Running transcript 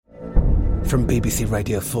From BBC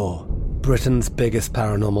Radio 4, Britain's biggest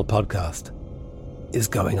paranormal podcast is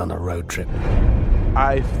going on a road trip.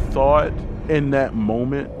 I thought in that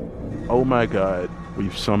moment, oh my God,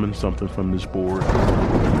 we've summoned something from this board.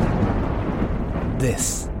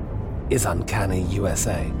 This is Uncanny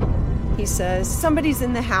USA. He says, somebody's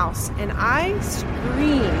in the house, and I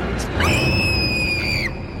screamed.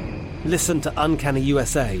 Listen to Uncanny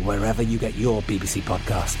USA wherever you get your BBC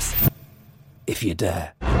podcasts, if you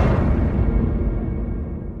dare.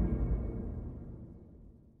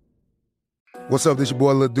 What's up, this your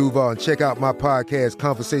boy Lil Duval, and check out my podcast,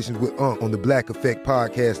 Conversations with Unc, on the Black Effect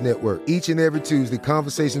Podcast Network. Each and every Tuesday,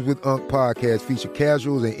 Conversations with Unc podcast feature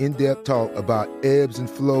casuals and in-depth talk about ebbs and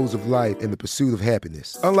flows of life and the pursuit of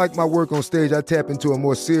happiness. Unlike my work on stage, I tap into a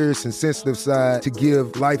more serious and sensitive side to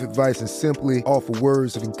give life advice and simply offer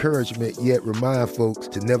words of encouragement, yet remind folks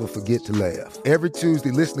to never forget to laugh. Every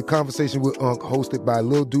Tuesday, listen to Conversation with Unc, hosted by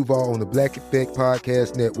Lil Duval on the Black Effect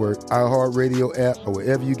Podcast Network, iHeartRadio app, or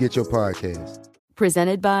wherever you get your podcasts.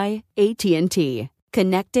 Presented by AT&T.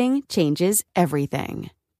 Connecting changes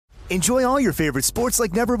everything. Enjoy all your favorite sports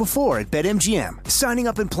like never before at BetMGM. Signing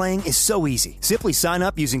up and playing is so easy. Simply sign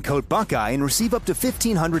up using code Buckeye and receive up to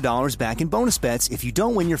 $1,500 back in bonus bets if you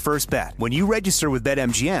don't win your first bet. When you register with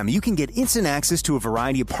BetMGM, you can get instant access to a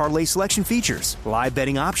variety of parlay selection features, live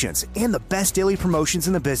betting options, and the best daily promotions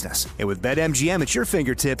in the business. And with BetMGM at your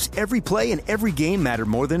fingertips, every play and every game matter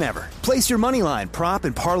more than ever. Place your moneyline, prop,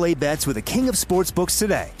 and parlay bets with the king of sportsbooks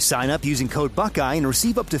today. Sign up using code Buckeye and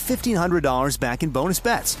receive up to $1,500 back in bonus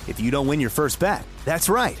bets if you don't win your first bet. That's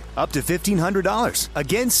right, up to $1,500.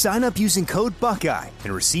 Again, sign up using code Buckeye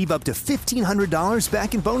and receive up to $1,500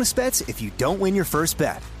 back in bonus bets if you don't win your first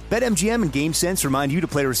bet. BetMGM and GameSense remind you to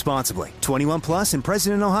play responsibly. 21 plus and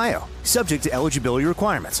present in Ohio. Subject to eligibility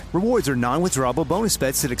requirements. Rewards are non-withdrawable bonus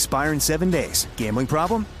bets that expire in 7 days. Gambling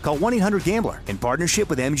problem? Call 1-800-GAMBLER in partnership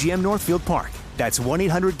with MGM Northfield Park. That's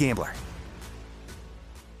 1-800-GAMBLER.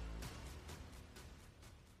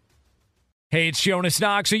 Hey, it's Jonas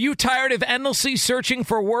Knox. Are you tired of endlessly searching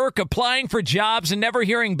for work, applying for jobs, and never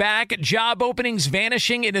hearing back? Job openings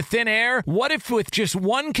vanishing into thin air? What if with just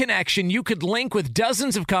one connection, you could link with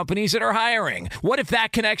dozens of companies that are hiring? What if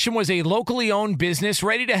that connection was a locally owned business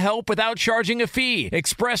ready to help without charging a fee?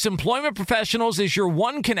 Express Employment Professionals is your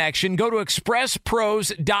one connection. Go to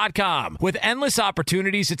expresspros.com. With endless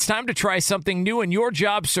opportunities, it's time to try something new in your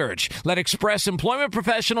job search. Let Express Employment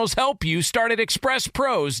Professionals help you. Start at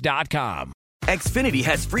expresspros.com. Xfinity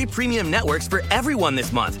has free premium networks for everyone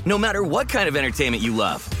this month, no matter what kind of entertainment you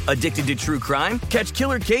love. Addicted to true crime? Catch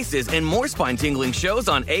killer cases and more spine-tingling shows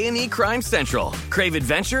on A&E Crime Central. Crave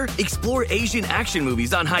adventure? Explore Asian action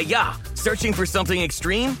movies on Hi-Ya. Searching for something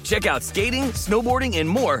extreme? Check out skating, snowboarding, and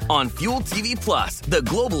more on Fuel TV Plus, the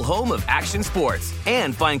global home of action sports.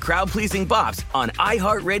 And find crowd-pleasing bops on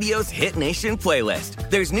iHeartRadio's Hit Nation playlist.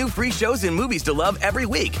 There's new free shows and movies to love every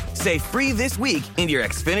week. Say free this week in your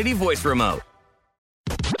Xfinity voice remote.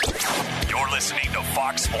 You're listening to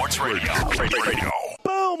Fox Sports Radio.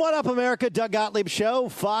 Boom! What up, America? Doug Gottlieb Show,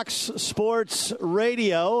 Fox Sports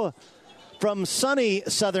Radio. From sunny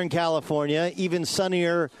Southern California, even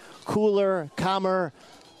sunnier, cooler, calmer,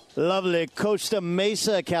 lovely Costa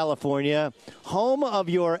Mesa, California, home of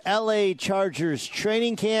your L.A. Chargers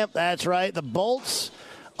training camp. That's right, the Bolts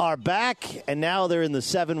are back, and now they're in the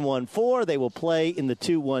 7-1-4. They will play in the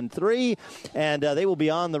 2-1-3, and they will be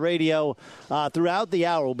on the radio throughout the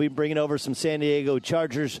hour. We'll be bringing over some San Diego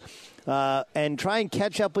Chargers and try and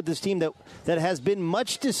catch up with this team that has been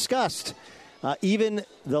much discussed. Even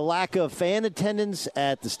the lack of fan attendance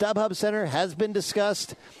at the StubHub Center has been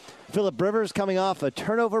discussed. Phillip Rivers coming off a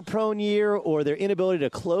turnover-prone year, or their inability to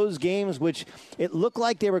close games, which it looked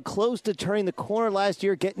like they were close to turning the corner last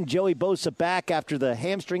year, getting Joey Bosa back after the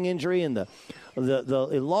hamstring injury and the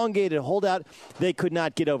elongated holdout. They could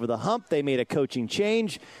not get over the hump. They made a coaching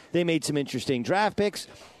change. They made some interesting draft picks.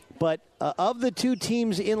 But of the two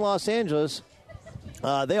teams in Los Angeles,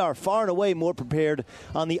 they are far and away more prepared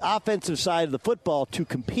on the offensive side of the football to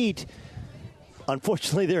compete.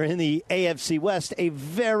 Unfortunately, they're in the AFC West, a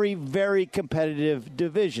very, very competitive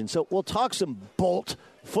division. So we'll talk some Bolt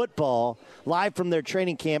football live from their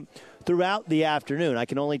training camp throughout the afternoon. I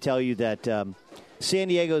can only tell you that San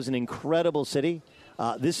Diego is an incredible city.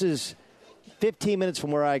 This is 15 minutes from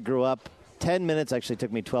where I grew up, 10 minutes, actually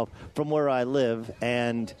took me 12, from where I live.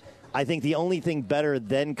 And I think the only thing better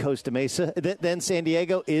than Costa Mesa, than San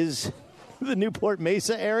Diego, is the Newport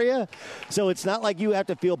Mesa area. So it's not like you have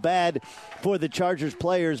to feel bad for the Chargers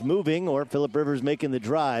players moving or Phillip Rivers making the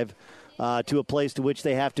drive to a place to which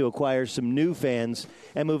they have to acquire some new fans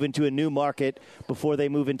and move into a new market before they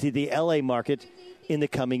move into the L.A. market in the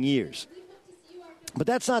coming years. But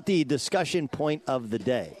that's not the discussion point of the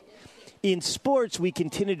day. In sports, we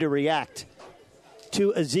continue to react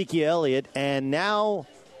to Ezekiel Elliott, and now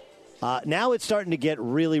it's starting to get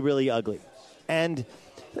really, really ugly. And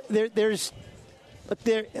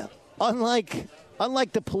unlike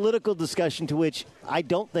the political discussion, to which I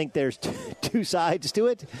don't think there's two sides to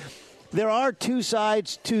it, there are two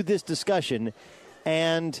sides to this discussion,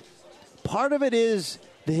 and part of it is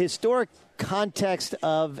the historic context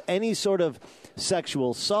of any sort of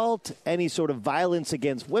sexual assault, any sort of violence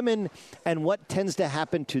against women, and what tends to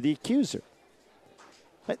happen to the accuser.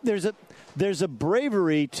 There's a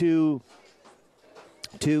bravery to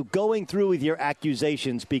going through with your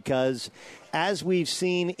accusations because, as we've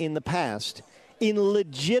seen in the past, in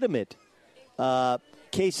legitimate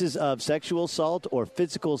cases of sexual assault or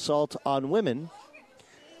physical assault on women,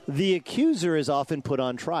 the accuser is often put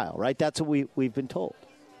on trial, right? That's what we've been told.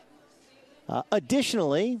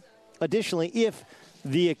 Additionally, if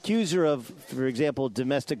the accuser of, for example,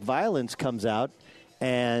 domestic violence comes out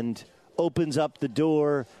and opens up the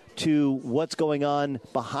door to what's going on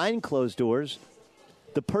behind closed doors,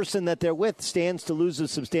 the person that they're with stands to lose a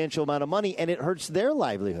substantial amount of money, and it hurts their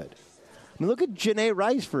livelihood. I mean, look at Janae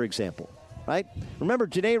Rice, for example, right? Remember,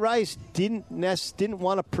 Janae Rice didn't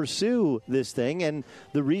want to pursue this thing, and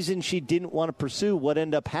the reason she didn't want to pursue what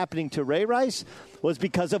ended up happening to Ray Rice was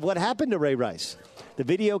because of what happened to Ray Rice. The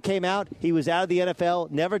video came out. He was out of the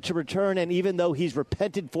NFL, never to return, and even though he's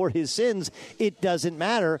repented for his sins, it doesn't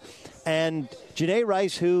matter. And Janae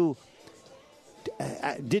Rice, who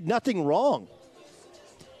did nothing wrong,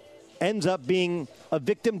 ends up being a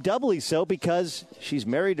victim doubly so because she's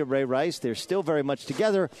married to Ray Rice. They're still very much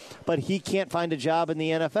together, but he can't find a job in the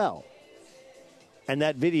NFL. And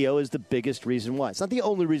that video is the biggest reason why. It's not the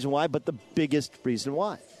only reason why, but the biggest reason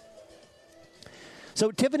why. So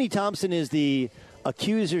Tiffany Thompson is the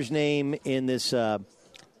accuser's name in this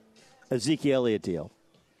Ezekiel Elliott deal.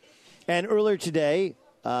 And earlier today,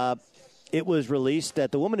 it was released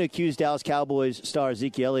that the woman who accused Dallas Cowboys star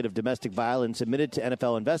Ezekiel Elliott of domestic violence admitted to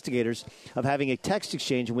NFL investigators of having a text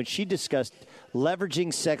exchange in which she discussed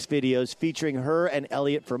leveraging sex videos featuring her and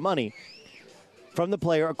Elliott for money from the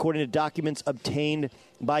player, according to documents obtained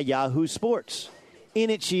by Yahoo Sports. In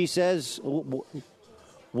it, she says,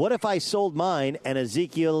 "What if I sold mine and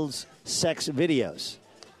Ezekiel's sex videos?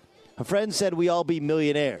 A friend said we all be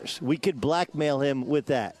millionaires. We could blackmail him with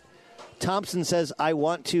that. Thompson says, I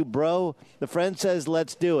want to, bro. The friend says,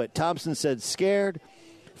 let's do it. Thompson said, scared.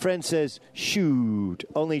 Friend says, shoot.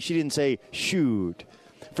 Only she didn't say shoot.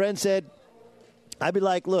 Friend said, I'd be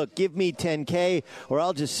like, look, give me $10K or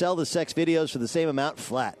I'll just sell the sex videos for the same amount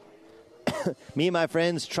flat. Me and my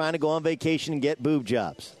friends trying to go on vacation and get boob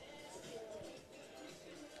jobs.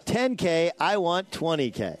 $10K, I want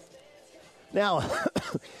 $20K. Now,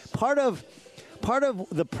 part of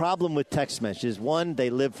the problem with text messages, one, they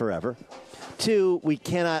live forever. Two, we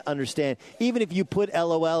cannot understand. Even if you put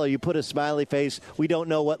LOL or you put a smiley face, we don't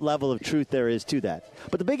know what level of truth there is to that.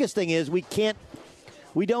 But the biggest thing is we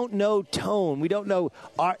don't know tone. We don't know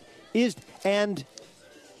and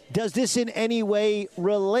does this in any way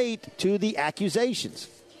relate to the accusations?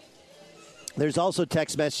 There's also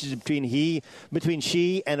text messages between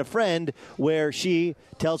she and a friend where she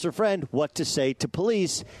tells her friend what to say to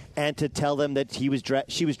police and to tell them that she was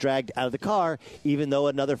dragged out of the car, even though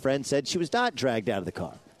another friend said she was not dragged out of the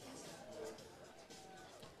car.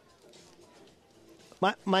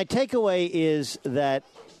 My takeaway is that,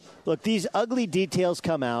 look, these ugly details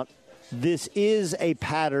come out. This is a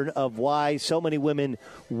pattern of why so many women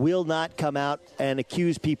will not come out and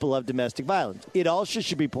accuse people of domestic violence. It also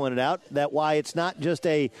should be pointed out that why it's not just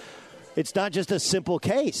a simple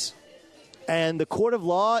case. And the court of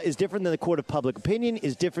law is different than the court of public opinion,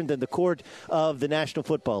 is different than the court of the National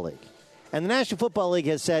Football League. And the National Football League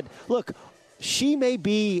has said, look, she may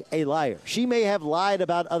be a liar. She may have lied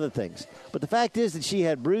about other things. But the fact is that she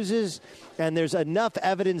had bruises, and there's enough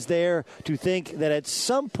evidence there to think that at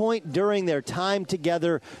some point during their time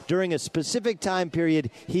together, during a specific time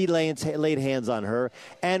period, he laid hands on her.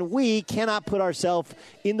 And we cannot put ourselves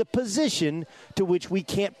in the position to which we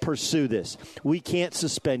can't pursue this. We can't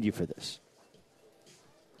suspend you for this.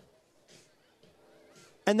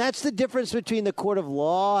 And that's the difference between the court of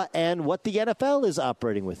law and what the NFL is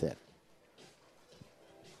operating within.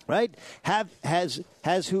 Right? Has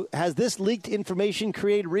this leaked information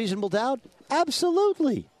created reasonable doubt?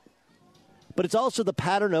 Absolutely. But it's also the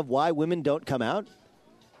pattern of why women don't come out.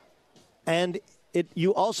 And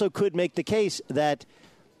you also could make the case that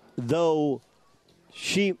though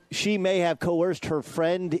she may have coerced her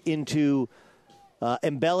friend into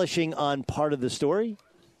embellishing on part of the story,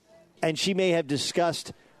 and she may have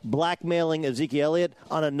discussed blackmailing Ezekiel Elliott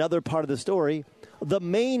on another part of the story. The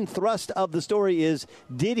main thrust of the story is,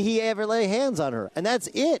 did he ever lay hands on her? And that's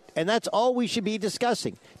it. And that's all we should be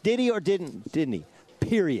discussing. Did he or didn't he?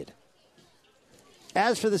 Period.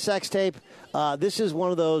 As for the sex tape, this is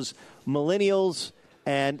one of those millennials.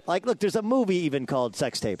 And, look, there's a movie even called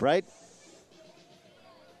Sex Tape, right?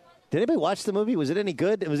 Did anybody watch the movie? Was it any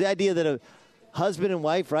good? It was the idea that a husband and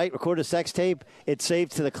wife, right, record a sex tape, it's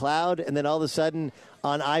saved to the cloud, and then all of a sudden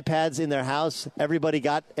on iPads in their house, everybody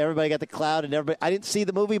got the cloud, and everybody. I didn't see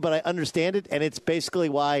the movie, but I understand it, and it's basically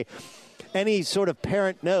why any sort of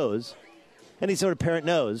parent knows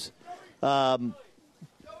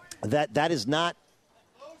that is not.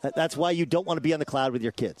 That's why you don't want to be on the cloud with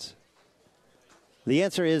your kids. The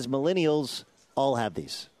answer is millennials all have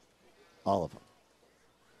these, all of them.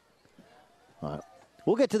 All right.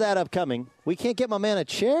 We'll get to that upcoming. We can't get my man a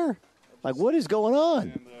chair? What is going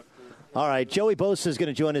on? All right, Joey Bosa is going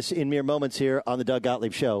to join us in mere moments here on the Doug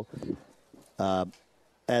Gottlieb Show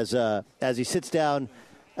as he sits down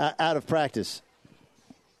out of practice.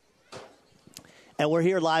 And we're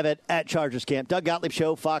here live at Chargers Camp. Doug Gottlieb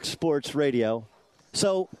Show, Fox Sports Radio.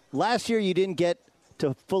 So last year you didn't get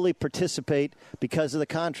to fully participate because of the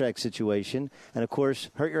contract situation, and, of course,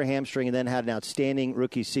 hurt your hamstring and then had an outstanding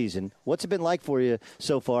rookie season. What's it been like for you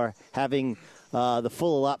so far, having the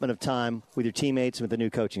full allotment of time with your teammates and with the new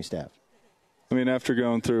coaching staff? I mean, after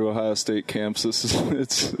going through Ohio State camps,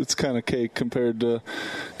 it's kind of cake compared to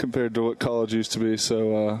what college used to be.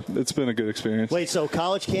 So it's been a good experience. Wait, so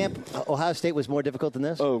college camp, Ohio State was more difficult than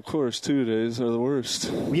this? Oh, of course, 2 days are the worst.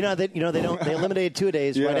 They eliminated 2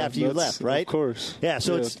 days right after you left, right? Of course. Yeah.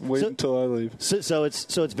 So it's wait until I leave. So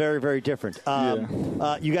it's very, very different.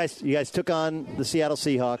 You guys took on the Seattle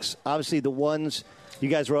Seahawks. Obviously, the ones. You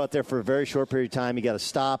guys were out there for a very short period of time. You got to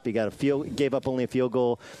stop. Gave up only a field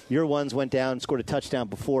goal. Your ones went down, scored a touchdown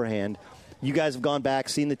beforehand. You guys have gone back,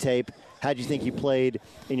 seen the tape. How do you think you played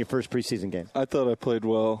in your first preseason game? I thought I played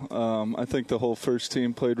well. I think the whole first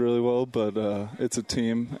team played really well, but it's a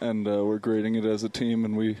team, and we're grading it as a team,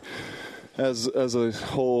 and we, as a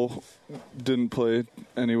whole, didn't play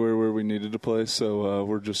anywhere where we needed to play. So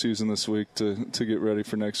we're just using this week to get ready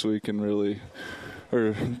for next week and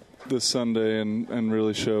this Sunday and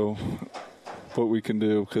really show what we can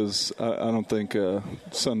do, because I don't think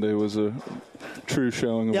Sunday was a true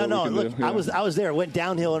showing of what we can do. Yeah. I was there. It went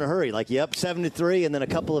downhill in a hurry. 7-3, and then a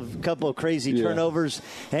couple of crazy turnovers,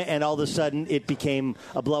 and all of a sudden it became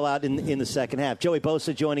a blowout in the second half. Joey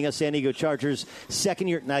Bosa joining us, San Diego Chargers, second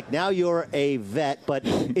year. Now you're a vet, but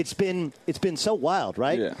it's been so wild,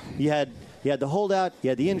 right? Yeah. You had the holdout, you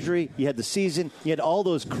had the injury, you had the season, you had all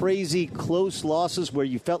those crazy close losses where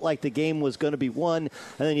you felt like the game was going to be won, and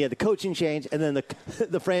then you had the coaching change, and then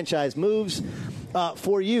the franchise moves.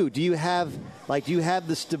 For you, do you have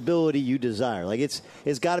the stability you desire?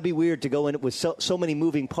 It's got to be weird to go in with so many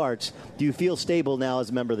moving parts. Do you feel stable now as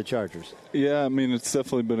a member of the Chargers? Yeah, I mean, it's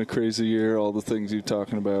definitely been a crazy year, all the things you're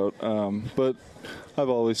talking about. But I've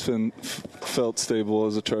always felt stable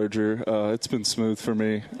as a Charger. It's been smooth for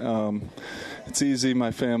me. It's easy.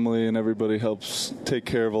 My family and everybody helps take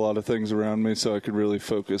care of a lot of things around me, so I could really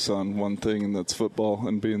focus on one thing, and that's football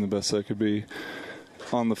and being the best I could be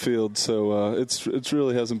on the field. So it's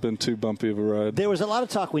really hasn't been too bumpy of a ride. There was a lot of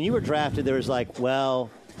talk when you were drafted. There was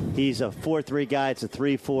he's a 4-3 guy. It's a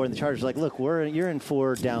 3-4. And the Chargers are like, look, you're in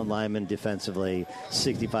 4 down linemen defensively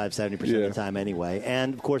 65-70% of the time anyway.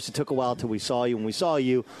 And, of course, it took a while till we saw you. When we saw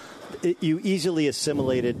you, you easily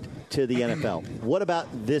assimilated to the NFL. What about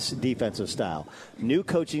this defensive style? New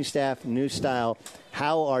coaching staff, new style.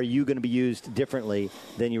 How are you going to be used differently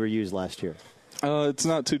than you were used last year? It's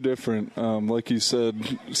not too different. Like you said,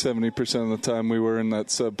 70% of the time we were in that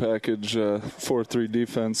sub-package 4-3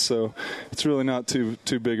 defense, so it's really not too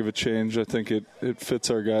big of a change. I think it fits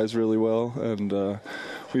our guys really well, and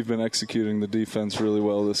we've been executing the defense really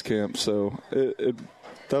well this camp, so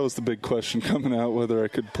that was the big question coming out, whether I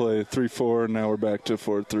could play 3-4, and now we're back to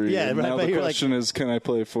 4-3. Yeah, and right. Now the question is, can I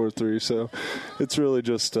play 4-3? So it's really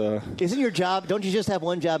just... Isn't your job, don't you just have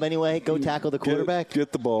one job anyway? Go tackle the quarterback?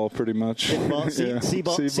 Get the ball, pretty much. Hit ball, see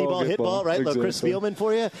ball, hit ball, right? Exactly. Chris Spielman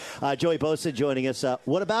for you. Joey Bosa joining us.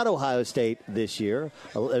 What about Ohio State this year?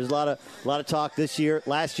 There's a lot of talk this year.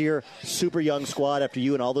 Last year, super young squad after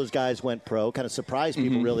you and all those guys went pro. Kind of surprised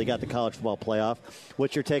people really got the college football playoff.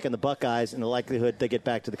 What's your take on the Buckeyes and the likelihood they get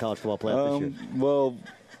back to the college football playoff this year? Well,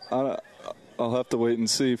 I'll have to wait and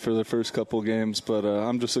see for the first couple games, but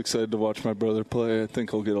I'm just excited to watch my brother play. I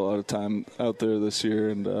think he'll get a lot of time out there this year,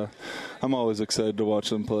 and I'm always excited to watch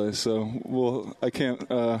them play. So I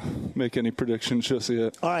can't make any predictions just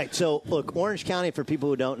yet. All right, so look, Orange County, for people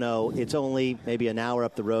who don't know, it's only maybe an hour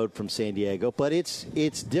up the road from San Diego, but it's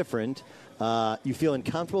different. You feeling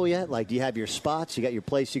comfortable yet? Like, do you have your spots? You got your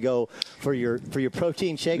place you go for your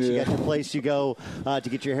protein shakes? Yeah. You got your place you go to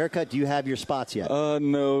get your haircut? Do you have your spots yet?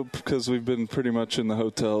 No, because we've been pretty much in the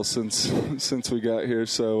hotel since we got here,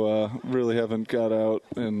 so really haven't got out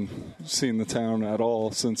and seen the town at all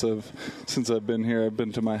since I've been here. I've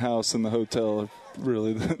been to my house and the hotel.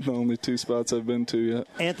 Really the only two spots I've been to yet.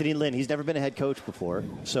 Anthony Lynn, he's never been a head coach before.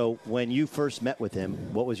 So when you first met with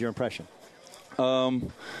him, what was your impression?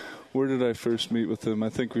 Where did I first meet with him? I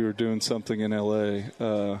think we were doing something in L.A.,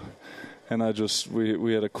 and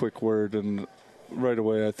we had a quick word, and right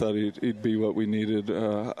away I thought he'd be what we needed.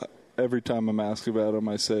 Every time I'm asked about him,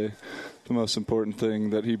 I say the most important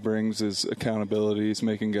thing that he brings is accountability. He's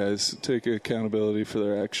making guys take accountability for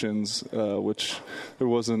their actions, which there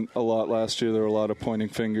wasn't a lot last year. There were a lot of pointing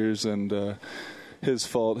fingers, and his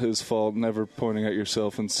fault, never pointing at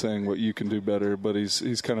yourself and saying what you can do better, but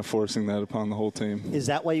he's kind of forcing that upon the whole team. Is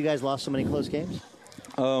that why you guys lost so many close games?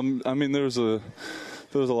 I mean, there was a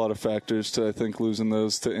lot of factors to, I think, losing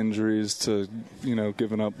those, to injuries, to,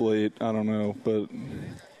 giving up late. I don't know, but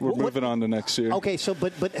we're moving on to next year. Okay, so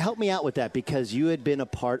but help me out with that, because you had been a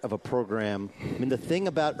part of a program. I mean, the thing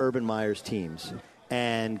about Urban Meyer's teams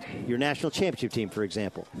and your national championship team, for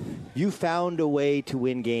example, you found a way to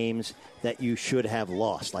win games that you should have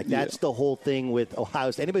lost. Like, that's the whole thing with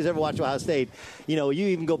Ohio State. Anybody's ever watched Ohio State, you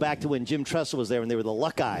even go back to when Jim Tressel was there and they were the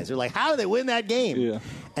luck guys. They're like, how do they win that game? Yeah.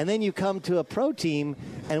 And then you come to a pro team,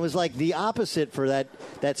 and it was like the opposite for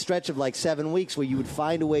that stretch of like 7 weeks where you would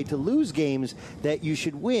find a way to lose games that you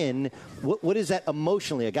should win. What is that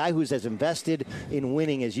emotionally? A guy who's as invested in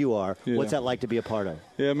winning as you are, what's that like to be a part of?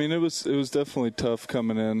 Yeah, I mean, it was definitely tough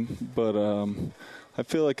coming in, but I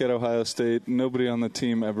feel like at Ohio State, nobody on the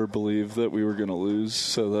team ever believed that we were going to lose.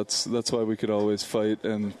 So that's why we could always fight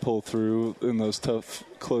and pull through in those tough,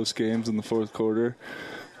 close games in the fourth quarter.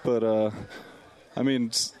 But I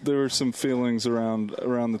mean, there were some feelings around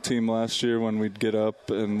the team last year when we'd get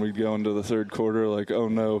up and we'd go into the third quarter like, oh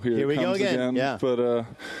no, here it comes again. Yeah. But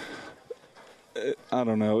I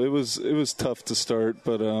don't know. It was tough to start,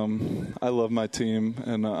 but I love my team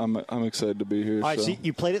and I'm excied to be here. All right, so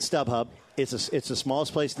you played at StubHub. It's the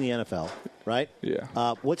smallest place in the NFL, right?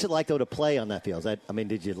 Yeah. What's it like though to play on that field?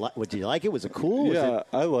 Did you like it? Was it cool? Yeah,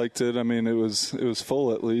 I liked it. I mean, it was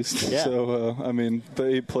full at least. Yeah. So I mean, the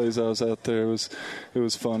 8 plays I was out there it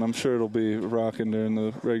was fun. I'm sure it'll be rocking during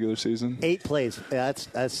the regular season. 8 plays. That's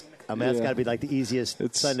got to be like the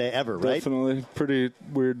easiest Sunday ever, right? Definitely pretty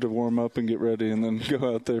weird to warm up and get ready and then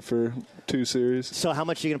go out there for 2 series. So how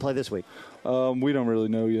much are you going to play this week? We don't really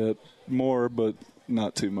know yet. More, but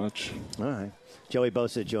not too much. All right. Joey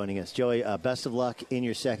Bosa joining us. Joey, best of luck in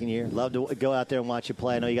your second year. Love to go out there and watch you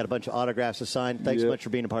play. I know you got a bunch of autographs to sign. Thanks so much for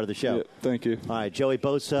being a part of the show. Thank you. All right, Joey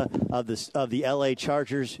Bosa of the L.A.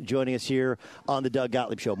 Chargers joining us here on the Doug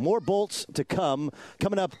Gottlieb Show. More bolts to come.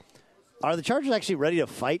 Coming up, are the Chargers actually ready to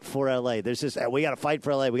fight for L.A.? There's this, we got to fight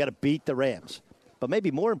for L.A. We got to beat the Rams. But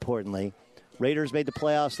maybe more importantly, Raiders made the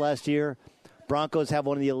playoffs last year. Broncos have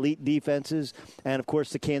one of the elite defenses, and of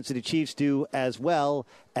course the Kansas City Chiefs do as well,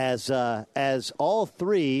 as all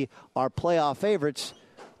three are playoff favorites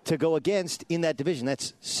to go against in that division.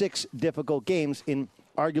 That's 6 difficult games in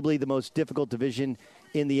arguably the most difficult division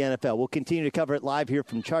in the NFL. We'll continue to cover it live here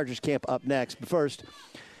from Chargers camp up next. But first,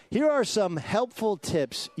 here are some helpful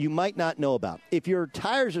tips you might not know about. If your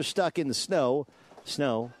tires are stuck in the snow,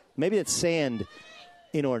 maybe it's sand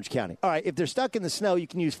in Orange County. All right, if they're stuck in the snow, you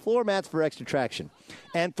can use floor mats for extra traction.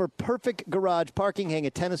 And for perfect garage parking, hang a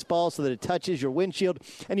tennis ball so that it touches your windshield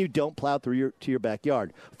and you don't plow through to your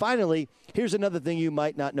backyard. Finally, here's another thing you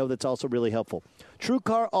might not know that's also really helpful.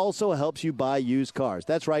 TrueCar also helps you buy used cars.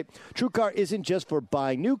 That's right. TrueCar isn't just for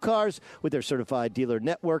buying new cars. With their certified dealer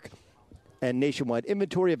network and nationwide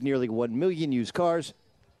inventory of nearly 1 million used cars,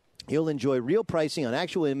 you'll enjoy real pricing on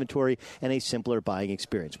actual inventory and a simpler buying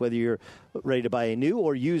experience. Whether you're ready to buy a new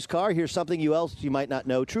or used car, here's something else you might not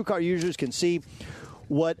know. TrueCar users can see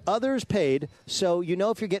what others paid, so you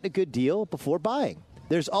know if you're getting a good deal before buying.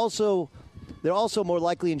 They're also more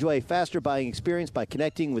likely to enjoy a faster buying experience by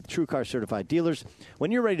connecting with TrueCar certified dealers.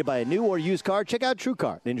 When you're ready to buy a new or used car, check out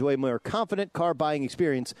TrueCar and enjoy a more confident car buying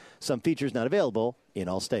experience. Some features not available in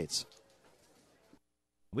all states.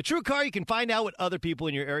 With TrueCar, you can find out what other people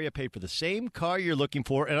in your area pay for the same car you're looking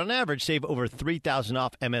for, and on average, save over $3,000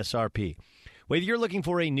 off MSRP. Whether you're looking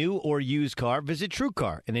for a new or used car, visit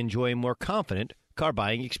TrueCar and enjoy a more confident car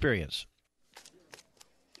buying experience.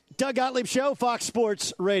 Doug Gottlieb Show, Fox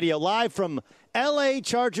Sports Radio, live from L.A.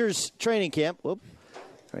 Chargers training camp. Whoop.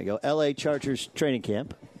 There we go. L.A. Chargers training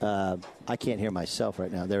camp. I can't hear myself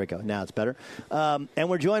right now. There we go. Now it's better. And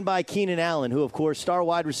we're joined by Keenan Allen, who, of course, star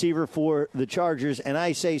wide receiver for the Chargers. And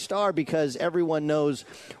I say star because everyone knows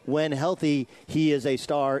when healthy, he is a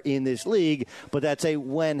star in this league. But that's a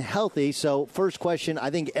when healthy. So first question I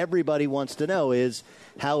think everybody wants to know is,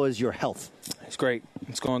 how is your health? It's great.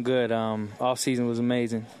 It's going good. Off season was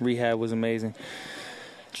amazing. Rehab was amazing.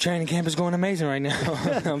 Training camp is going amazing right now.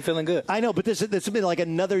 I'm feeling good. I know, but this has been like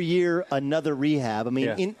another year, another rehab. I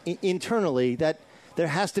mean, internally, that there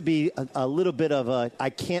has to be a little bit of a, I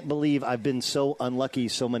can't believe I've been so unlucky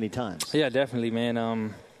so many times. Yeah, definitely,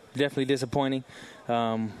 man. Definitely disappointing.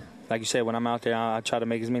 Like you said, when I'm out there, I try to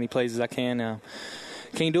make as many plays as I can.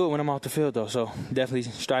 Can't do it when I'm off the field, though, so definitely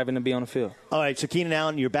striving to be on the field. All right, so Keenan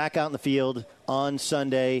Allen, you're back out in the field on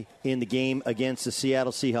Sunday in the game against the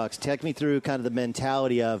Seattle Seahawks. Take me through kind of the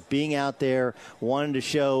mentality of being out there, wanting to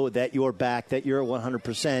show that you're back, that you're at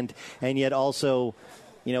 100%, and yet also,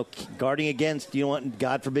 you know, guarding against, you don't want,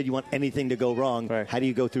 God forbid, you want anything to go wrong. Right. How do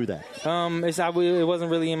you go through that? It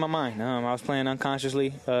wasn't really in my mind. I was playing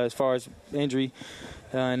unconsciously as far as injury.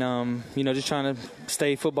 And, just trying to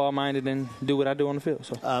stay football-minded and do what I do on the field.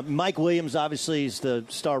 So, Mike Williams, obviously, is the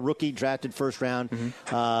star rookie, drafted first round.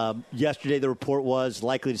 Mm-hmm. Yesterday, the report was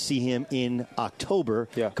likely to see him in October,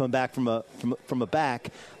 coming back from a back.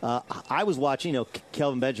 I was watching,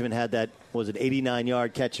 Kelvin Benjamin had that,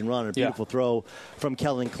 89-yard catch and run, a beautiful throw from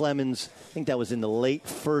Kellen Clemens. I think that was in the late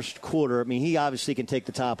first quarter. I mean, he obviously can take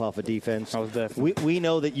the top off of defense. We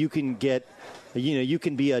know that you can get – you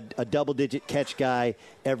can be a double-digit catch guy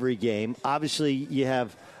every game. Obviously, you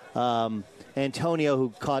have Antonio,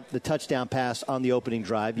 who caught the touchdown pass on the opening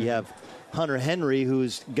drive. You have Hunter Henry,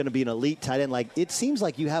 who's going to be an elite tight end. Like, it seems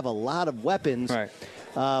like you have a lot of weapons. Right.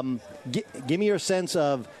 Give me your sense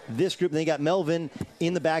of this group. And then you got Melvin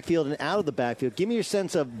in the backfield and out of the backfield. Give me your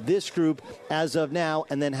sense of this group as of now,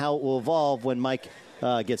 and then how it will evolve when Mike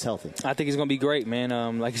gets healthy. I think it's going to be great,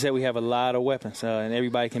 man. Like you said, we have a lot of weapons, and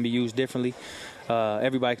everybody can be used differently.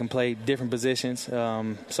 Everybody can play different positions.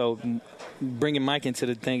 So bringing Mike into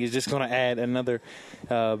the thing is just going to add another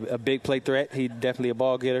a big play threat. He's definitely a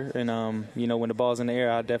ball getter, and when the ball's in the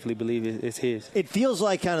air, I definitely believe it's his. It feels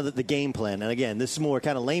like kind of the game plan, and again, this is more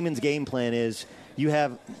kind of layman's game plan is you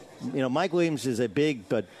have. Mike Williams is a big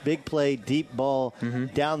play, deep ball,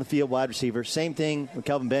 down the field wide receiver. Same thing with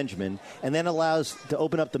Kelvin Benjamin. And then allows to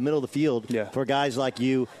open up the middle of the field for guys like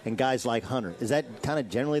you and guys like Hunter. Is that kind of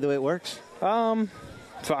generally the way it works?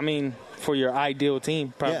 For your ideal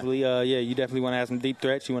team, probably. You definitely want to have some deep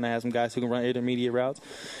threats. You want to have some guys who can run intermediate routes.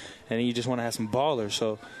 And then you just want to have some ballers.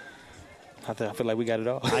 So I feel like we got it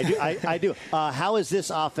all. I do. How is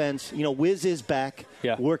this offense? Wiz is back,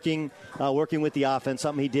 working with the offense,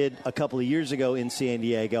 something he did a couple of years ago in San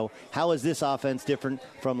Diego. How is this offense different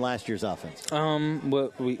from last year's offense?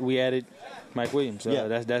 Well, we added Mike Williams.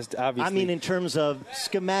 That's obviously. I mean, in terms of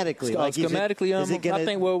schematically. I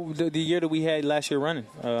think the year that we had last year running,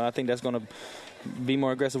 I think that's going to be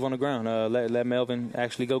more aggressive on the ground. Let Melvin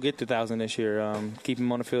actually go get the 1,000 this year. Keep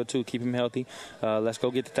him on the field, too. Keep him healthy. Let's go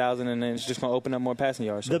get the 1,000, and then it's just going to open up more passing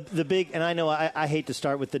yards. So. The big, and I know I hate to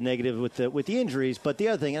start with the negative with the injuries, but the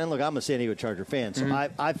other thing, and look, I'm a San Diego Charger fan, so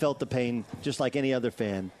I felt the pain just like any other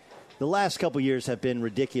fan. The last couple years have been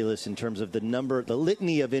ridiculous in terms of the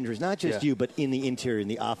litany of injuries, not just you, but in the interior, in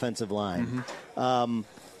the offensive line.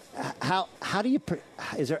 How do you?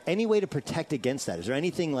 Is there any way to protect against that? Is there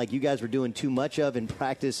anything like you guys were doing too much of in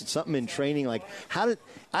practice? Something in training? Like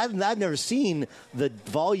I've never seen the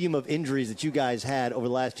volume of injuries that you guys had over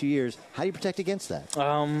the last 2 years. How do you protect against that?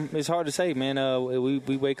 It's hard to say, man.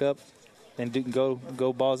 We wake up and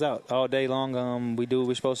go balls out all day long. We do what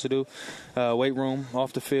we're supposed to do. Weight room,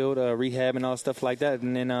 off the field, rehab, and all stuff like that.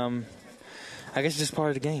 And then I guess it's just part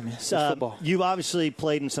of the game, man. It's football. You've obviously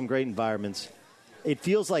played in some great environments. It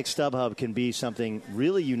feels like StubHub can be something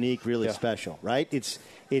really unique, really special, right?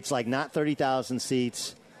 It's like not 30,000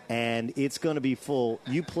 seats, and it's going to be full.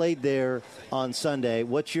 You played there on Sunday.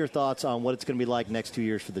 What's your thoughts on what it's going to be like next 2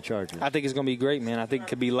 years for the Chargers? I think it's going to be great, man. I think it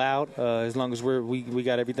could be loud as long as we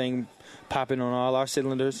got everything popping on all our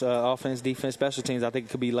cylinders, offense, defense, special teams. I think it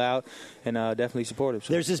could be loud and definitely supportive.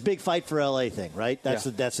 So. There's this big fight for LA thing, right? That's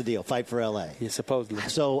the deal. Fight for LA. Yeah, supposedly.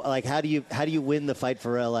 So, like, how do you win the fight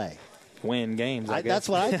for LA? Win games, I guess. That's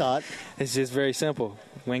what I thought. It's just very simple.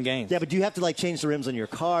 win games. Yeah, but do you have to like change the rims on your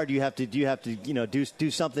car? Do you have to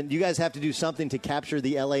do something? Do you guys have to do something to capture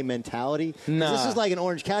the LA mentality? Nah. This is like an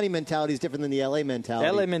Orange County mentality is different than the LA mentality.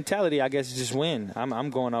 LA mentality, I guess, is just win. I'm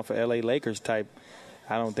going off of LA Lakers type.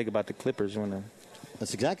 I don't think about the Clippers when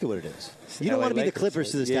That's exactly what it is. You don't want to be the Clippers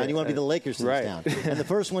to this town. You want to be the Lakers to this town. And the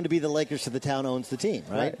first one to be the Lakers to the town owns the team,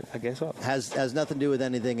 right? I guess so. Has nothing to do with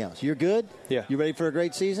anything else. You're good? Yeah. You ready for a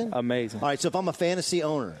great season? Amazing. All right, so if I'm a fantasy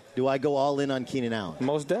owner, do I go all in on Keenan Allen?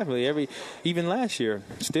 Most definitely. Even last year,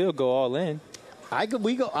 still go all in.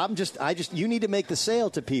 You need to make the sale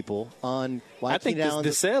to people on why I think Keenan Allen.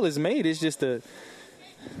 The sale is made. It's just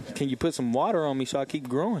can you put some water on me so I keep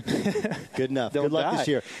growing? Good enough. Don't Good luck die. this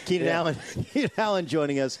year. Keenan Allen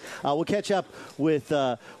joining us. We'll catch up with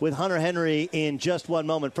Hunter Henry in just one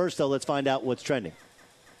moment. First, though, let's find out what's trending.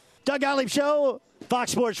 Doug Gottlieb Show,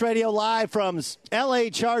 Fox Sports Radio, live from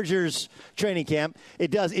L.A. Chargers training camp.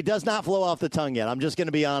 It does not flow off the tongue yet. I'm just going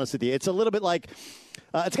to be honest with you. It's a little bit like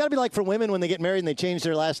it's got to be like for women when they get married and they change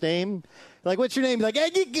their last name. Like, what's your name? Like,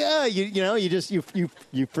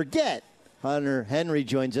 you forget. Hunter Henry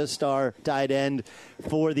joins us, star tight end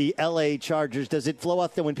for the L.A. Chargers. Does it flow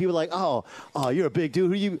out there when people are like, oh, you're a big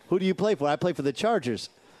dude. Who do you play for? I play for the Chargers,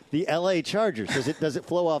 the L.A. Chargers. Does it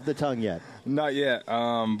flow off the tongue yet? Not yet,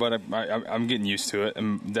 but I'm getting used to it.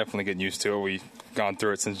 I'm definitely getting used to it. We've gone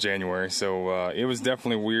through it since January, so it was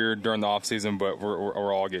definitely weird during the offseason, but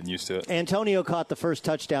we're all getting used to it. Antonio caught the first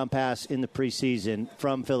touchdown pass in the preseason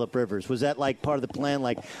from Phillip Rivers. Was that like part of the plan?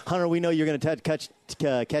 Like, Hunter, we know you're going to catch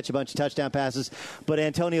a bunch of touchdown passes, but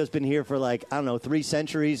Antonio's been here for 3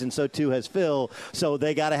 centuries, and so too has Phil. So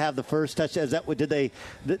they got to have the first touchdown. Is that what did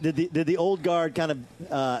the old guard kind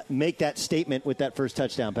of make that statement with that first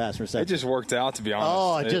touchdown pass reception? It just worked out, to be honest.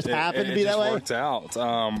 Oh, it just happened to be that way? It just worked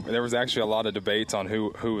out. There was actually a lot of debates on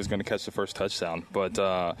who was going to catch the first touchdown, but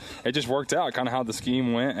it just worked out, kind of how the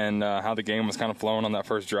scheme went and how the game was kind of flowing on that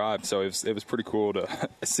first drive. So it was pretty cool to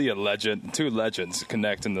see two legends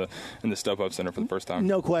connect in the StubHub Center for the first time.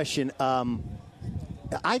 No question.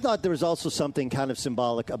 I thought there was also something kind of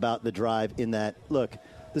symbolic about the drive in that, look,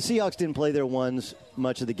 the Seahawks didn't play their ones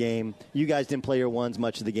much of the game. You guys didn't play your ones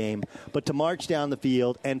much of the game. But to march down the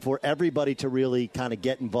field and for everybody to really kind of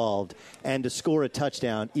get involved and to score a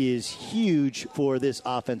touchdown is huge for this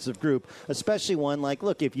offensive group, especially one like,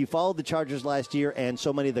 look, if you followed the Chargers last year and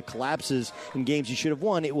so many of the collapses in games you should have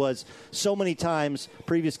won, it was so many times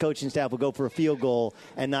previous coaching staff would go for a field goal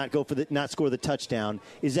and not score the touchdown.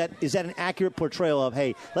 Is that an accurate portrayal of,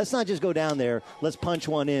 hey, let's not just go down there, let's punch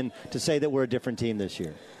one in to say that we're a different team this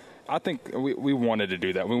year? I think we wanted to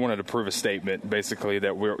do that. We wanted to prove a statement, basically,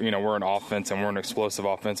 that we're an offense and we're an explosive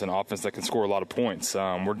offense and an offense that can score a lot of points.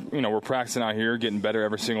 We're practicing out here, getting better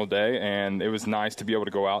every single day, and it was nice to be able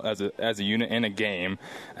to go out as a unit in a game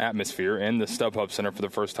atmosphere in the StubHub Center for the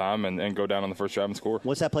first time and go down on the first drive and score.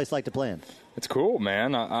 What's that place like to play in? It's cool,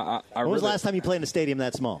 man. When was the last time you played in a stadium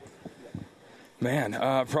that small? Man,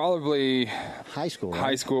 probably high school. Right?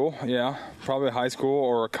 High school, yeah, probably high school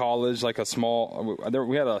or a college, like a small.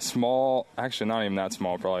 We had a small, actually not even that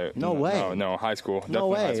small, probably. No way. No, high school. No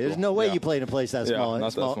way. High school. There's no way you played in a place that small.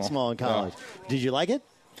 Not that small in college. No. Did you like it?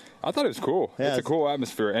 I thought it was cool. Yeah, it's a cool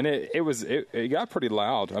atmosphere, and it got pretty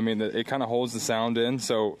loud. I mean, it kind of holds the sound in,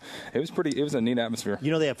 so it was a neat atmosphere.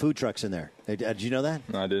 You know, they have food trucks in there. Did you know that?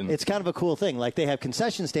 No, I didn't. It's kind of a cool thing. Like, they have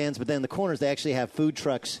concession stands, but then in the corners they actually have food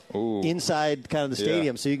trucks inside kind of the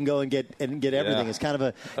stadium, so you can go and get everything. Yeah. It's kind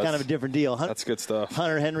of a different deal. That's good stuff.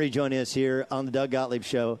 Hunter Henry joining us here on the Doug Gottlieb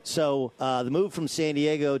Show. So the move from San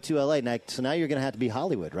Diego to L.A. So now you're going to have to be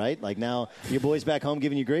Hollywood, right? Like, now your boys back home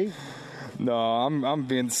giving you grief? No, I'm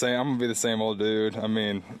being the same. I'm gonna be the same old dude. I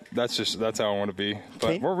mean, that's how I want to be.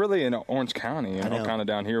 But we're really in Orange County, kind of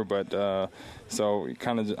down here. But so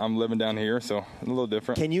I'm living down here, so a little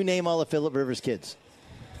different. Can you name all of Phillip Rivers' kids?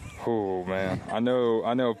 Oh man, I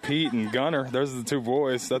know Pete and Gunner. Those are the two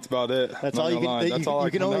boys. That's about it. That's all you can. That's all I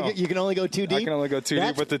can know. You can only go too deep. I can only go too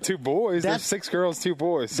deep with the two boys. There's 6 girls, 2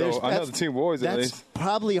 boys. So I know the 2 boys at least. That's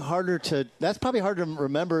probably harder to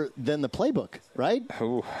remember than the playbook, right?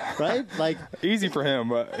 Ooh. Right? Like easy for him,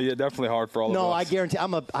 but yeah, definitely hard for all of us. No, I guarantee.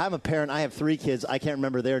 I'm a parent. I have 3 kids. I can't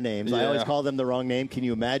remember their names. Yeah. I always call them the wrong name. Can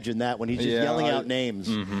you imagine that when he's just yelling out names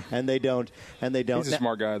and they don't? He's a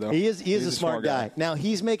smart guy though. He is a smart guy. Now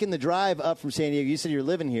he's making the drive up from San Diego. You said you're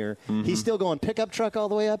living here. He's still going pickup truck all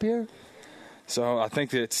the way up here? So I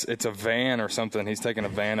think it's a van or something. He's taking a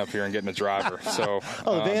van up here and getting a driver. So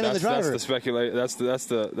the van and the driver. That's the speculate. That's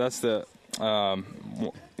the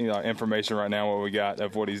information right now what we got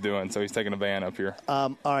of what he's doing. So he's taking a van up here.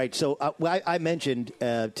 All right. So I mentioned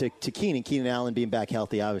to Keenan Allen being back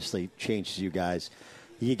healthy obviously changes you guys.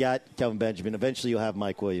 You got Kelvin Benjamin. Eventually, you'll have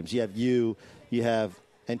Mike Williams. You have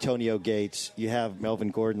Antonio Gates. You have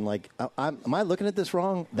Melvin Gordon. Like, am I looking at this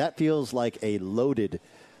wrong? That feels like a loaded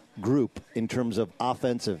group in terms of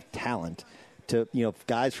offensive talent. To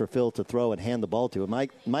guys for Phil to throw and hand the ball to.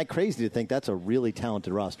 Am I crazy to think that's a really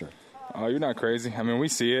talented roster? Oh, you're not crazy. I mean, we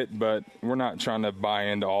see it, but we're not trying to buy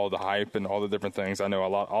into all the hype and all the different things. I know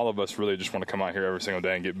all of us really just want to come out here every single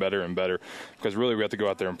day and get better and better because really we have to go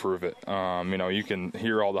out there and prove it. You can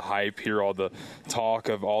hear all the hype, hear all the talk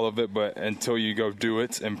of all of it, but until you go do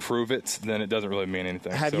it and prove it, then it doesn't really mean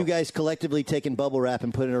anything. Have you guys collectively taken bubble wrap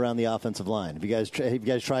and put it around the offensive line? Have you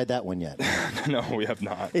guys tried that one yet? No, we have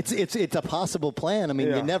not. It's a possible plan. I mean,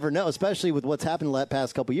 you never know, especially with what's happened the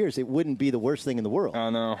past couple of years. It wouldn't be the worst thing in the world. I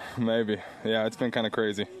know, maybe. Yeah, it's been kind of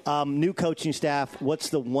crazy. New coaching staff, what's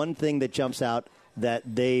the one thing that jumps out that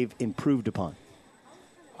they've improved upon?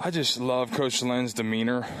 I just love Coach Lynn's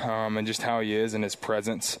demeanor and just how he is and his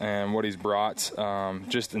presence and what he's brought,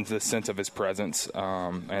 just in the sense of his presence.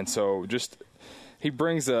 And so just he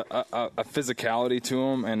brings a physicality to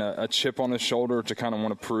him and a chip on his shoulder to kind of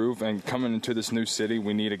want to prove. And coming into this new city,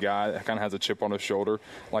 we need a guy that kind of has a chip on his shoulder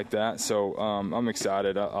like that. So I'm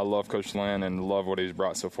excited. I love Coach Lynn and love what he's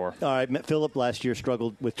brought so far. All right, Phillip last year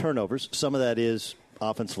struggled with turnovers. Some of that is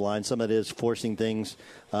offensive line. Some of it is forcing things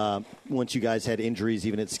once you guys had injuries,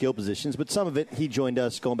 even at skill positions. But some of it, he joined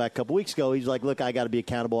us going back a couple weeks ago. He's like, look, I got to be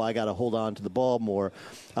accountable. I got to hold on to the ball more,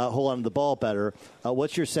 hold on to the ball better.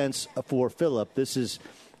 What's your sense for Phillip?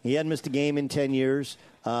 He hadn't missed a game in 10 years,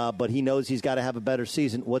 but he knows he's got to have a better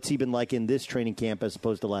season. What's he been like in this training camp as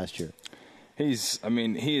opposed to last year? He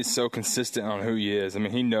is so consistent on who he is. I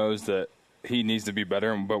mean, he knows that he needs to be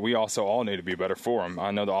better, but we also all need to be better for him. I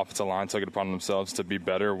know the offensive line took it upon themselves to be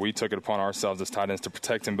better. We took it upon ourselves as tight ends to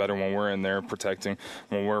protect him better when we're in there protecting,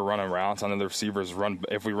 when we're running routes. I know the receivers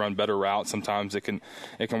if we run better routes, sometimes it can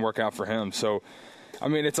work out for him. So, I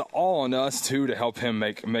mean, it's all on us, too, to help him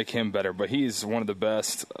make him better. But he's one of the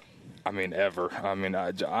best, ever.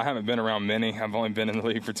 I haven't been around many. I've only been in the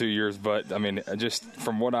league for 2 years. But, just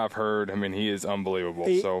from what I've heard, he is unbelievable.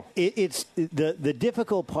 It's the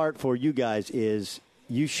difficult part for you guys is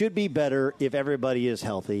you should be better if everybody is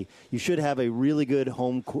healthy. You should have a really good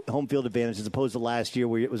home field advantage as opposed to last year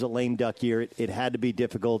where it was a lame duck year. It had to be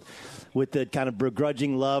difficult with the kind of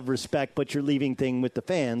begrudging love, respect, but you're leaving thing with the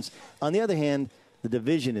fans. On the other hand, the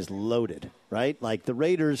division is loaded, right? Like the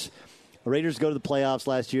Raiders go to the playoffs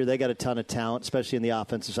last year. They got a ton of talent, especially in the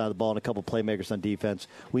offensive side of the ball, and a couple playmakers on defense.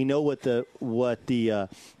 We know what the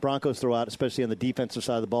Broncos throw out, especially on the defensive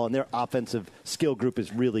side of the ball, and their offensive skill group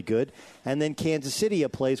is really good. And then Kansas City, a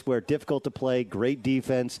place where difficult to play, great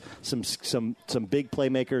defense, some big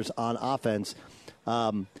playmakers on offense.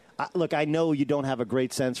 Look, I know you don't have a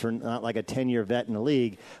great sense for not like a 10-year vet in the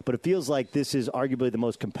league, but it feels like this is arguably the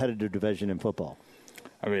most competitive division in football.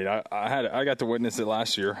 I got to witness it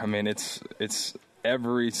last year. It's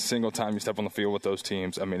every single time you step on the field with those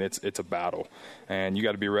teams. It's a battle, and you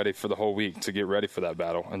got to be ready for the whole week to get ready for that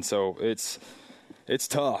battle. And so it's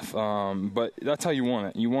tough, but that's how you want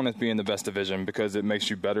it. You want it to be in the best division because it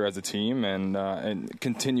makes you better as a team and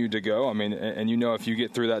continue to go. And if you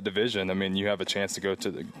get through that division, you have a chance to go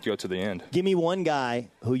to the end. Give me one guy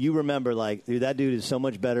who you remember like, dude, that dude is so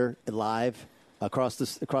much better live across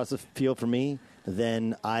the field for me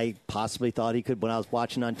than I possibly thought he could when I was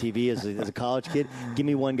watching on TV as a college kid. Give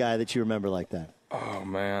me one guy that you remember like that. Oh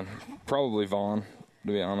man, probably Vaughn.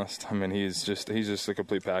 To be honest, he's just a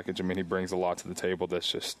complete package. He brings a lot to the table.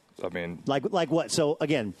 That's just, like what? So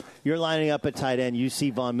again, you're lining up at tight end. You see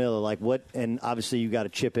Von Miller, like what? And obviously you got to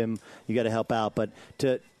chip him. You got to help out. But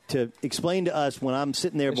to explain to us when I'm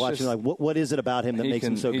sitting there watching, like what is it about him that makes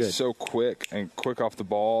him so good? He's so quick off the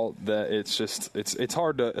ball that it's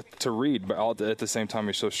hard to read. But at the same time,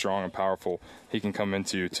 he's so strong and powerful. He can come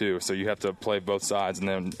into you too. So you have to play both sides, and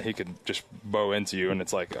then he could just bow into you, and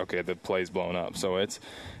it's like, okay, the play's blown up. So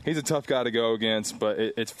he's a tough guy to go against, but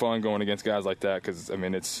it's fun going against guys like that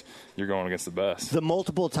because you're going against the best. The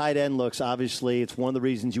multiple tight end looks, obviously, it's one of the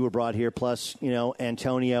reasons you were brought here. Plus,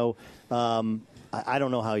 Antonio. I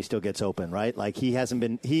don't know how he still gets open, right? Like he hasn't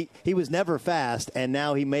been he was never fast, and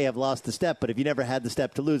now he may have lost the step, but if you never had the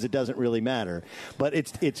step to lose, it doesn't really matter. But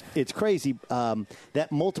it's crazy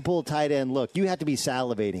that multiple tight end look. You have to be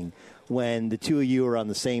salivating when the two of you are on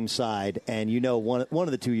the same side, and one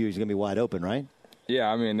of the two of you is going to be wide open, right?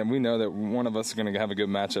 Yeah, we know that one of us is going to have a good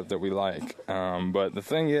matchup that we like. But the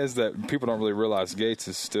thing is that people don't really realize Gates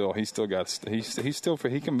is he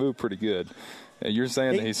can move pretty good. You're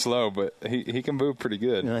saying that he's slow, but he can move pretty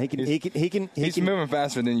good. He's moving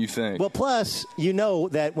faster than you think. Well, plus, you know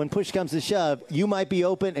that when push comes to shove, you might be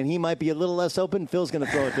open and he might be a little less open. Phil's going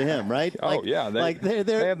to throw it to him, right?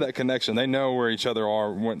 They have that connection. They know where each other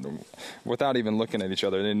are without even looking at each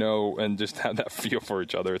other. They know and just have that feel for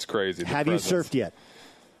each other. It's crazy. Have you surfed yet?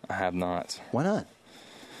 I have not. Why not?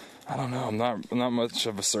 I don't know. I'm not much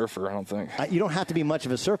of a surfer, I don't think. You don't have to be much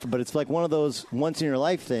of a surfer, but it's like one of those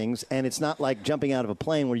once-in-your-life things, and it's not like jumping out of a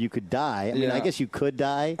plane where you could die. I mean, I guess you could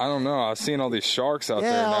die. I don't know. I've seen all these sharks out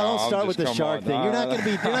there now. Yeah, don't start with the shark thing. You're not going to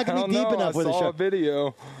be deep enough with a shark. I saw a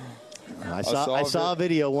video. I saw a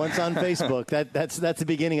video once on Facebook. That's the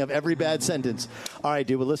beginning of every bad sentence. All right,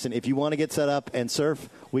 dude. Well, listen, if you want to get set up and surf,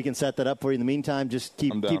 we can set that up for you. In the meantime, just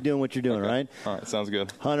keep doing what you're doing, right? All right, sounds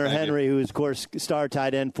good. Hunter Henry, who is, of course, star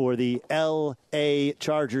tight end for the L.A.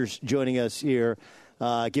 Chargers, joining us here,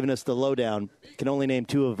 giving us the lowdown. Can only name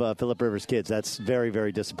two of Phillip Rivers' kids. That's very,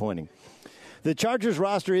 very disappointing. The Chargers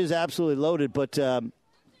roster is absolutely loaded, but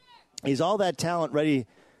is all that talent ready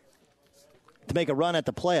to make a run at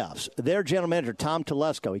the playoffs? Their general manager, Tom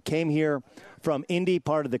Telesco, he came here from Indy,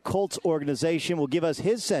 part of the Colts organization, will give us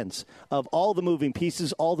his sense of all the moving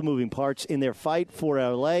pieces, all the moving parts in their fight for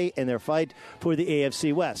L.A. and their fight for the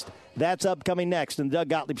AFC West. That's upcoming next in the Doug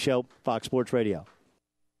Gottlieb Show, Fox Sports Radio.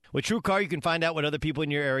 With TrueCar, you can find out what other people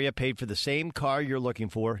in your area paid for the same car you're looking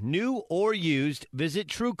for, new or used. Visit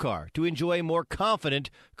TrueCar to enjoy a more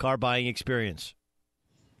confident car buying experience.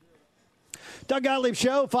 Doug Gottlieb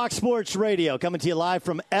Show, Fox Sports Radio, coming to you live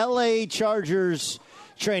from L.A. Chargers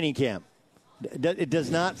training camp. It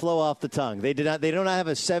does not flow off the tongue. They do not have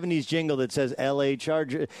a 70s jingle that says L.A.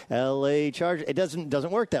 Charger, L.A. Charger. It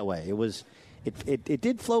doesn't work that way. It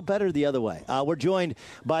did flow better the other way. We're joined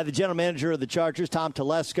by the general manager of the Chargers, Tom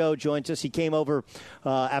Telesco, joins us. He came over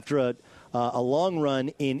after a long run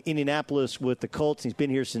in Indianapolis with the Colts. He's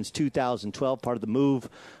been here since 2012, part of the move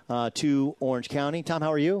to Orange County. Tom,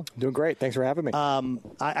 how are you? Doing great. Thanks for having me.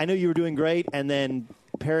 I know you were doing great, and then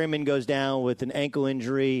Perryman goes down with an ankle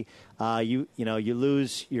injury. You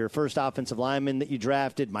lose your first offensive lineman that you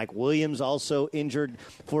drafted. Mike Williams also injured.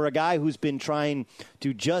 For a guy who's been trying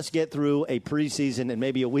to just get through a preseason and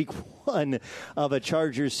maybe a week one of a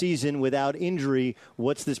Chargers season without injury,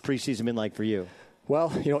 what's this preseason been like for you?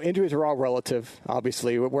 Well, injuries are all relative,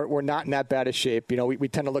 obviously. We're not in that bad a shape. We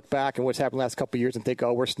tend to look back at what's happened the last couple of years and think,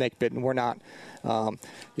 oh, we're snake-bitten. We're not.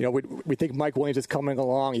 We think Mike Williams is coming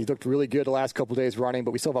along. He's looked really good the last couple of days running,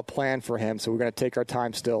 but we still have a plan for him, so we're going to take our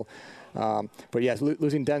time still. But, yes,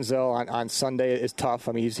 losing Denzel on Sunday is tough.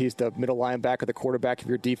 I mean, he's the middle linebacker, the quarterback of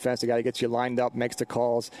your defense, the guy that gets you lined up, makes the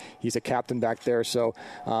calls. He's a captain back there, so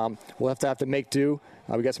we'll have to make do.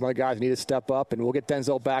 We got some other guys who need to step up, and we'll get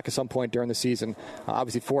Denzel back at some point during the season.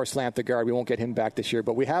 Obviously, Forrest Lamp, the guard, we won't get him back this year,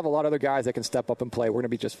 but we have a lot of other guys that can step up and play. We're going to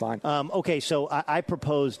be just fine. Okay, so I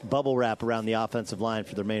proposed bubble wrap around the offensive line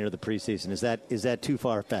for the remainder of the preseason. Is that too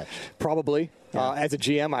far-fetched? Probably. Yeah. As a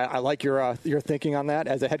GM, I like your thinking on that.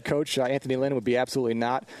 As a head coach, Anthony Lynn would be absolutely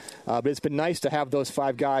not. But it's been nice to have those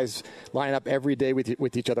five guys line up every day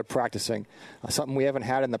with each other practicing, something we haven't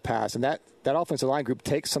had in the past. And that offensive line group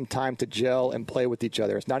takes some time to gel and play with each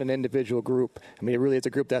other. It's not an individual group. I mean, it really is a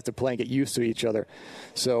group that has to play and get used to each other.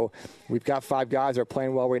 So we've got five guys that are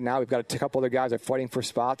playing well right now. We've got a couple other guys that are fighting for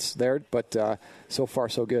spots there, but so far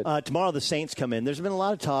so good. Tomorrow the Saints come in. There's been a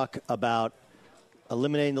lot of talk about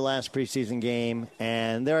eliminating the last preseason game,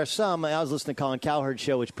 and there are some. I was listening to Colin Cowherd's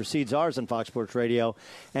show, which precedes ours on Fox Sports Radio,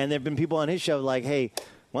 and there have been people on his show like, hey,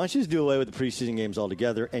 why don't you just do away with the preseason games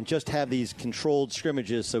altogether and just have these controlled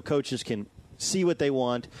scrimmages so coaches can see what they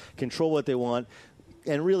want, control what they want,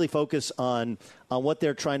 and really focus on what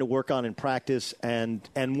they're trying to work on in practice and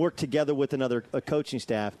work together with a coaching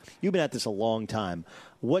staff. You've been at this a long time.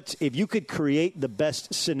 If you could create the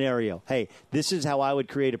best scenario, hey, this is how I would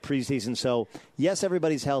create a preseason. So, yes,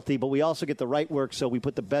 everybody's healthy, but we also get the right work, so we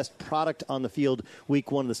put the best product on the field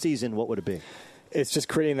week one of the season. What would it be? It's just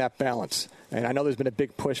creating that balance. And I know there's been a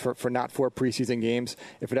big push for not 4 preseason games.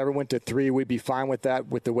 If it ever went to 3, we'd be fine with that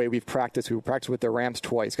with the way we've practiced. We practiced with the Rams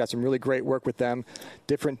twice. Got some really great work with them.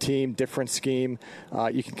 Different team, different scheme.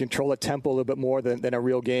 You can control the tempo a little bit more than a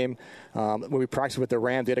real game. When we practiced with the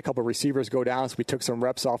Rams, they had a couple of receivers go down, so we took some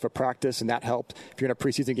reps off of practice, and that helped. If you're in a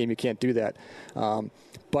preseason game, you can't do that.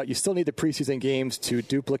 But you still need the preseason games to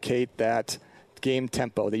duplicate that game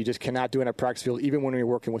tempo that you just cannot do in a practice field, even when you're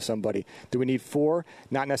working with somebody. Do we need 4?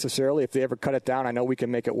 Not necessarily. If they ever cut it down, I know we can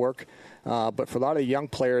make it work. But for a lot of the young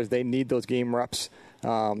players, they need those game reps.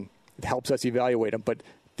 It helps us evaluate them. But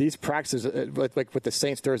these practices, like with the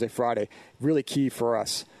Saints Thursday, Friday, really key for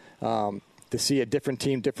us. to see a different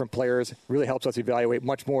team, different players, really helps us evaluate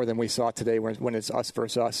much more than we saw today when it's us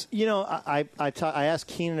versus us. You know, I asked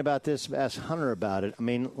Keenan about this, asked Hunter about it. I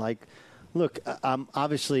mean, like, look, I'm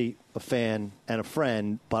obviously a fan and a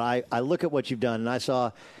friend, but I look at what you've done, and I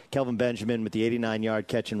saw Kelvin Benjamin with the 89-yard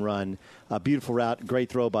catch and run. Beautiful route, great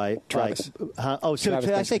throw by Travis. Why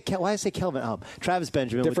did I say Kelvin? Travis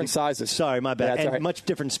Benjamin. Different sizes. Sorry, my bad. Yeah, and right. Much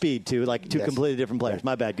different speed, too, like two completely different players.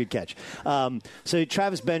 My bad, good catch. So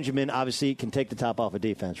Travis Benjamin obviously can take the top off of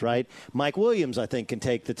defense, right? Mike Williams, I think, can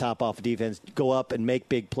take the top off of defense, go up and make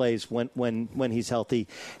big plays when he's healthy.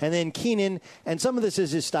 And then Keenan, and some of this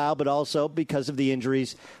is his style, but also because of the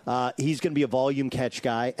injuries, he's going to be a volume catch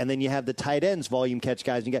guy. And then you have the tight ends volume catch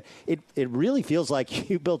guys. And you got, it really feels like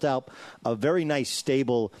you built out a very nice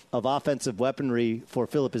stable of offensive weaponry for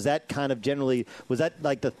Phillip. Is that kind of generally, was that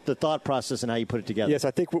like the thought process and how you put it together? Yes,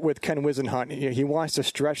 I think with Ken Wisenhunt, he wants to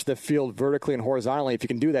stretch the field vertically and horizontally. If you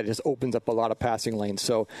can do that, it just opens up a lot of passing lanes.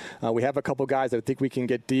 So we have a couple guys that I think we can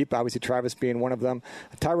get deep, obviously Travis being one of them.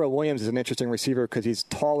 Tyrell Williams is an interesting receiver because he's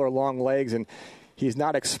taller, long legs, and he's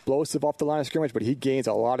not explosive off the line of scrimmage, but he gains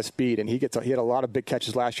a lot of speed, and he had a lot of big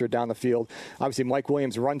catches last year down the field. Obviously, Mike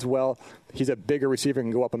Williams runs well. He's a bigger receiver,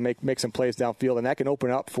 can go up and make some plays downfield, and that can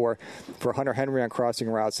open up for Hunter Henry on crossing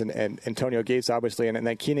routes and Antonio Gates, obviously, and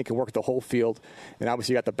then Keenan can work the whole field, and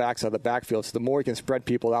obviously you got the backs of the backfield. So the more he can spread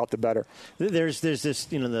people out, the better. There's this,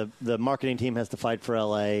 the marketing team has to fight for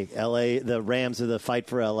L.A. The Rams are the fight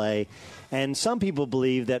for L.A., and some people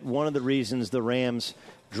believe that one of the reasons the Rams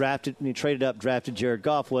drafted Jared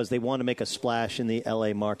Goff was they wanted to make a splash in the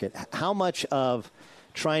L.A. market. How much of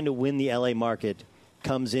trying to win the L.A. market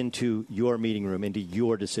comes into your meeting room, into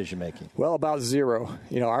your decision making? Well, about zero.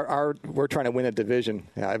 We're trying to win a division.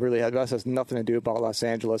 It really has nothing to do about Los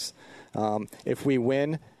Angeles. If we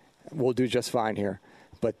win, we'll do just fine here.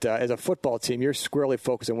 But as a football team, you're squarely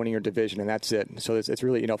focused on winning your division, and that's it. So it's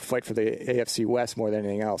really, fight for the AFC West more than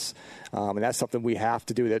anything else. And that's something we have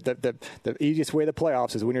to do. The easiest way to the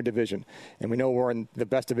playoffs is win your division. And we know we're in the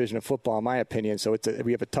best division of football, in my opinion, so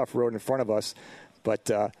we have a tough road in front of us.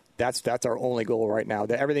 But that's our only goal right now.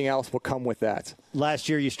 Everything else will come with that. Last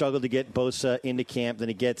year you struggled to get Bosa into camp. Then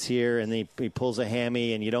he gets here, and he pulls a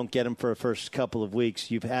hammy, and you don't get him for the first couple of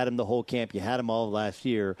weeks. You've had him the whole camp. You had him all last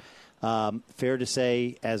year. Fair to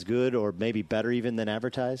say as good or maybe better even than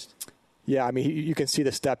advertised? Yeah, I mean, you can see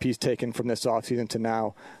the step he's taken from this offseason to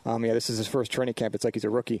now. This is his first training camp. It's like he's a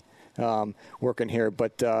rookie working here.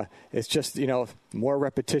 But it's just, more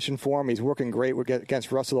repetition for him. He's working great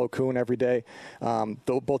against Russell Okung every day.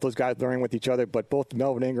 Both those guys learning with each other. But both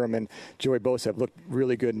Melvin Ingram and Joey Bosa have looked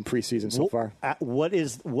really good in preseason so far. What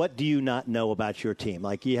do you not know about your team?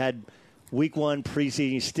 Like you had Week 1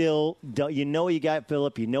 preseason, you still don't. You know what you got,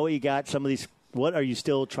 Phillip. You know what you got. Some of these. What are you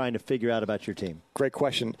still trying to figure out about your team? Great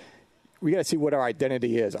question. We got to see what our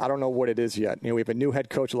identity is. I don't know what it is yet. We have a new head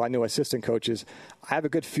coach, a lot of new assistant coaches. I have a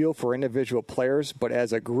good feel for individual players, but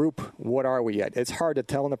as a group, what are we yet? It's hard to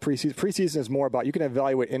tell in the preseason. Preseason is more about you can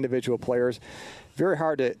evaluate individual players. Very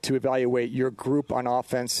hard to evaluate your group on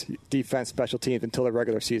offense, defense, special teams until the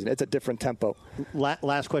regular season. It's a different tempo.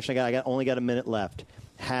 Last question I only got a minute left.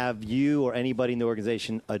 Have you or anybody in the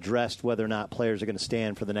organization addressed whether or not players are going to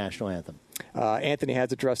stand for the national anthem? Anthony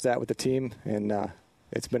has addressed that with the team, and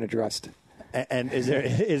it's been addressed. And is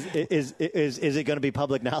it going to be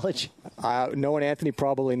public knowledge? Knowing Anthony,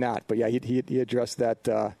 probably not. But yeah, he addressed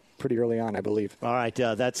that pretty early on, I believe. All right,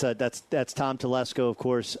 that's Tom Telesco, of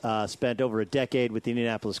course, spent over a decade with the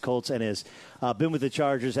Indianapolis Colts and has been with the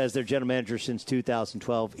Chargers as their general manager since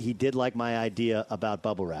 2012. He did like my idea about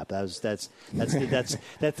bubble wrap. That's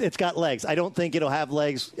it's got legs. I don't think it'll have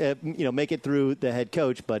legs, make it through the head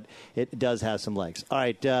coach, but it does have some legs. All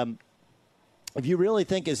right. If you really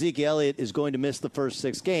think Ezekiel Elliott is going to miss the first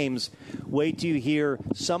 6 games, wait till you hear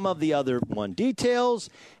some of the other, 1,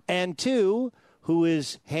 details, and 2, who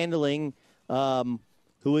is handling his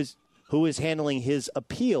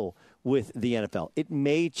appeal with the NFL. It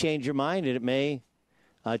may change your mind, and it may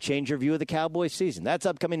change your view of the Cowboys season. That's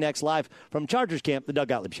upcoming next, live from Chargers Camp, the Doug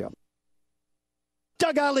Gottlieb Show.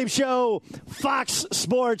 Doug Gottlieb Show, Fox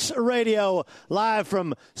Sports Radio, live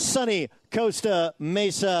from sunny Costa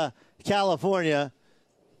Mesa, California,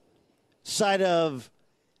 site of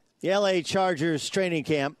the L.A. Chargers training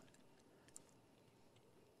camp.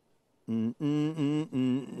 I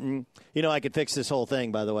could fix this whole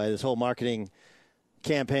thing, by the way, this whole marketing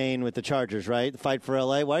campaign with the Chargers, right? The fight for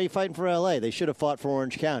L.A. Why are you fighting for L.A.? They should have fought for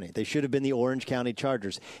Orange County. They should have been the Orange County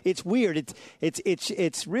Chargers. It's weird.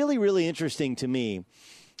 It's really, really interesting to me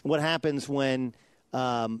what happens when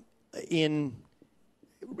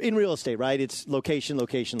in real estate, right? It's location,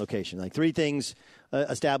 location, location. Like 3 things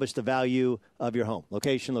establish the value of your home.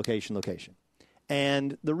 Location, location, location.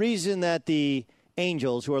 And the reason that the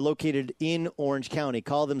Angels, who are located in Orange County,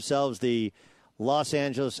 call themselves the Los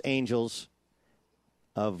Angeles Angels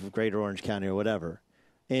of Greater Orange County or whatever,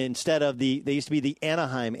 instead of they used to be the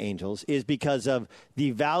Anaheim Angels, is because of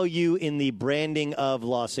the value in the branding of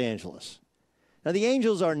Los Angeles. Now, the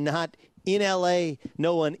Angels are not in L.A.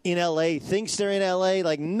 No one in L.A. thinks they're in L.A.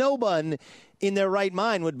 Like, no one in their right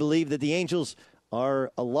mind would believe that the Angels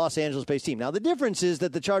are a Los Angeles-based team. Now, the difference is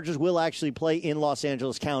that the Chargers will actually play in Los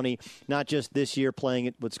Angeles County, not just this year playing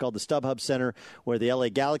at what's called the StubHub Center, where the LA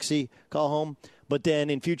Galaxy call home, but then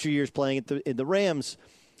in future years playing at the Rams,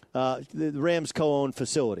 the Rams co-owned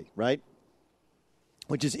facility, right,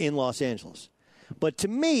 which is in Los Angeles. But to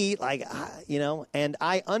me, and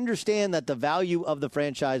I understand that the value of the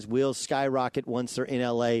franchise will skyrocket once they're in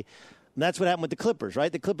L.A. And that's what happened with the Clippers,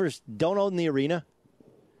 right? The Clippers don't own the arena.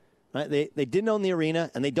 Right? They didn't own the arena,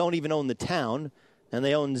 and they don't even own the town, and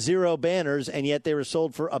they own 0 banners, and yet they were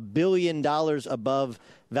sold for $1 billion above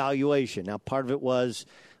valuation. Now, part of it was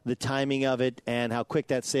the timing of it and how quick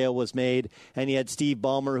that sale was made, and you had Steve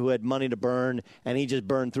Ballmer, who had money to burn, and he just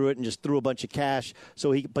burned through it and just threw a bunch of cash.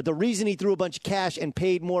 But the reason he threw a bunch of cash and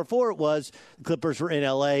paid more for it was the Clippers were in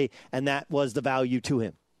L.A., and that was the value to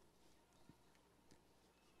him.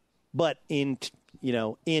 But in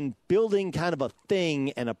building kind of a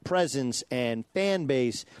thing and a presence and fan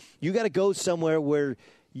base, you got to go somewhere where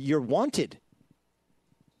you're wanted.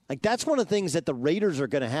 Like, that's one of the things that the Raiders are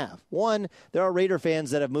going to have. One, there are Raider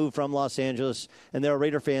fans that have moved from Los Angeles, and there are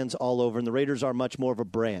Raider fans all over, and the Raiders are much more of a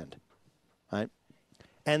brand, right?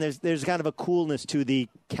 And there's kind of a coolness to the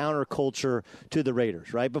counterculture to the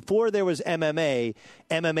Raiders, right? Before there was MMA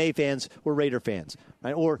fans were Raider fans,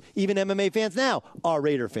 right? Or even MMA fans now are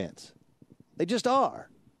Raider fans. They just are.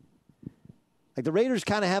 Like, the Raiders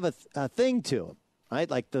kind of have a thing to them, right?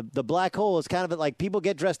 Like, the black hole is kind of like people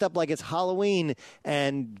get dressed up like it's Halloween,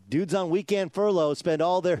 and dudes on weekend furlough spend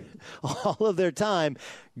all of their time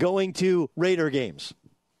going to Raider games.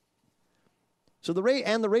 So the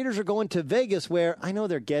Raiders are going to Vegas, where I know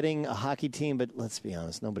they're getting a hockey team, but let's be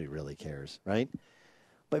honest, nobody really cares, right?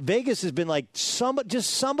 But Vegas has been like,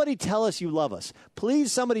 somebody tell us you love us.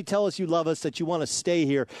 Please, somebody tell us you love us, that you want to stay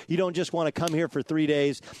here. You don't just want to come here for 3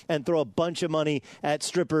 days and throw a bunch of money at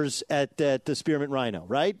strippers at the Spearmint Rhino,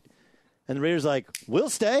 right? And the Raiders are like, we'll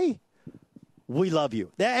stay. We love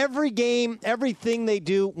you. Every game, everything they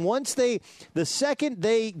do, the second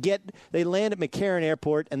they land at McCarran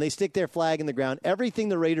Airport and they stick their flag in the ground, everything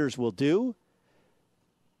the Raiders will do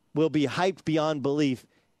will be hyped beyond belief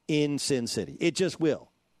in Sin City. It just will.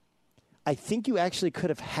 I think you actually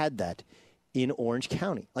could have had that in Orange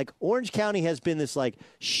County. Like, Orange County has been this, like,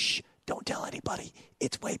 shh, don't tell anybody.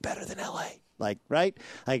 It's way better than L.A. Like, right?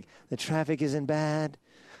 Like, the traffic isn't bad.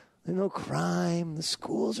 There's no crime. The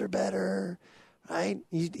schools are better, right?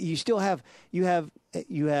 You still have you have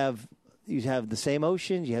the same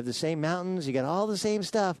oceans. You have the same mountains. You got all the same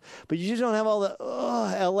stuff, but you just don't have all the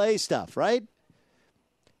L.A. stuff, right?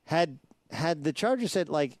 Had the Chargers said,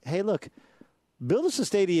 like, hey, look, build us a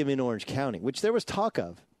stadium in Orange County, which there was talk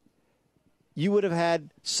of, you would have had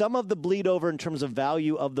some of the bleed over in terms of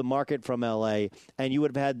value of the market from L.A., and you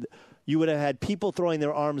would have had people throwing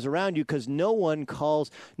their arms around you, because no one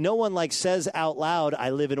says out loud, I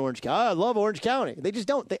live in Orange County. I love Orange County. They just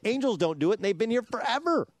don't. The Angels don't do it, and they've been here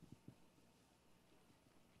forever.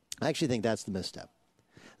 I actually think that's the misstep.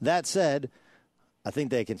 That said, I think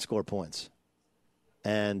they can score points.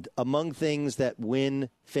 And among things that win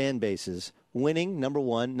fan bases, winning, number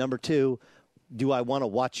one. Number two, do I want to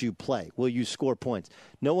watch you play? Will you score points?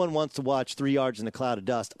 No one wants to watch 3 yards in a cloud of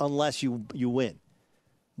dust unless you win.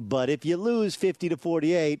 But if you lose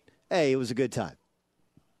 50-48, hey, it was a good time.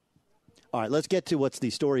 All right, let's get to what's the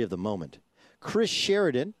story of the moment. Chris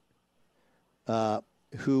Sheridan,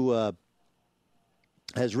 who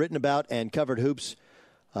has written about and covered hoops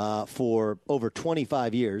for over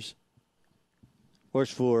 25 years,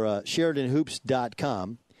 works for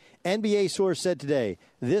SheridanHoops.com. NBA source said today,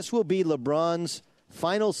 this will be LeBron's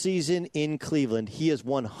final season in Cleveland. He is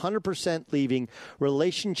 100% leaving.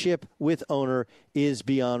 Relationship with owner is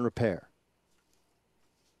beyond repair.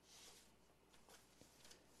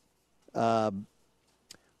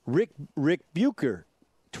 Rick Bucher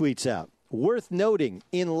tweets out, worth noting,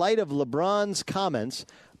 in light of LeBron's comments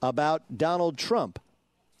about Donald Trump,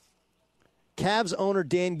 Cavs owner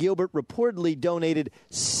Dan Gilbert reportedly donated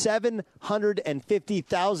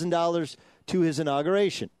 $750,000 to his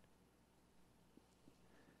inauguration.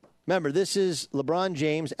 Remember, this is LeBron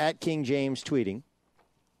James at King James tweeting.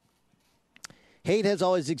 Hate has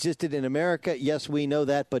always existed in America. Yes, we know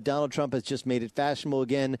that, but Donald Trump has just made it fashionable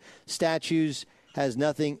again. Statues has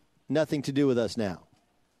nothing to do with us now.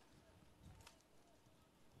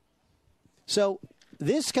 So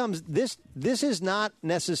this is not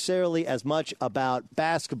necessarily as much about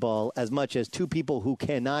basketball as much as two people who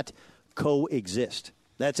cannot coexist.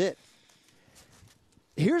 That's it.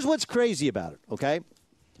 Here's what's crazy about it, okay?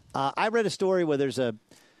 I read a story where there's a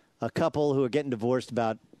couple who are getting divorced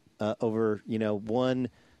about over, one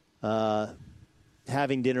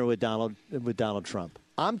having dinner with Donald Trump.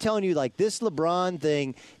 I'm telling you, like, this LeBron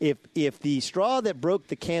thing, if the straw that broke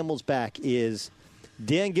the camel's back is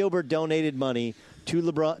Dan Gilbert donated money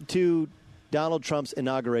to Donald Trump's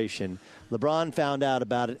inauguration, LeBron found out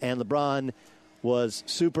about it, and LeBron was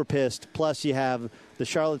super pissed. Plus, you have the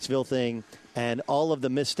Charlottesville thing and all of the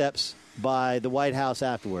missteps by the White House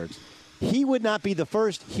afterwards. He would not be the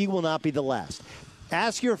first. He will not be the last.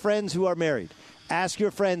 Ask your friends who are married. Ask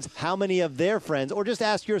your friends how many of their friends, or just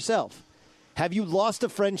ask yourself, have you lost a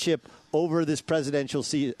friendship over this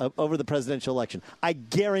over the presidential election? I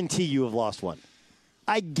guarantee you have lost one.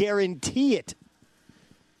 I guarantee it.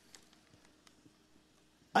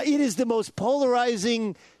 It is the most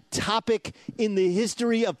polarizing topic in the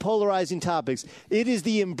history of polarizing topics. It is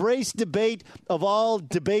the embraced debate of all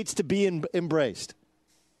debates to be embraced.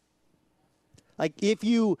 Like, if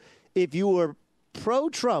you were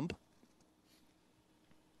pro-Trump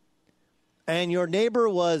and your neighbor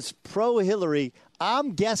was pro-Hillary,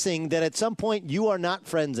 I'm guessing that at some point you are not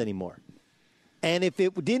friends anymore. And if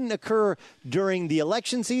it didn't occur during the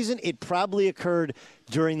election season, it probably occurred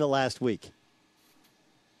during the last week.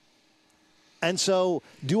 And so,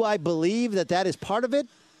 do I believe that is part of it?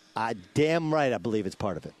 Damn right I believe it's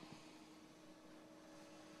part of it.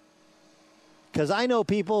 Because I know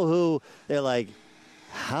people who, they're like,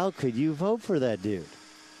 how could you vote for that dude?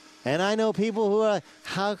 And I know people who are like,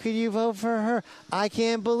 how could you vote for her? I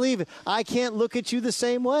can't believe it. I can't look at you the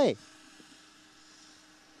same way.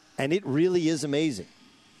 And it really is amazing.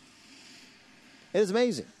 It is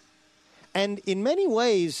amazing. And in many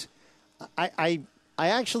ways, I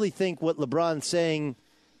actually think what LeBron's saying,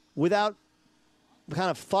 without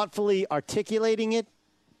kind of thoughtfully articulating it,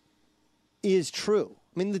 is true.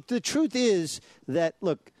 I mean, the truth is that,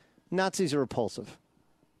 look, Nazis are repulsive.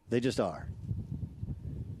 They just are.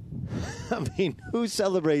 I mean, who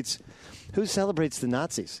celebrates the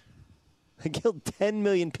Nazis? They killed 10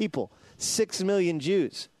 million people, 6 million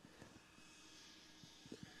Jews.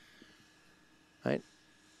 Right?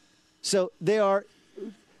 So they are,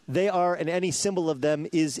 and any symbol of them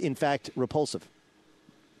is, in fact, repulsive.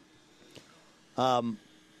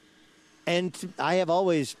 And I have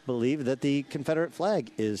always believed that the Confederate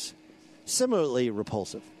flag is similarly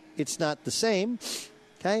repulsive. It's not the same,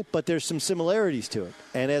 okay, but there's some similarities to it.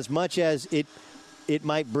 And as much as it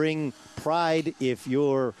might bring pride if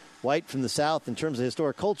you're white from the South in terms of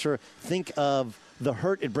historic culture, think of the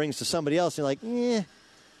hurt it brings to somebody else. And you're like,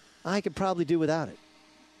 I could probably do without it.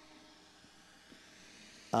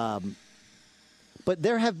 But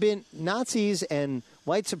there have been Nazis and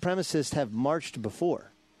white supremacists have marched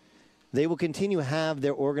before. They will continue to have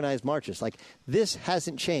their organized marches. Like, this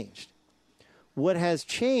hasn't changed. What has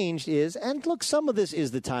changed is, and look, some of this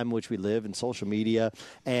is the time in which we live and social media,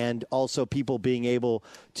 and also people being able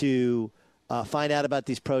to find out about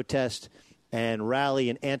these protests and rally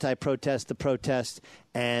and anti-protest the protest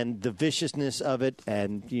and the viciousness of it.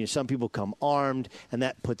 And some people come armed, and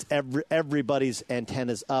that puts everybody's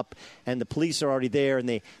antennas up. And the police are already there,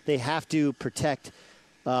 and they have to protect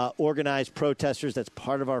organized protesters. That's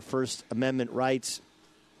part of our First Amendment rights.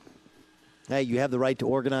 Hey, you have the right to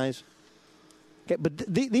organize. Okay, but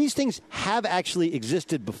these things have actually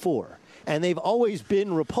existed before, and they've always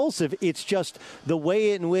been repulsive. It's just the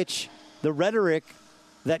way in which the rhetoric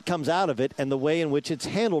that comes out of it and the way in which it's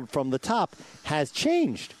handled from the top has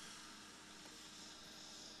changed.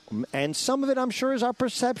 And some of it, I'm sure, is our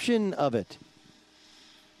perception of it.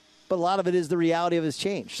 But a lot of it is the reality of its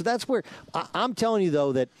change. So that's where I'm telling you,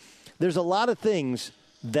 though, that there's a lot of things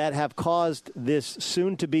that have caused this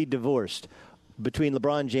soon-to-be divorced between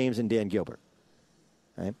LeBron James and Dan Gilbert.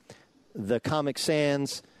 Right? The Comic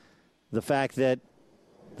Sans, the fact that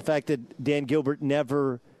Dan Gilbert,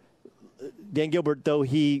 though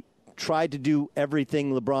he tried to do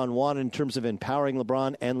everything LeBron wanted in terms of empowering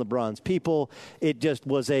LeBron and LeBron's people, it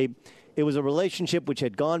was a relationship which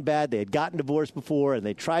had gone bad. They had gotten divorced before, and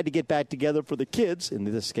they tried to get back together for the kids. In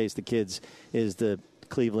this case, the kids is the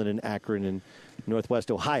Cleveland and Akron and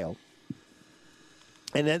Northwest Ohio.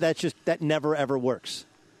 And that never, ever works.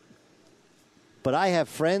 But I have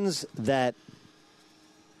friends that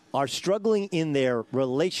are struggling in their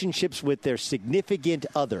relationships with their significant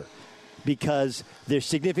other because their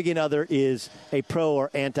significant other is a pro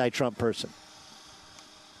or anti-Trump person.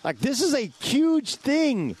 Like, this is a huge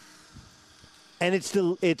thing. And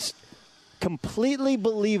it's completely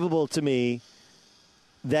believable to me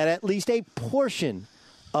that at least a portion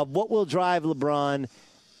of what will drive LeBron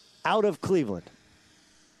out of Cleveland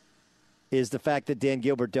is the fact that Dan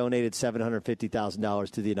Gilbert donated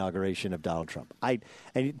 $750,000 to the inauguration of Donald Trump. And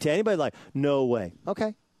to anybody like, no way.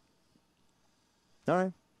 Okay. All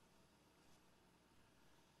right.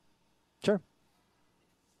 Sure.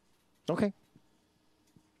 Okay.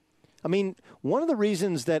 I mean, one of the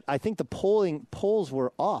reasons that I think the polls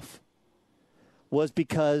were off was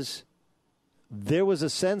because there was a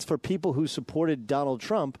sense for people who supported Donald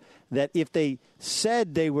Trump that if they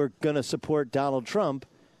said they were going to support Donald Trump,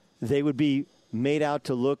 they would be made out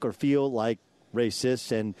to look or feel like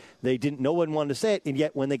racists, and no one wanted to say it. And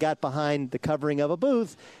yet when they got behind the covering of a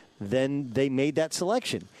booth, then they made that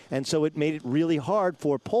selection. And so it made it really hard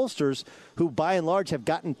for pollsters who, by and large, have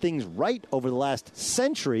gotten things right over the last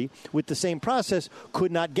century with the same process,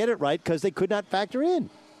 could not get it right because they could not factor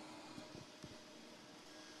in.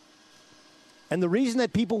 And the reason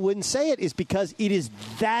that people wouldn't say it is because it is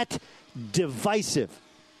that divisive.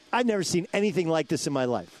 I've never seen anything like this in my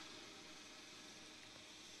life.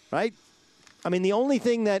 Right? I mean, the only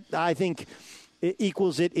thing that I think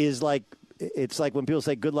equals it is like, it's like when people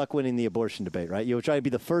say good luck winning the abortion debate, right? You'll try to be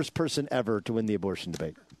the first person ever to win the abortion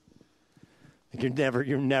debate. You're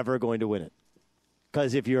never going to win it.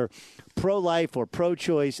 Because if you're pro-life or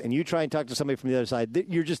pro-choice and you try and talk to somebody from the other side,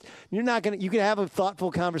 you're not going to, you can have a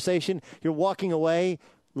thoughtful conversation. You're walking away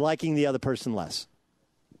liking the other person less.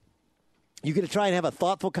 You're going to try and have a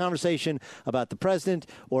thoughtful conversation about the president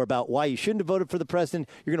or about why you shouldn't have voted for the president.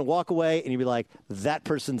 You're going to walk away and you'll be like, that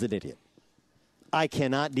person's an idiot. I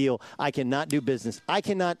cannot deal. I cannot do business. I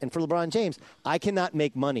cannot, and for LeBron James, I cannot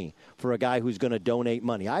make money for a guy who's going to donate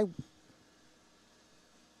money. I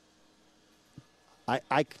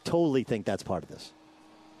totally think that's part of this.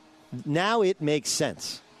 Now it makes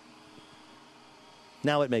sense.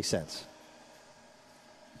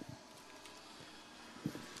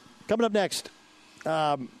 Coming up next,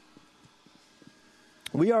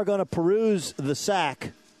 we are going to peruse the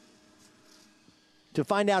sack to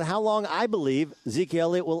find out how long I believe Zeke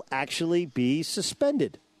Elliott will actually be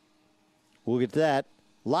suspended. We'll get to that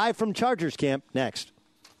live from Chargers camp next.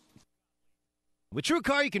 With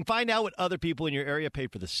TrueCar, you can find out what other people in your area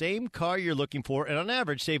paid for the same car you're looking for and on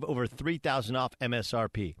average save over $3,000 off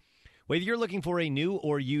MSRP. Whether you're looking for a new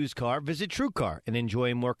or used car, visit TrueCar and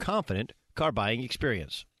enjoy a more confident car buying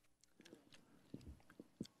experience.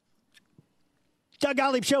 Doug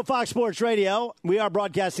Gottlieb Show, Fox Sports Radio. We are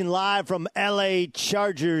broadcasting live from L.A.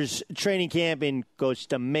 Chargers training camp in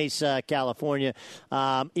Costa Mesa, California.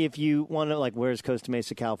 If you want to, where's Costa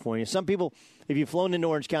Mesa, California? Some people, if you've flown into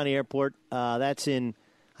Orange County Airport, that's in,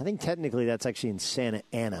 I think technically that's actually in Santa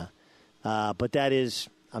Ana. But that is,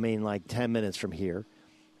 10 minutes from here.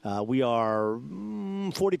 We are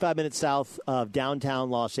 45 minutes south of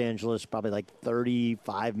downtown Los Angeles, probably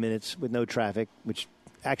 35 minutes with no traffic, which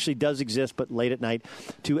actually does exist, but late at night,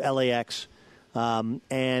 to LAX,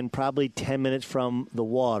 and probably 10 minutes from the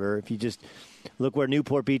water. If you just look where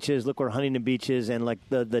Newport Beach is, look where Huntington Beach is, and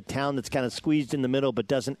the town that's kind of squeezed in the middle but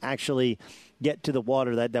doesn't actually get to the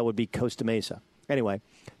water, that would be Costa Mesa. Anyway,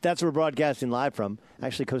 that's where we're broadcasting live from.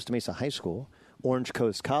 Actually, Costa Mesa High School, Orange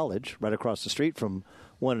Coast College, right across the street from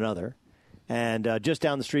one another, and just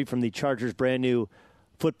down the street from the Chargers' brand new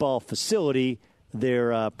football facility.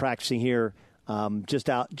 They're practicing here. Just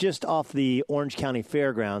off the Orange County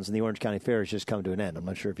Fairgrounds, and the Orange County Fair has just come to an end. I'm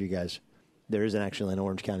not sure if you guys, there isn't actually an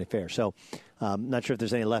Orange County Fair. So not sure if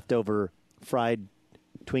there's any leftover fried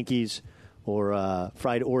Twinkies or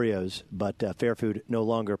fried Oreos, but fair food no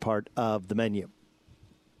longer part of the menu.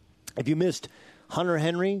 If you missed Hunter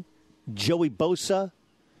Henry, Joey Bosa,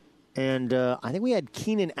 and I think we had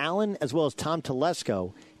Keenan Allen as well as Tom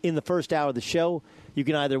Telesco in the first hour of the show. You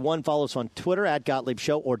can either, follow us on Twitter at Gottlieb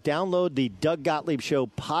Show or download the Doug Gottlieb Show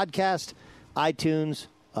podcast, iTunes,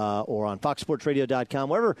 or on foxsportsradio.com.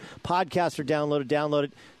 Wherever podcasts are downloaded, download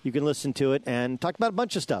it. You can listen to it and talk about a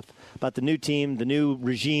bunch of stuff, about the new team, the new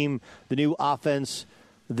regime, the new offense,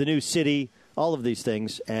 the new city, all of these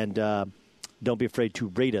things. And don't be afraid to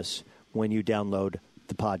rate us when you download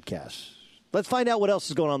the podcast. Let's find out what else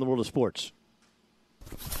is going on in the world of sports.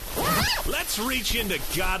 Let's reach into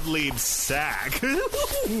Gottlieb's sack. All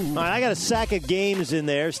right, I got a sack of games in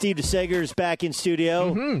there. Steve DeSager's back in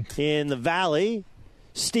studio in the Valley.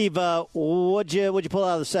 Steve, what'd you pull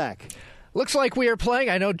out of the sack? Looks like we are playing.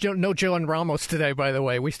 I know no Joe and Ramos today, by the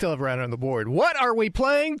way. We still have a round on the board. What are we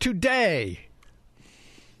playing today?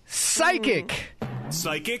 Psychic.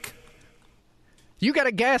 Psychic? You got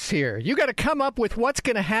to guess here. You got to come up with what's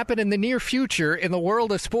going to happen in the near future in the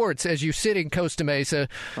world of sports as you sit in Costa Mesa,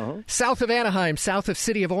 south of Anaheim, south of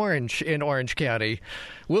City of Orange in Orange County.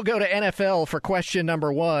 We'll go to NFL for question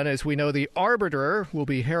number 1. As we know, the arbiter will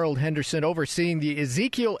be Harold Henderson overseeing the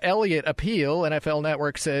Ezekiel Elliott appeal. NFL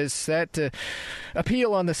Network says that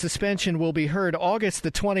appeal on the suspension will be heard August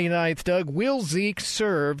the 29th. Doug, will Zeke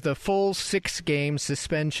serve the full 6-game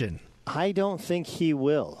suspension? I don't think he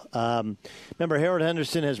will. Remember, Harold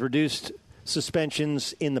Henderson has reduced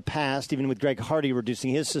suspensions in the past, even with Greg Hardy reducing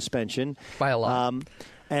his suspension. By a lot.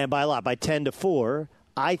 And by a lot, by 10-4.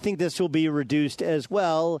 I think this will be reduced as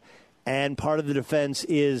well, and part of the defense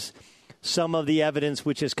is some of the evidence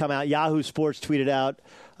which has come out. Yahoo Sports tweeted out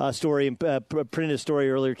a story, printed a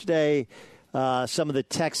story earlier today, some of the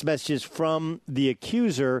text messages from the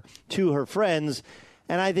accuser to her friends,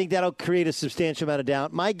 and I think that'll create a substantial amount of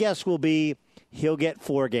doubt. My guess will be he'll get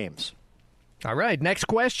 4 games. All right, next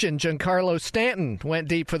question. Giancarlo Stanton went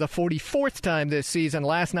deep for the 44th time this season.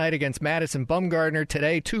 Last night against Madison Bumgarner.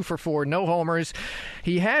 Today, 2 for 4, no homers.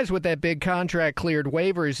 He has, with that big contract, cleared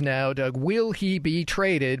waivers now. Doug, will he be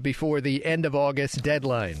traded before the end of August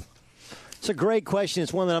deadline? It's a great question.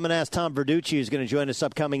 It's one that I'm going to ask Tom Verducci, who's going to join us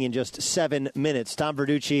upcoming in just 7 minutes. Tom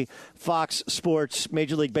Verducci, Fox Sports,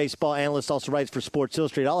 Major League Baseball analyst, also writes for Sports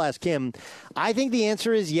Illustrated. I'll ask him. I think the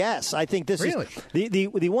answer is yes. I think this really? is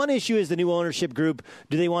the one issue is the new ownership group.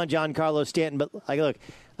 Do they want Giancarlo Stanton? But look,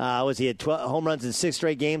 was he at 12 home runs in 6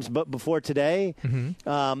 straight games? But before today,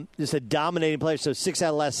 just a dominating player. So 6 out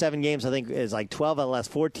of the last 7 games, I think, is like 12 out of the last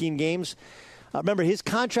 14 games. Remember, his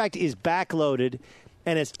contract is backloaded.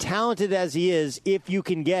 And as talented as he is, if you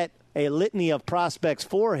can get a litany of prospects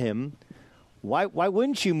for him, why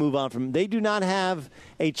wouldn't you move on from him? They do not have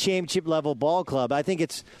a championship-level ball club. I think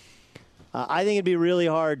it'd be really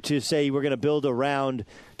hard to say we're going to build around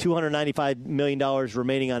 $295 million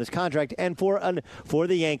remaining on his contract. And for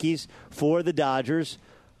the Yankees, for the Dodgers,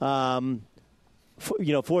 for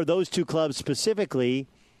those 2 clubs specifically,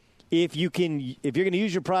 if you're going to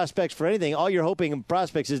use your prospects for anything, all you're hoping in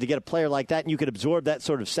prospects is to get a player like that, and you could absorb that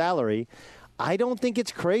sort of salary. I don't think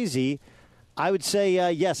it's crazy. I would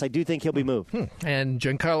say, yes, I do think he'll be moved. And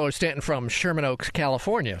Giancarlo Stanton from Sherman Oaks,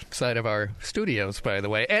 California, side of our studios, by the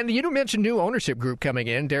way. And you mentioned new ownership group coming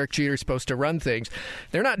in. Derek Jeter's supposed to run things.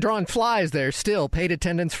 They're not drawing flies there still. Paid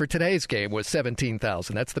attendance for today's game was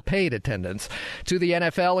 17,000. That's the paid attendance. To the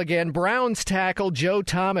NFL again, Browns tackle Joe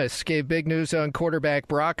Thomas gave big news on quarterback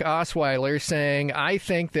Brock Osweiler, saying, I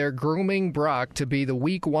think they're grooming Brock to be the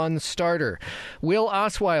Week 1 starter. Will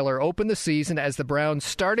Osweiler open the season as the Browns'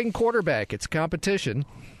 starting quarterback? It's competition.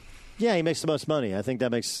 Yeah, he makes the most money. I think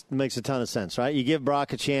that makes a ton of sense, right? You give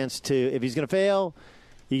Brock a chance to, if he's going to fail,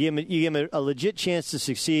 you give him a legit chance to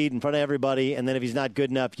succeed in front of everybody, and then if he's not good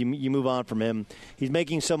enough, you move on from him. He's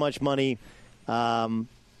making so much money, and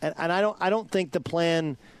I don't think the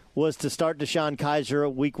plan was to start Deshaun Kaiser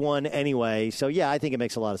Week 1 anyway. So, yeah, I think it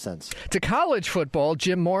makes a lot of sense. To college football,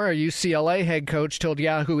 Jim Mora, UCLA head coach, told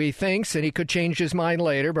Yahoo he thinks, and he could change his mind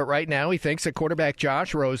later, but right now he thinks that quarterback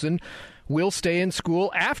Josh Rosen will stay in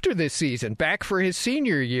school after this season, back for his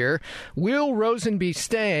senior year. Will Rosen be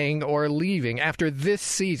staying or leaving after this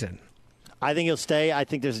season? I think he'll stay. I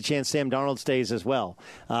think there's a chance Sam Darnold stays as well.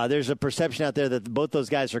 There's a perception out there that both those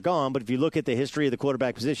guys are gone, but if you look at the history of the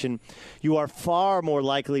quarterback position, you are far more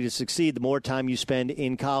likely to succeed the more time you spend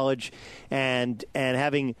in college and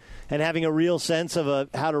having a real sense of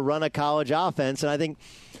how to run a college offense. And I think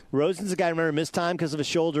Rosen's a guy, remember, missed time because of a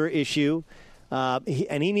shoulder issue,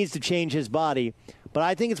 and he needs to change his body. But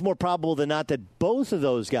I think it's more probable than not that both of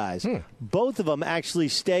those guys, both of them actually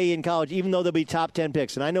stay in college, even though they'll be top 10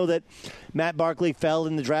 picks. And I know that Matt Barkley fell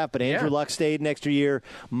in the draft, but Andrew Luck stayed an extra year.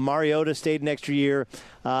 Mariota stayed an extra year.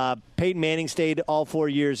 Peyton Manning stayed all 4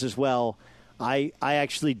 years as well. I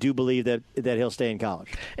actually do believe that he'll stay in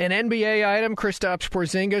college. An NBA item, Kristaps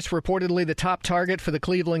Porzingis, reportedly the top target for the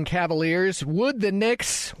Cleveland Cavaliers. Will the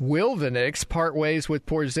Knicks part ways with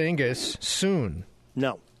Porzingis soon?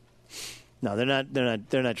 No, they're not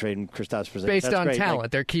trading Kristaps Porzingis. Based on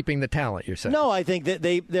talent, they're keeping the talent, you're saying? No, I think that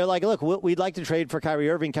they're like, look, we'd like to trade for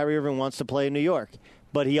Kyrie Irving. Kyrie Irving wants to play in New York,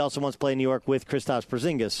 but he also wants to play in New York with Kristaps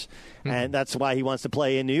Porzingis, and that's why he wants to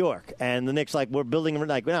play in New York. And the Knicks, we're building,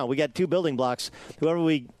 no, we got 2 building blocks. Whoever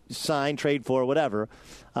we sign, trade for, whatever.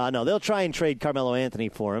 No, they'll try and trade Carmelo Anthony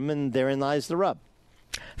for him, and therein lies the rub.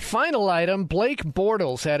 Final item, Blake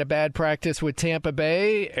Bortles had a bad practice with Tampa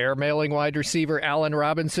Bay, airmailing wide receiver Allen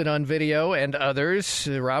Robinson on video and others.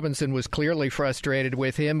 Robinson was clearly frustrated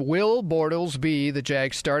with him. Will Bortles be the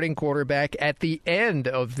Jags starting quarterback at the end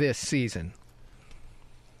of this season?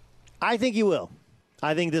 I think he will.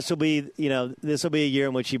 I think this will be a year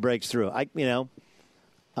in which he breaks through.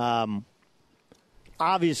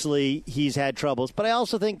 Obviously he's had troubles, but I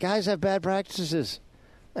also think guys have bad practices.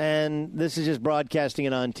 And this is just broadcasting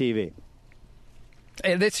it on TV.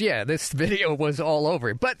 And this video was all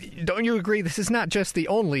over it. But don't you agree this is not just the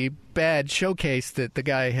only bad showcase that the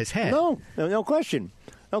guy has had? No question.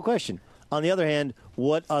 No question. On the other hand,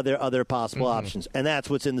 what are their other possible options? And that's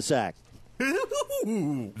what's in the sack.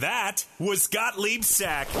 That was Gottlieb's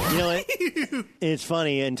sack. You know, it's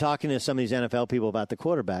funny, in talking to some of these NFL people about the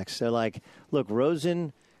quarterbacks, they're like, look,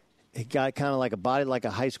 Rosen... He got kind of like a body like a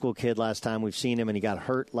high school kid last time we've seen him, and he got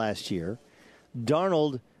hurt last year.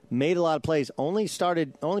 Darnold made a lot of plays, only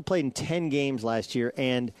played in 10 games last year,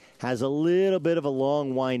 and has a little bit of a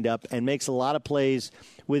long windup and makes a lot of plays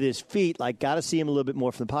with his feet. Like, got to see him a little bit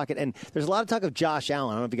more from the pocket. And there's a lot of talk of Josh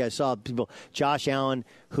Allen. I don't know if you guys saw people. Josh Allen,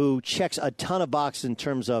 who checks a ton of boxes in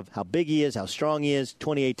terms of how big he is, how strong he is,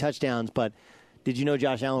 28 touchdowns. But did you know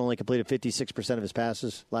Josh Allen only completed 56% of his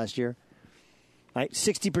passes last year? Right,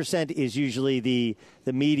 60% is usually the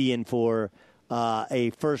median for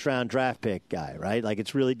a first-round draft pick guy, right? Like,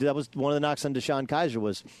 it's really, that was one of the knocks on Deshaun Kaiser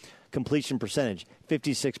was completion percentage,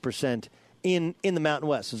 56% in the Mountain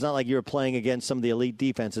West. So it's not like you're playing against some of the elite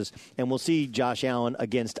defenses. And we'll see Josh Allen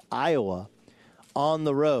against Iowa on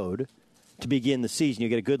the road to begin the season. You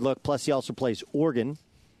get a good look. Plus, he also plays Oregon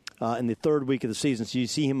in the third week of the season. So you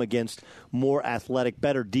see him against more athletic,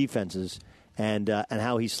 better defenses and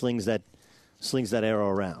how he slings that arrow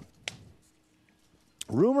around.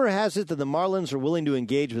 Rumor has it that the Marlins are willing to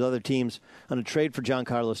engage with other teams on a trade for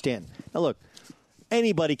Giancarlo Stanton. Now, look,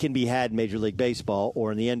 anybody can be had in Major League Baseball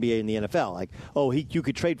or in the NBA and the NFL. Like, you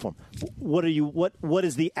could trade for him. What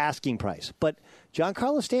is the asking price? But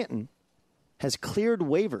Giancarlo Stanton has cleared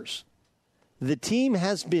waivers. The team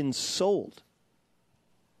has been sold.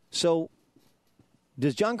 So,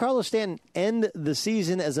 does Giancarlo Stanton end the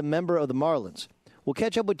season as a member of the Marlins? We'll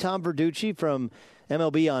catch up with Tom Verducci from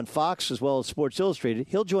MLB on Fox as well as Sports Illustrated.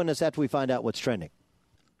 He'll join us after we find out what's trending.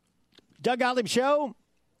 Doug Gottlieb Show,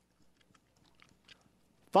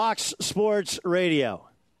 Fox Sports Radio.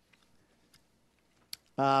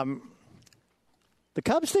 The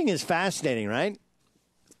Cubs thing is fascinating, right?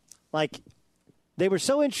 Like, they were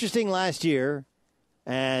so interesting last year,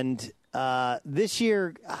 and this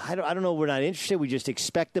year, I don't know, we're not interested. We just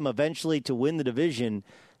expect them eventually to win the division.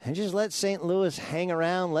 And just let St. Louis hang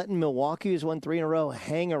around, letting Milwaukee, who's won 3 in a row,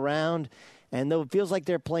 hang around. And though it feels like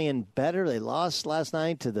they're playing better, they lost last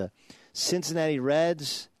night to the Cincinnati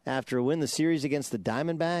Reds after a win the series against the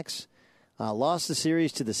Diamondbacks. Lost the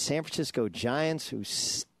series to the San Francisco Giants, who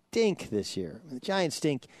stink this year. The Giants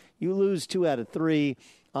stink. You lose 2 out of 3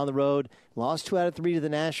 on the road. Lost 2 out of 3 to the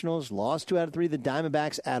Nationals. Lost 2 out of 3 to the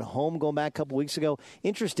Diamondbacks at home going back a couple weeks ago.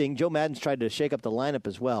 Interesting. Joe Maddon's tried to shake up the lineup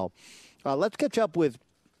as well. Let's catch up with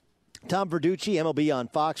Tom Verducci, MLB on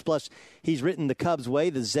Fox. Plus, he's written The Cubs Way,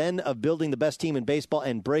 the zen of building the best team in baseball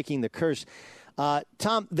and breaking the curse.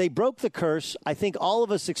 Tom, they broke the curse. I think all of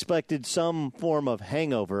us expected some form of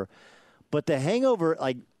hangover. But the hangover,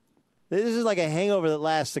 this is like a hangover that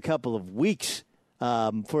lasts a couple of weeks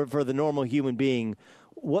for the normal human being.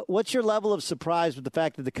 What's your level of surprise with the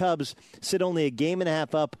fact that the Cubs sit only a game and a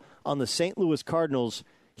half up on the St. Louis Cardinals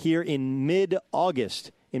here in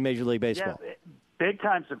mid-August in Major League Baseball? Yeah,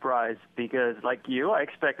 big-time surprise because, like you, I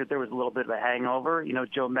expected there was a little bit of a hangover. You know,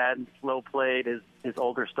 Joe Madden slow-played his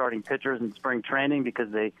older starting pitchers in spring training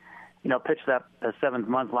because they, pitched that 7th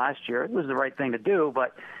month last year. It was the right thing to do,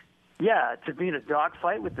 but, yeah, to be in a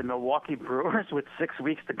dogfight with the Milwaukee Brewers with 6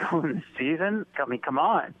 weeks to go in the season, I mean, come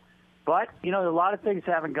on. But, a lot of things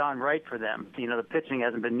haven't gone right for them. The pitching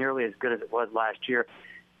hasn't been nearly as good as it was last year.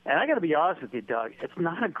 And I got to be honest with you, Doug, it's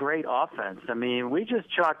not a great offense. I mean, we just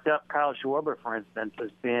chalked up Kyle Schwarber, for instance, as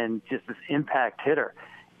being just this impact hitter.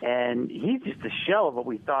 And he's just a shell of what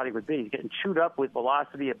we thought he would be. He's getting chewed up with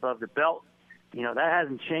velocity above the belt. That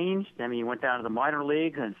hasn't changed. I mean, he went down to the minor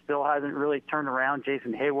leagues and still hasn't really turned around.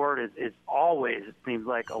 Jason Hayward is always, it seems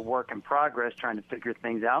like, a work in progress trying to figure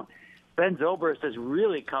things out. Ben Zobrist has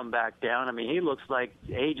really come back down. I mean, he looks like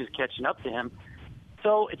age is catching up to him.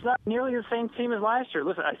 So it's not nearly the same team as last year.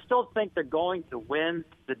 Listen, I still think they're going to win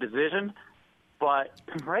the division, but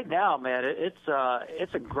right now, man, it's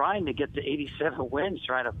a grind to get to 87 wins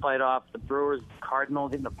trying to fight off the Brewers,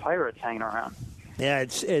 Cardinals, and the Pirates hanging around. Yeah,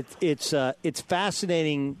 it's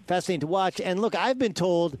fascinating to watch. And look, I've been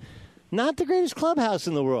told not the greatest clubhouse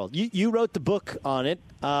in the world. You wrote the book on it.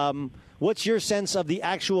 What's your sense of the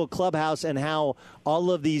actual clubhouse and how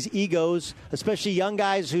all of these egos, especially young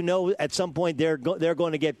guys who know at some point they're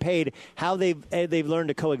going to get paid, how they've learned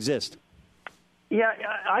to coexist? Yeah,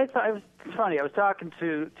 I thought it was funny. I was talking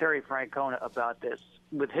to Terry Francona about this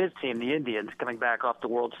with his team, the Indians, coming back off the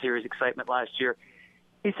World Series excitement last year.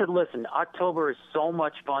 He said, listen, October is so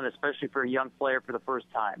much fun, especially for a young player for the first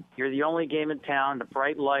time. You're the only game in town, the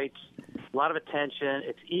bright lights, a lot of attention.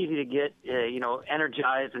 It's easy to get,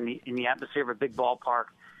 energized in the atmosphere of a big ballpark.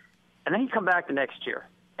 And then you come back the next year,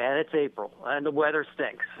 and it's April, and the weather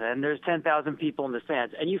stinks, and there's 10,000 people in the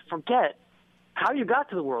stands, and you forget how you got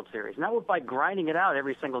to the World Series, and that was by grinding it out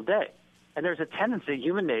every single day. And there's a tendency,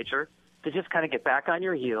 human nature, to just kind of get back on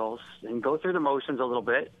your heels and go through the motions a little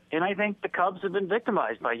bit. And I think the Cubs have been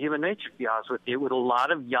victimized by human nature, to be honest with you, with a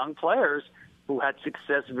lot of young players who had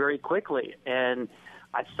success very quickly. And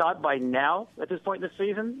I thought by now, at this point in the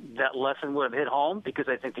season, that lesson would have hit home because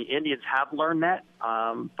I think the Indians have learned that.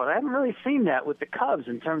 But I haven't really seen that with the Cubs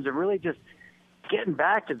in terms of really just getting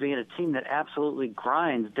back to being a team that absolutely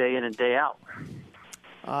grinds day in and day out.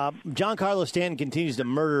 Giancarlo Stanton continues to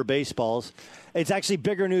murder baseballs. It's actually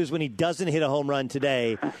bigger news when he doesn't hit a home run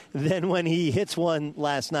today than when he hits one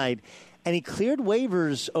last night. And he cleared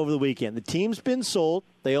waivers over the weekend. The team's been sold.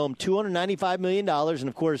 They owe him $295 million. And,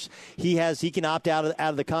 of course, he can opt out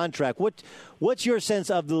of the contract. What's your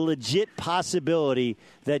sense of the legit possibility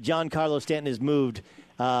that Giancarlo Stanton is moved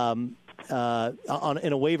in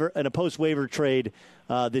a post-waiver trade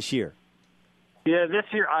this year? Yeah, this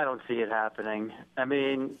year I don't see it happening. I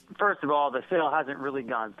mean, first of all, the sale hasn't really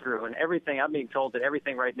gone through, and I'm being told that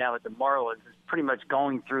everything right now at the Marlins is pretty much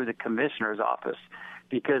going through the commissioner's office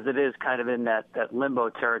because it is kind of in that limbo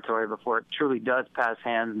territory before it truly does pass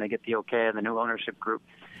hands and they get the okay of the new ownership group.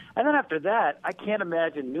 And then after that, I can't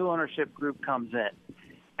imagine new ownership group comes in.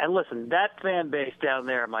 And listen, that fan base down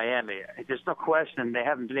there in Miami, there's no question they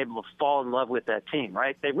haven't been able to fall in love with that team,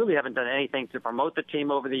 right? They really haven't done anything to promote the team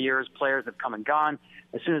over the years. Players have come and gone.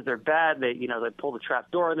 As soon as they're bad, they pull the trap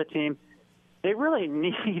door on the team. They really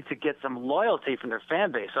need to get some loyalty from their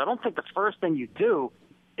fan base. So I don't think the first thing you do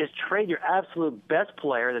is trade your absolute best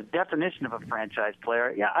player, the definition of a franchise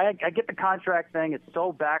player. Yeah, I get the contract thing. It's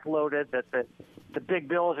so backloaded that the big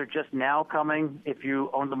bills are just now coming if you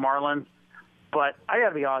own the Marlins. But I got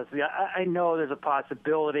to be honest with you, I know there's a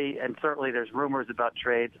possibility, and certainly there's rumors about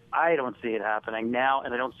trades. I don't see it happening now,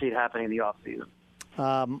 and I don't see it happening in the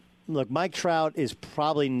offseason. Look, Mike Trout is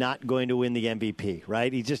probably not going to win the MVP,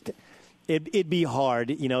 right? It'd be hard.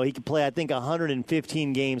 You know, he could play, I think,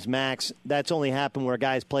 115 games max. That's only happened where a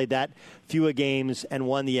guy's played that fewer games and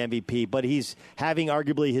won the MVP. But he's having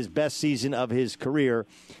arguably his best season of his career.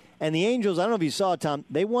 And the Angels, I don't know if you saw it, Tom,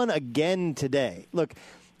 they won again today. Look,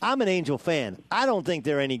 I'm an Angel fan. I don't think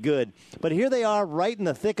they're any good. But here they are right in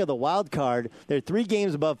the thick of the wild card. They're 3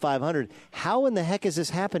 games above 500. How in the heck is this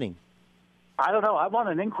happening? I don't know. I want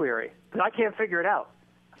an inquiry because I can't figure it out.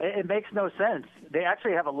 It makes no sense. They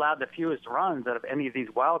actually have allowed the fewest runs out of any of these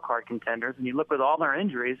wild card contenders. And you look with all their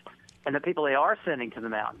injuries and the people they are sending to the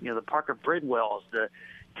mound, you know, the Parker Bridwells, the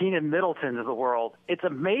Keenan Middletons of the world. It's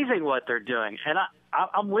amazing what they're doing. And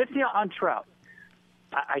I'm with you on Trout.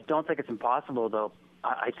 I don't think it's impossible, though.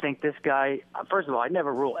 I think this guy, first of all, I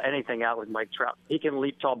never rule anything out with Mike Trout. He can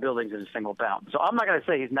leap tall buildings in a single bound. So I'm not going to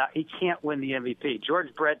say he can't win the MVP. George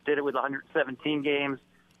Brett did it with 117 games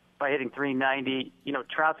by hitting 390. You know,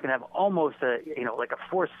 Trout's going to have almost like a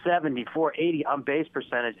 470, 480 on base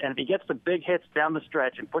percentage. And if he gets the big hits down the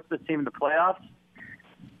stretch and puts the team in the playoffs,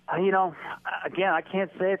 again, I can't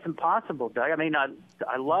say it's impossible, Doug. I mean, I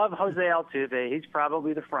love Jose Altuve. He's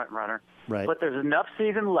probably the front runner. Right. But there's enough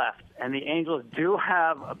season left, and the Angels do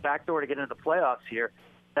have a backdoor to get into the playoffs here,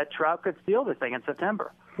 that Trout could steal this thing in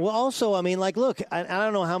September. Well, also, I mean, like, look, I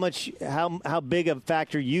don't know how big a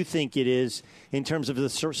factor you think it is in terms of the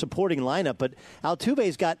supporting lineup, but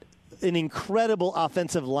Altuve's got an incredible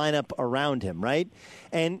offensive lineup around him, right?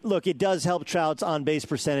 And look, it does help Trout's on-base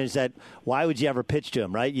percentage. That why would you ever pitch to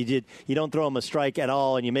him, right? You don't throw him a strike at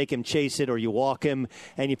all, and you make him chase it, or you walk him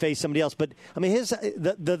and you face somebody else. But I mean,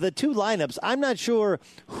 the 2 lineups, I'm not sure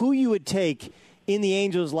who you would take in the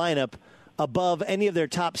Angels lineup above any of their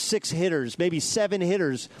top 6 hitters, maybe 7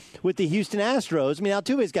 hitters with the Houston Astros. I mean,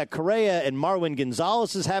 Altuve's got Correa, and Marwin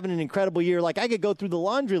Gonzalez is having an incredible year. Like, I could go through the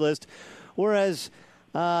laundry list, whereas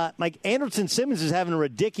Mike Anderson Simmons is having a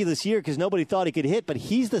ridiculous year because nobody thought he could hit, but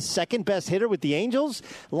he's the second best hitter with the Angels.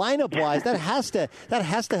 Lineup wise, that has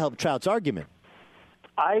to help Trout's argument.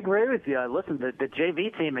 I agree with you. Listen, the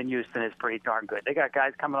JV team in Houston is pretty darn good. They got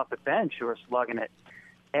guys coming off the bench who are slugging it.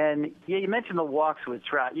 And yeah, you mentioned the walks with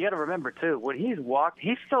Trout. You got to remember, too, when he's walked,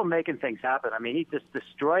 he's still making things happen. I mean, he just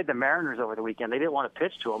destroyed the Mariners over the weekend. They didn't want to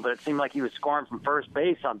pitch to him, but it seemed like he was scoring from first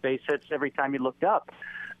base on base hits every time he looked up.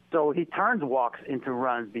 So he turns walks into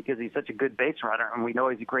runs because he's such a good base runner, and we know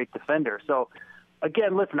he's a great defender. So,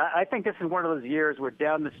 again, listen, I think this is one of those years where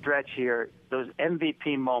down the stretch here, those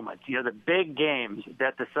MVP moments, the big games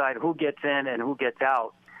that decide who gets in and who gets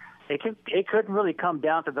out, it could really come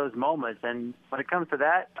down to those moments. And when it comes to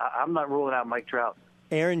that, I'm not ruling out Mike Trout.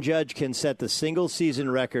 Aaron Judge can set the single-season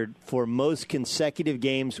record for most consecutive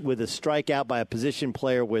games with a strikeout by a position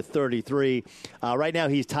player with 33. Right now,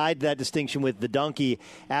 he's tied that distinction with the donkey,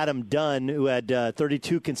 Adam Dunn, who had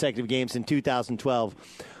 32 consecutive games in 2012.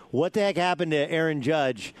 What the heck happened to Aaron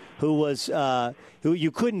Judge, who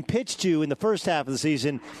you couldn't pitch to in the first half of the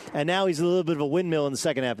season, and now he's a little bit of a windmill in the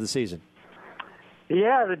second half of the season?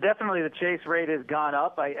 Yeah, definitely the chase rate has gone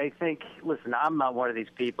up. I think, listen, I'm not one of these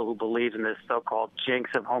people who believes in this so-called jinx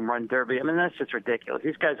of home run derby. I mean, that's just ridiculous.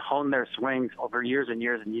 These guys hone their swings over years and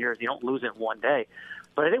years and years. You don't lose it one day.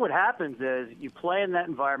 But I think what happens is you play in that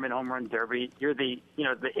environment, home run derby. You're the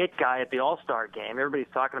it guy at the All-Star game.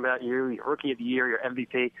 Everybody's talking about you, your Rookie of the Year, your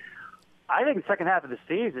MVP. I think the second half of the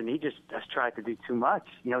season, he just has tried to do too much.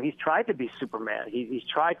 He's tried to be Superman. He's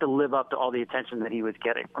tried to live up to all the attention that he was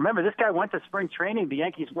getting. Remember, this guy went to spring training. The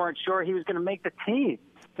Yankees weren't sure he was going to make the team.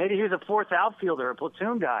 Maybe he was a fourth outfielder, a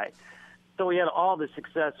platoon guy. So he had all the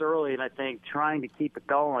success early, and I think trying to keep it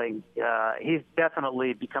going, he's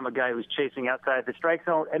definitely become a guy who's chasing outside the strike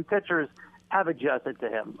zone, and pitchers have adjusted to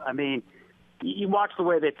him. I mean, you watch the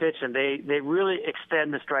way they pitch, and they really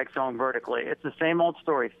extend the strike zone vertically. It's the same old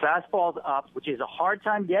story. Fastballs up, which is a hard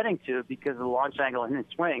time getting to because of the launch angle in his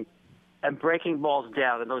swing, and breaking balls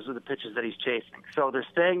down, and those are the pitches that he's chasing. So they're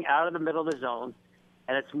staying out of the middle of the zone,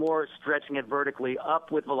 and it's more stretching it vertically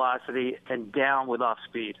up with velocity and down with off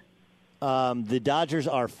speed. The Dodgers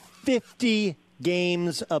are 50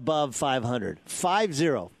 games above 500.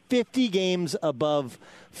 5-0. 50 games above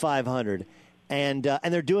 500. And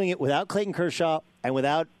they're doing it without Clayton Kershaw and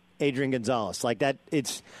without Adrian Gonzalez. Like that,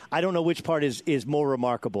 I don't know which part is more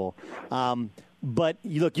remarkable. But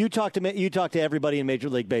look, you talk to everybody in Major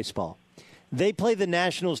League Baseball. They play the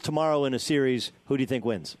Nationals tomorrow in a series. Who do you think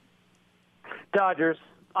wins? Dodgers.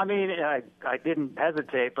 I mean, I didn't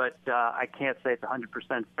hesitate, but I can't say it's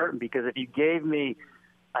 100% certain because if you gave me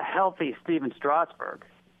a healthy Steven Strasburg,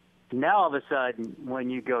 now all of a sudden when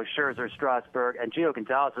you go Scherzer, Strasburg, and Gio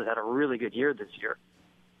Gonzalez has had a really good year this year,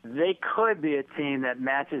 they could be a team that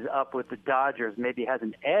matches up with the Dodgers, maybe has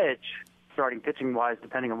an edge starting pitching-wise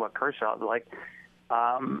depending on what Kershaw's like.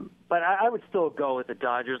 But I would still go with the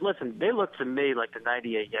Dodgers. Listen, they look to me like the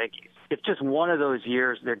 98 Yankees. It's just one of those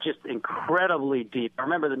years. They're just incredibly deep. I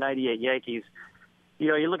remember the 98 Yankees.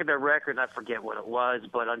 You look at their record, and I forget what it was,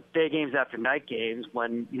 but on day games after night games,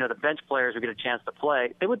 when, the bench players would get a chance to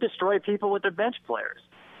play, they would destroy people with their bench players.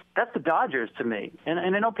 That's the Dodgers to me. And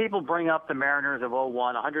I know people bring up the Mariners of 01,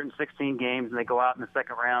 116 games, and they go out in the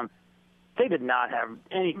second round. They did not have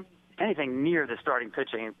anything near the starting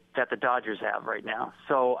pitching that the Dodgers have right now.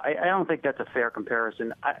 So I don't think that's a fair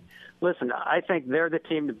comparison. Listen, I think they're the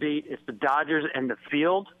team to beat. It's the Dodgers and the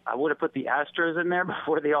field. I would have put the Astros in there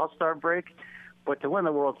before the All-Star break. But to win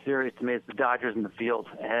the World Series, to me, it's the Dodgers in the field.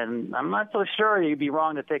 And I'm not so sure you'd be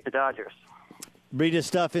wrong to take the Dodgers. Read his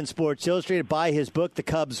stuff in Sports Illustrated. Buy his book, The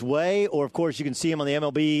Cubs Way. Or, of course, you can see him on the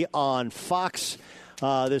MLB on Fox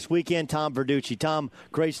this weekend. Tom Verducci. Tom,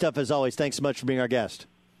 great stuff as always. Thanks so much for being our guest.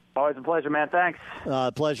 Always a pleasure, man. Thanks.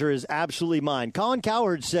 Pleasure is absolutely mine. Colin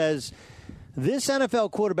Cowherd says this NFL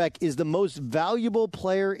quarterback is the most valuable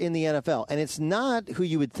player in the NFL, and it's not who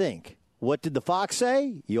you would think. What did the Fox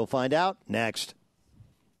say? You'll find out next.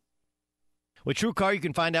 With TrueCar, you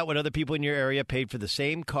can find out what other people in your area paid for the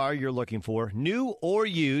same car you're looking for, new or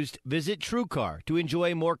used. Visit TrueCar to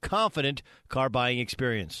enjoy a more confident car buying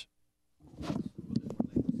experience.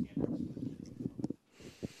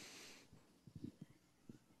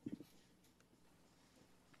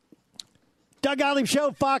 Doug Gottlieb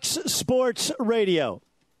Show, Fox Sports Radio.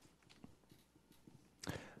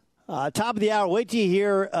 Top of the hour. Wait till you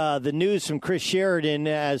hear the news from Chris Sheridan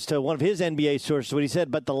as to one of his NBA sources, what he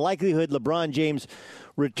said, but the likelihood LeBron James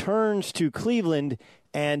returns to Cleveland.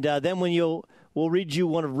 And then we'll read you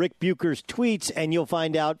one of Rick Bucher's tweets, and you'll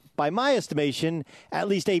find out, by my estimation, at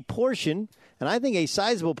least a portion, and I think a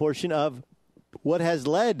sizable portion of what has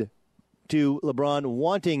led to LeBron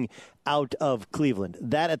wanting out of Cleveland.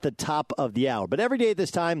 That at the top of the hour. But every day at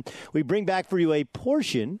this time, we bring back for you a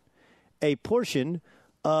portion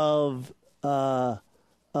of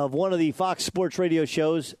of one of the Fox Sports Radio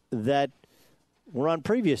shows that were on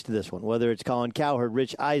previous to this one, whether it's Colin Cowherd,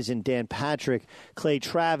 Rich Eisen, Dan Patrick, Clay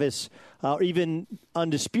Travis, or even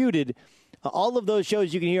Undisputed. All of those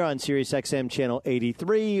shows you can hear on SiriusXM Channel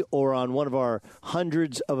 83 or on one of our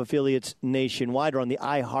hundreds of affiliates nationwide or on the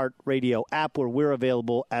iHeartRadio app where we're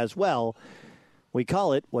available as well. We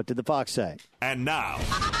call it What Did the Fox Say? And now,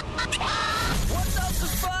 What does the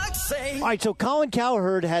Fox say? All right, so Colin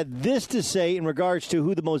Cowherd had this to say in regards to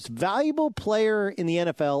who the most valuable player in the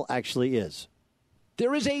NFL actually is.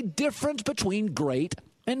 There is a difference between great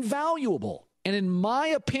and valuable. And in my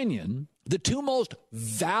opinion, the two most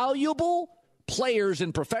valuable players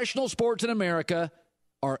in professional sports in America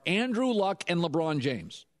are Andrew Luck and LeBron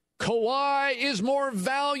James. Kawhi is more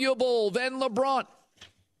valuable than LeBron.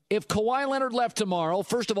 If Kawhi Leonard left tomorrow,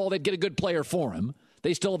 first of all, they'd get a good player for him.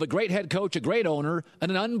 They still have a great head coach, a great owner, and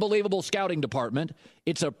an unbelievable scouting department.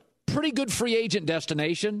 It's a pretty good free agent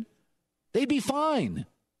destination. They'd be fine.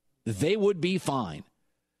 They would be fine.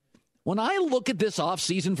 When I look at this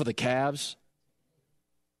offseason for the Cavs,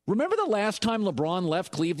 remember the last time LeBron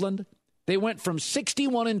left Cleveland? They went from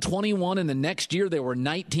 61-21, and the next year they were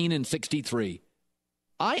 19-63.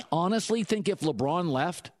 I honestly think if LeBron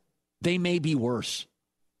left, they may be worse.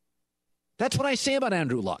 That's what I say about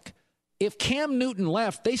Andrew Luck. If Cam Newton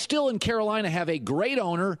left, they still in Carolina have a great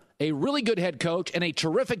owner, a really good head coach, and a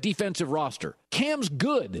terrific defensive roster. Cam's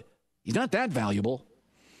good. He's not that valuable.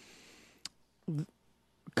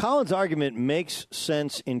 Colin's argument makes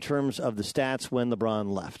sense in terms of the stats when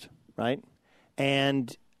LeBron left, right?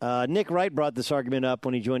 And Nick Wright brought this argument up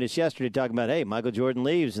when he joined us yesterday, talking about, hey, Michael Jordan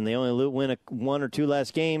leaves and they only win one or two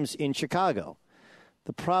last games in Chicago.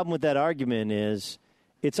 The problem with that argument is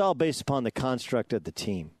it's all based upon the construct of the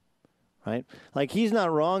team, right? Like, he's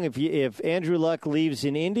not wrong. If Andrew Luck leaves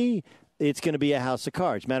in Indy, it's going to be a house of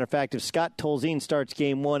cards. Matter of fact, if Scott Tolzien starts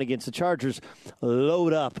game one against the Chargers,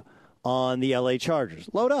 load up on the L.A. Chargers.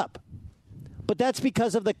 Load up. But that's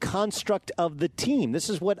because of the construct of the team. This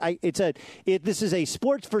is this is a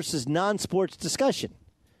sports versus non-sports discussion.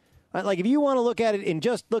 Right? Like, if you want to look at it and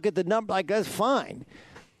just look at the number, like, that's fine.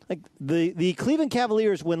 Like, the Cleveland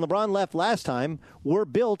Cavaliers, when LeBron left last time, were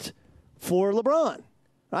built for LeBron.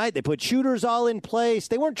 Right? They put shooters all in place.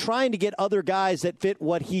 They weren't trying to get other guys that fit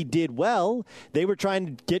what he did well. They were trying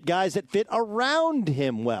to get guys that fit around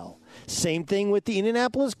him well. Same thing with the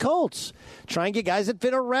Indianapolis Colts. Try and get guys that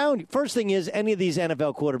fit around you. First thing is, any of these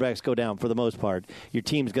NFL quarterbacks go down, for the most part, your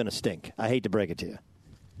team's going to stink. I hate to break it to you.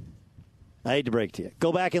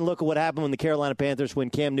 Go back and look at what happened when the Carolina Panthers, when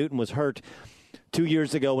Cam Newton was hurt 2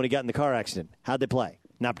 years ago when he got in the car accident. How'd they play?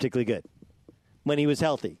 Not particularly good. When he was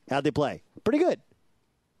healthy, how'd they play? Pretty good.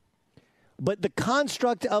 But the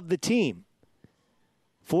construct of the team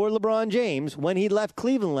for LeBron James, when he left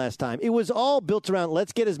Cleveland last time, it was all built around,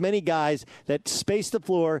 let's get as many guys that space the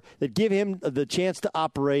floor, that give him the chance to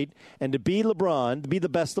operate and to be LeBron, to be the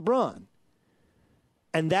best LeBron.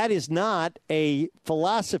 And that is not a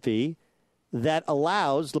philosophy that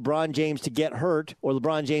allows LeBron James to get hurt or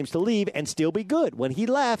LeBron James to leave and still be good. When he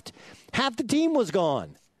left, half the team was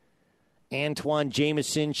gone. Antoine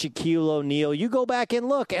Jameson, Shaquille O'Neal. You go back and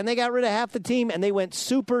look, and they got rid of half the team, and they went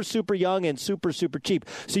super, super young and super, super cheap.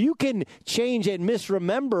 So you can change and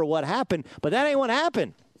misremember what happened, but that ain't what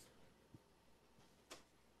happened.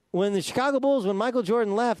 When the Chicago Bulls, when Michael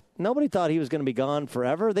Jordan left, nobody thought he was going to be gone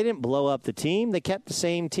forever. They didn't blow up the team. They kept the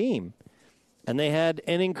same team. And they had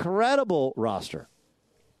an incredible roster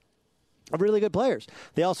of really good players.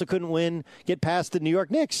 They also couldn't get past the New York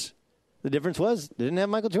Knicks. The difference was they didn't have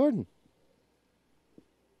Michael Jordan.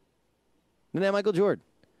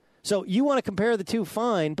 So you want to compare the two,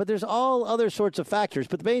 fine, but there's all other sorts of factors.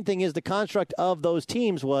 But the main thing is the construct of those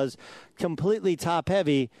teams was completely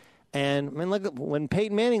top-heavy. And I mean, look, when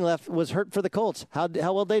Peyton Manning left, was hurt for the Colts. How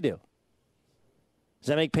well did they do? Does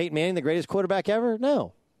that make Peyton Manning the greatest quarterback ever?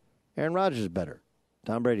 No. Aaron Rodgers is better.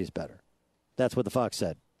 Tom Brady's better. That's what the Fox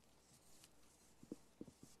said.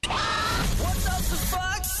 What does the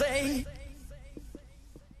Fox say?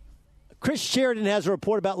 Chris Sheridan has a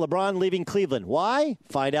report about LeBron leaving Cleveland. Why?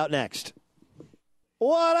 Find out next.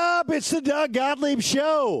 What up? It's the Doug Gottlieb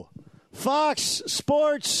Show. Fox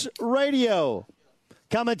Sports Radio.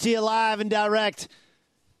 Coming to you live and direct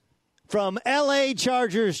from L.A.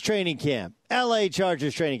 Chargers training camp. L.A.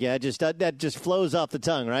 Chargers training camp. That just flows off the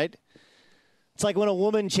tongue, right? It's like when a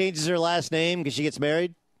woman changes her last name because she gets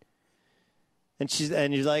married.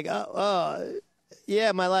 And you're like,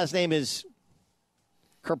 yeah, my last name is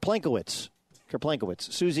Kerplankowitz.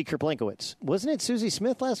 Susie Kerplankowitz. Wasn't it Susie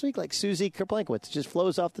Smith last week? Like Susie Kerplankowitz. Just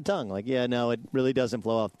flows off the tongue. Like, yeah, no, it really doesn't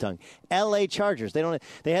flow off the tongue. L.A. Chargers.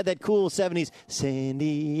 They had that cool 70s San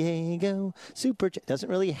Diego Super. Doesn't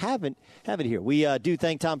really have it here. We do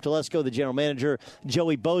thank Tom Telesco, the general manager,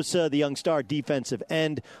 Joey Bosa, the young star defensive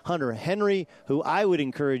end, Hunter Henry, who I would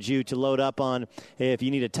encourage you to load up on if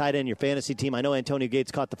you need a tight end in your fantasy team. I know Antonio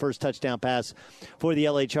Gates caught the first touchdown pass for the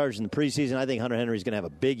L.A. Chargers in the preseason. I think Hunter Henry is going to have a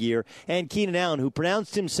big year. And Keenan Allen, who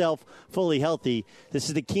pronounced himself fully healthy. This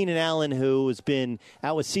is the Keenan Allen who has been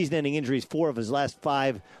out with season-ending injuries 4 of his last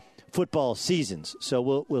 5 football seasons.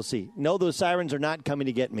 So we'll see. No, those sirens are not coming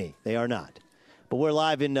to get me. They are not. But we're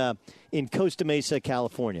live in Costa Mesa,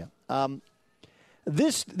 California.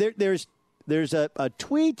 There's a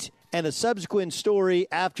tweet and a subsequent story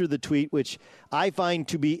after the tweet, which I find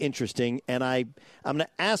to be interesting, and I'm going to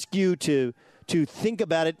ask you to think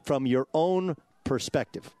about it from your own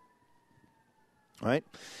perspective. All right.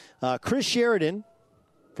 Chris Sheridan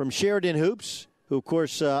from Sheridan Hoops, who, of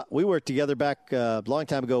course, we worked together back a long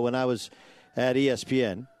time ago when I was at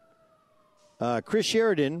ESPN. Chris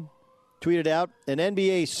Sheridan tweeted out, an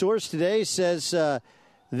NBA source today says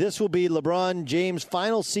this will be LeBron James'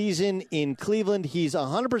 final season in Cleveland. He's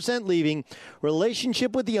 100% leaving.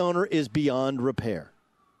 Relationship with the owner is beyond repair.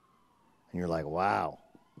 And you're like, wow.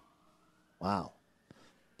 Wow.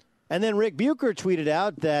 And then Rick Bucher tweeted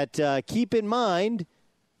out that keep in mind,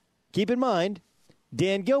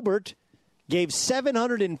 Dan Gilbert gave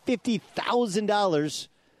 $750,000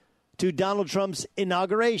 to Donald Trump's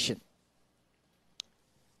inauguration.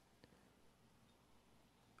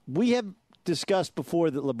 We have discussed before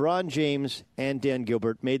that LeBron James and Dan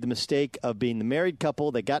Gilbert made the mistake of being the married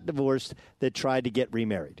couple that got divorced that tried to get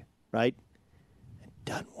remarried, right? It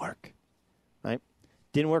doesn't work, right?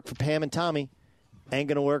 Didn't work for Pam and Tommy. Ain't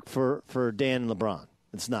going to work for Dan and LeBron.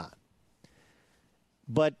 It's not.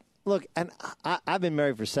 But, look, and I've been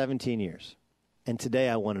married for 17 years, and today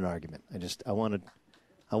I won an argument. I won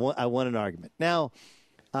an argument. Now,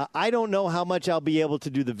 I don't know how much I'll be able to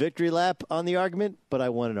do the victory lap on the argument, but I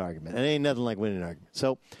won an argument. And it ain't nothing like winning an argument.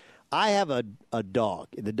 So I have a dog.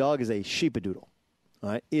 The dog is a sheepadoodle. All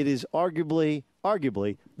right? It is arguably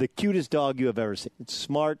the cutest dog you have ever seen. It's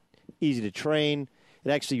smart, easy to train. It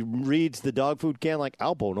actually reads the dog food can like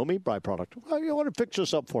Alpo, no meat byproduct. You want to fix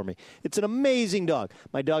this up for me. It's an amazing dog.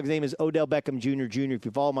 My dog's name is Odell Beckham Jr. If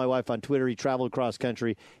you follow my wife on Twitter, he traveled across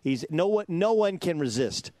country. He's no one can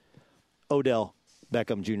resist Odell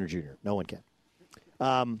Beckham Jr. No one can.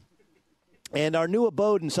 And our new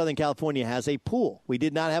abode in Southern California has a pool. We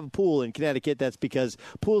did not have a pool in Connecticut. That's because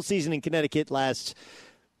pool season in Connecticut lasts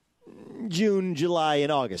June, July,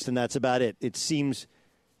 and August, and that's about it. It seems,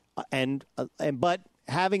 but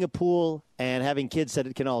having a pool and having kids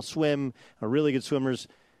that can all swim, are really good swimmers,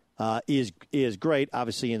 is great,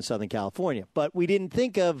 obviously, in Southern California. But we didn't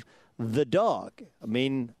think of the dog. I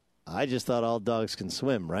mean, I just thought all dogs can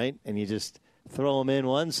swim, right? And you just throw them in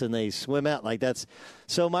once and they swim out like that's.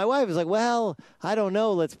 So my wife was like, well, I don't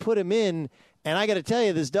know. Let's put him in. And I got to tell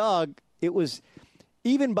you, this dog, it was,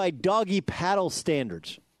 even by doggy paddle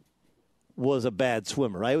standards, was a bad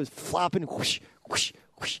swimmer, right? It was flopping, whoosh, whoosh,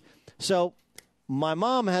 whoosh. So my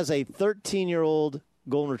mom has a 13-year-old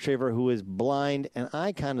golden retriever who is blind and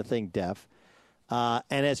I kind of think deaf, and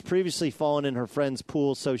has previously fallen in her friend's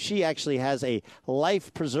pool. So she actually has a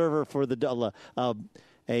life preserver for the dog.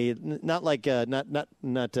 Not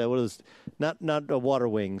water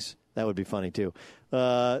wings. That would be funny too.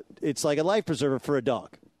 It's like a life preserver for a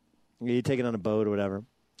dog. You take it on a boat or whatever.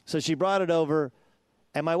 So she brought it over,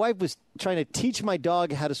 and my wife was trying to teach my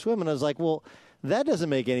dog how to swim, and I was like, well, that doesn't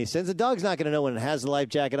make any sense. The dog's not going to know when it has the life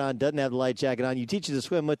jacket on, doesn't have the life jacket on. You teach it to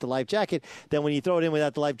swim with the life jacket. Then when you throw it in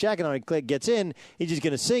without the life jacket on, it gets in, he's just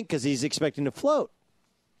going to sink because he's expecting to float.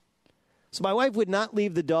 So my wife would not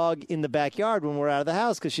leave the dog in the backyard when we're out of the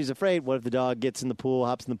house because she's afraid, what if the dog gets in the pool,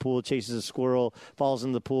 hops in the pool, chases a squirrel, falls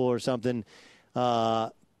in the pool or something?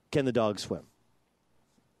 Can the dog swim?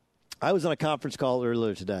 I was on a conference call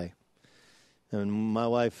earlier today, and my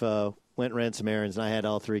wife went and ran some errands, and I had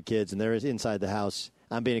all 3 kids, and they're inside the house.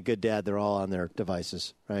 I'm being a good dad. They're all on their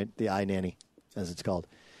devices, right? The iNanny, as it's called.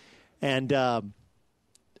 And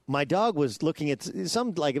my dog was looking at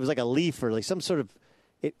some, like it was like a leaf or like some sort of,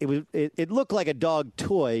 it looked like a dog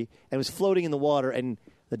toy and was floating in the water, and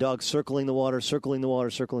the dog circling the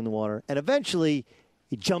water. And eventually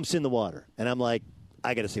he jumps in the water. And I'm like,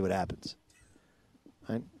 I got to see what happens.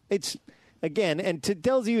 Right? It's, again, and to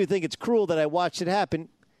those of you who think it's cruel that I watched it happen,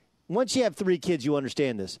 once you have 3 kids, you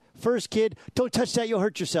understand this. First kid, don't touch that, you'll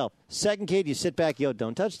hurt yourself. Second kid, you sit back,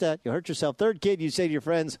 don't touch that, you'll hurt yourself. Third kid, you say to your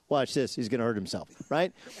friends, watch this, he's going to hurt himself,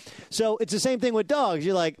 right? So it's the same thing with dogs.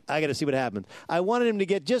 You're like, I got to see what happens. I wanted him to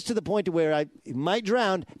get just to the point to where he might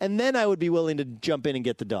drown, and then I would be willing to jump in and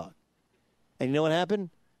get the dog. And you know what happened?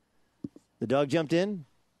 The dog jumped in,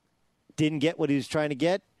 didn't get what he was trying to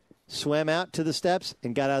get, swam out to the steps,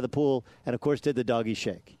 and got out of the pool, and, of course, did the doggy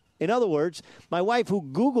shake. In other words, my wife, who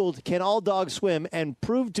Googled, can all dogs swim, and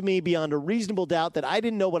proved to me beyond a reasonable doubt that I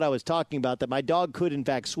didn't know what I was talking about, that my dog could, in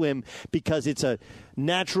fact, swim because it's a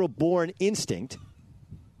natural-born instinct,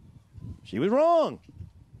 she was wrong.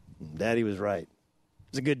 Daddy was right.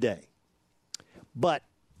 It was a good day. But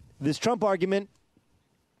this Trump argument,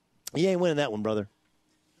 you ain't winning that one, brother.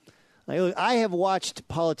 I have watched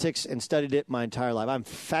politics and studied it my entire life. I'm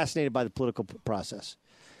fascinated by the political process.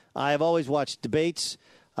 I have always watched debates.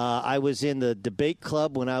 I was in the debate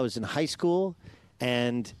club when I was in high school,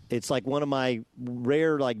 and it's like one of my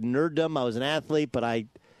rare nerddom. I was an athlete, but I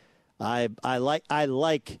like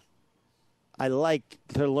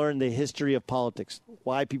to learn the history of politics,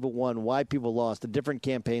 why people won, why people lost, the different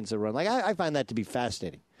campaigns that run. I find that to be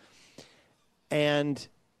fascinating, and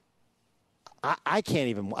I couldn't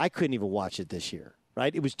even watch it this year.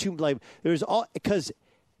 Right? It was too because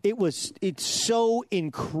it's so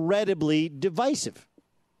incredibly divisive.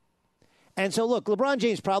 And so, look, LeBron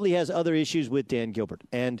James probably has other issues with Dan Gilbert,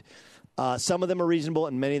 and some of them are reasonable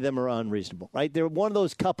and many of them are unreasonable, right? They're one of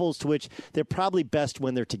those couples to which they're probably best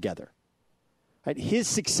when they're together. Right? His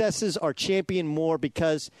successes are championed more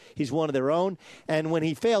because he's one of their own, and when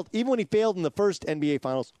he failed, even when he failed in the first NBA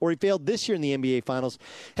Finals, or he failed this year in the NBA Finals,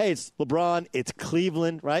 hey, it's LeBron, it's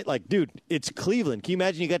Cleveland, right? Dude, it's Cleveland. Can you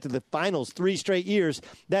imagine you got to the Finals 3 straight years?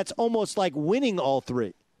 That's almost like winning all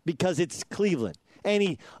 3 because it's Cleveland.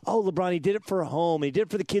 And LeBron, he did it for home. He did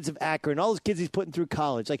it for the kids of Akron, all those kids he's putting through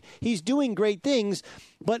college. He's doing great things,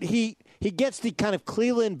 but he gets the kind of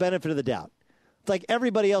Cleveland benefit of the doubt. It's like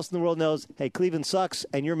everybody else in the world knows, hey, Cleveland sucks,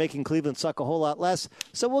 and you're making Cleveland suck a whole lot less,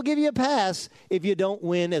 so we'll give you a pass if you don't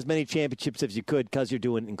win as many championships as you could because you're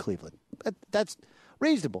doing it in Cleveland. That's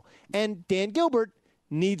reasonable. And Dan Gilbert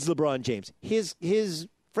needs LeBron James. His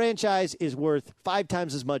franchise is worth 5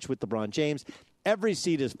 times as much with LeBron James. Every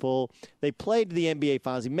seat is full. They played the NBA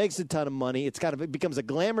Finals. He makes a ton of money. It becomes a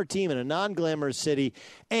glamour team in a non-glamorous city,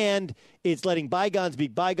 and it's letting bygones be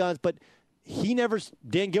bygones. But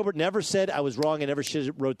Dan Gilbert never said I was wrong. I never should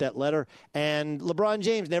have wrote that letter. And LeBron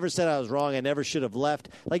James never said I was wrong. I never should have left.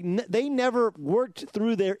 They never worked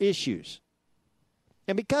through their issues,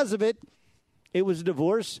 and because of it, it was a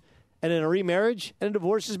divorce. And then a remarriage, and a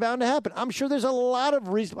divorce is bound to happen. I'm sure there's a lot of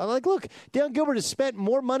reasons. Look, Dan Gilbert has spent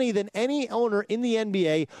more money than any owner in the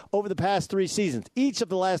NBA over the past 3 seasons, each of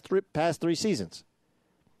the past 3 seasons.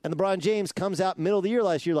 And LeBron James comes out middle of the year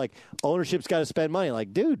last year ownership's got to spend money.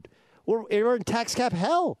 Dude, we're in tax cap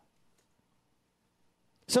hell.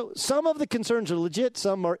 So some of the concerns are legit,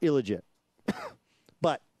 some are illegit.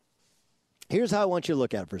 But here's how I want you to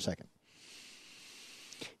look at it for a second.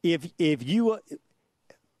 If you...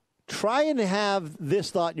 try and have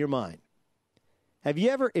this thought in your mind.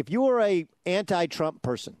 If you are a anti-Trump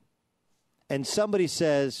person and somebody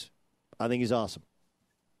says, I think he's awesome,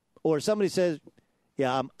 or somebody says,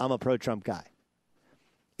 yeah, I'm a pro-Trump guy,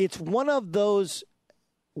 it's one of those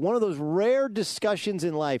rare discussions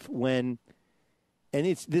in life when, and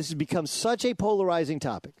this has become such a polarizing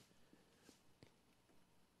topic.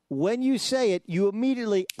 When you say it, you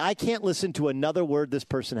immediately, I can't listen to another word this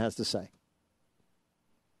person has to say.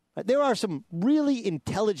 There are some really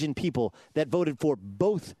intelligent people that voted for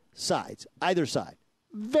both sides, either side.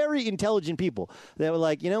 Very intelligent people that were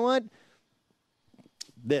like, you know what?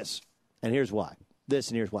 This, and here's why. This,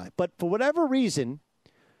 and here's why. But for whatever reason,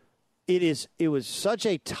 it was such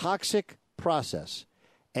a toxic process,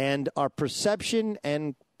 and our perception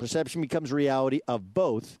becomes reality of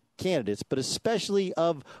both candidates, but especially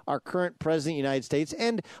of our current president of the United States.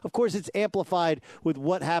 And, of course, it's amplified with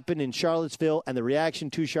what happened in Charlottesville and the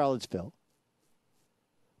reaction to Charlottesville.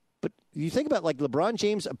 But you think about, LeBron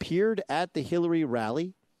James appeared at the Hillary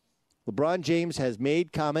rally. LeBron James has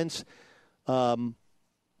made comments that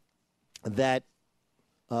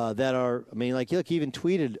are, look, he even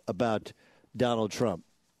tweeted about Donald Trump,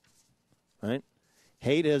 right?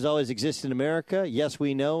 Hate has always existed in America. Yes,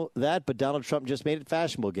 we know that, but Donald Trump just made it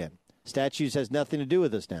fashionable again. Statues has nothing to do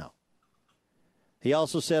with us now. He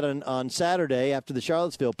also said on Saturday after the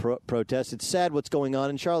Charlottesville protest, it's sad what's going on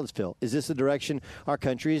in Charlottesville. Is this the direction our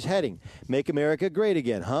country is heading? Make America great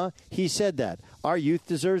again, huh? He said that. Our youth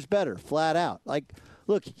deserves better, flat out.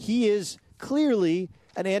 Look, he is clearly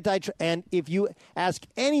an and if you ask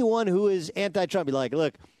anyone who is anti-Trump, be like,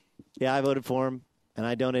 look, yeah, I voted for him and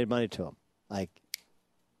I donated money to him. Like,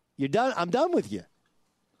 you're done. I'm done with you.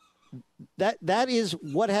 That is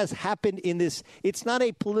what has happened in this. It's not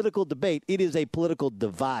a political debate. It is a political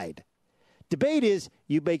divide. Debate is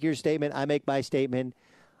you make your statement, I make my statement.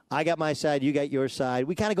 I got my side, you got your side.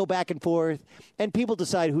 We kind of go back and forth, and people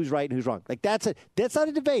decide who's right and who's wrong. Like that's not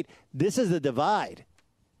a debate. This is a divide.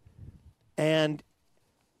 And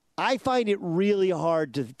I find it really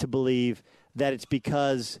hard to believe that it's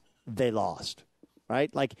because they lost,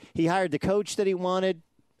 right? Like he hired the coach that he wanted.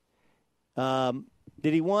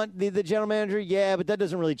 Did he want the general manager? Yeah, but that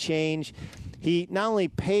doesn't really change. He not only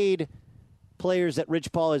paid players that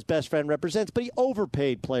Rich Paul, his best friend, represents, but he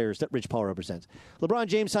overpaid players that Rich Paul represents. LeBron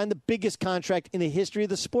James signed the biggest contract in the history of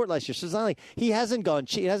the sport last year. So it's not like he hasn't gone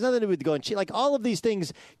cheap. It has nothing to do with going cheap. Like all of these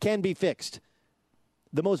things can be fixed.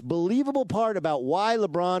 The most believable part about why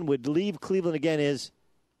LeBron would leave Cleveland again is,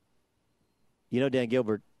 Dan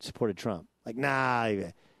Gilbert supported Trump. Like, nah,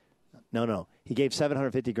 no. He gave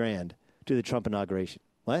 $750,000 to the Trump inauguration.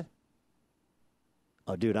 What?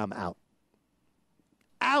 Oh, dude, I'm out.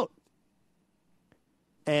 Out.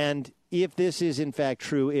 And if this is in fact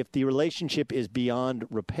true, if the relationship is beyond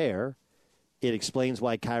repair, it explains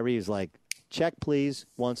why Kyrie is like, check, please,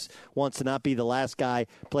 wants to not be the last guy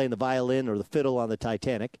playing the violin or the fiddle on the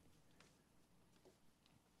Titanic.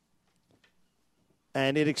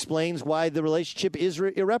 And it explains why the relationship is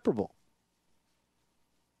irreparable.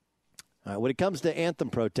 All right, when it comes to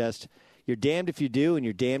anthem protest, you're damned if you do and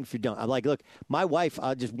you're damned if you don't. I'm like, look, my wife,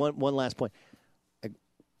 just one last point.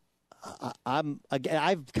 I've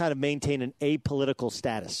kind of maintained an apolitical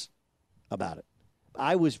status about it.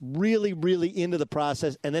 I was really, really into the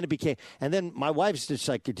process, and then my wife's just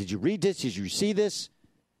like, did you read this? Did you see this?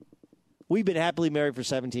 We've been happily married for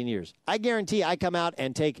 17 years. I guarantee I come out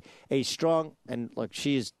and take a strong, and look,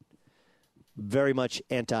 she is very much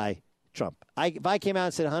anti-Trump. If I came out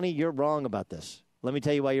and said, honey, you're wrong about this. Let me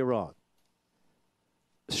tell you why you're wrong.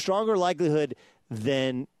 Stronger likelihood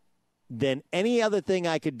than any other thing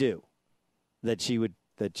I could do that she would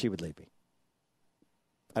leave me.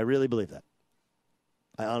 I really believe that.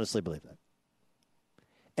 I honestly believe that.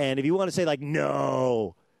 And if you want to say like,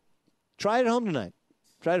 no, try it at home tonight.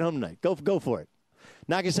 Try it at home tonight. Go for it.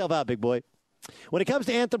 Knock yourself out, big boy. When it comes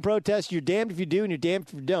to anthem protests, you're damned if you do and you're damned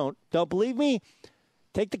if you don't. Don't believe me?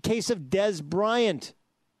 Take the case of Des Bryant.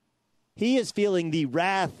 He is feeling the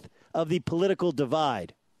wrath of the political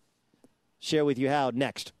divide. Share with you how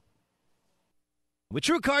next. With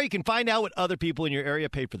TrueCar, you can find out what other people in your area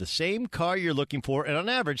paid for the same car you're looking for, and on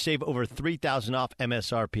average, save over $3,000 off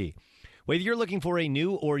MSRP. Whether you're looking for a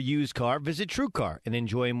new or used car, visit TrueCar and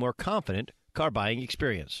enjoy a more confident car buying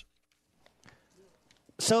experience.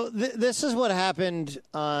 So this is what happened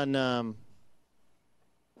on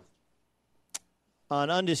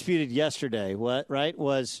Undisputed yesterday. What right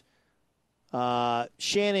was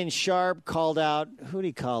Shannon Sharp called out? Who did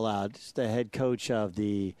he call out? It's the head coach of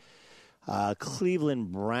the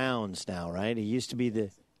Cleveland Browns now, right? He used to be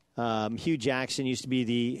Hugh Jackson used to be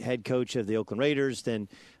the head coach of the Oakland Raiders. Then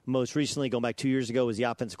most recently, going back 2 years ago, was the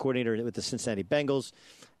offensive coordinator with the Cincinnati Bengals.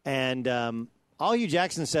 And all Hugh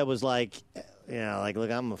Jackson said was like,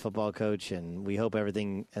 look, I'm a football coach, and we hope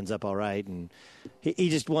everything ends up all right. And he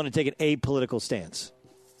just wanted to take an apolitical stance,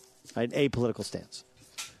 right? Apolitical stance.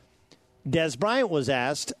 Des Bryant was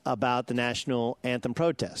asked about the national anthem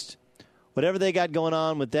protest. Whatever they got going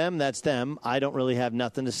on with them, that's them. I don't really have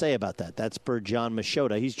nothing to say about that. That's per John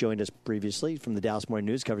Machota. He's joined us previously from the Dallas Morning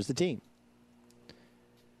News, covers the team.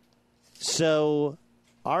 So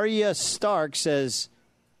Arya Stark says,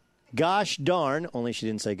 gosh darn, only she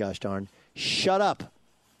didn't say gosh darn, shut up.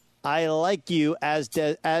 I like you as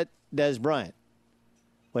at Des Bryant.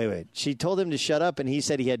 Wait. She told him to shut up, and he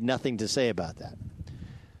said he had nothing to say about that.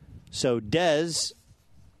 So Des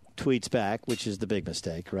tweets back, which is the big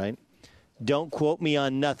mistake, right? Don't quote me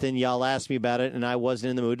on nothing. Y'all asked me about it, and I wasn't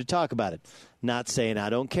in the mood to talk about it. Not saying I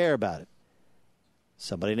don't care about it.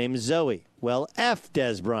 Somebody named Zoe. Well, F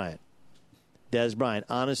Des Bryant. Des Bryant.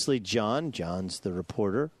 Honestly, John's the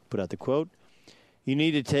reporter, put out the quote, you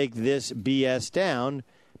need to take this BS down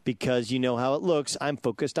because you know how it looks. I'm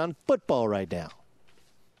focused on football right now.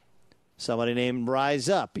 Somebody named Rise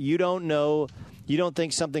Up. You don't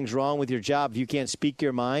think something's wrong with your job if you can't speak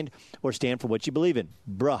your mind or stand for what you believe in.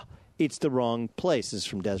 Bruh. It's the wrong place. This is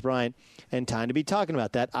from Des Bryant. And time to be talking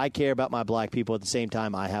about that. I care about my black people at the same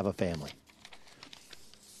time I have a family.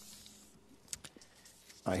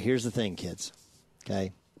 All right, here's the thing, kids.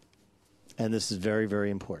 Okay? And this is very, very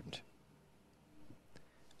important.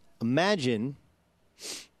 Imagine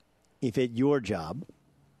if at your job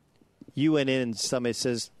You went in and somebody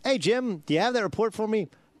says, "Hey, Jim, do you have that report for me?"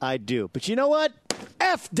 I do. But you know what?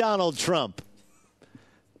 F Donald Trump.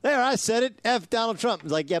 There, I said it. F Donald Trump.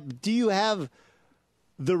 Like, yeah, do you have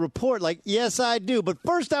the report? Like, yes, I do. But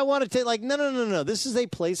first I want to tell, like, no. This is a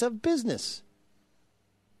place of business.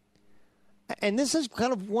 And this is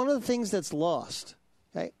kind of one of the things that's lost.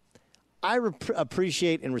 Okay? I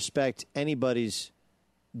appreciate and respect anybody's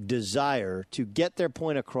desire to get their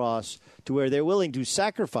point across to where they're willing to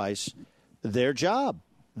sacrifice their job,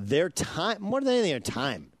 their time, more than anything, their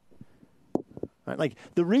time. Right? Like,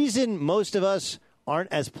 the reason most of us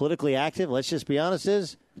aren't as politically active, let's just be honest,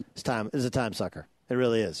 is a time sucker. It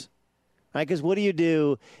really is. Right? Because what do you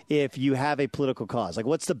do if you have a political cause? Like,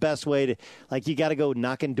 what's the best way to, like, you got to go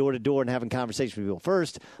knocking door to door and having conversations with people.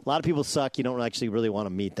 First, a lot of people suck. You don't actually really want to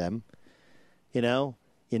meet them. You know,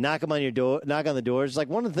 you knock them on your door, knock on the doors. Like,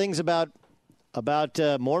 one of the things about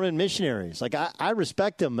Mormon missionaries, like, I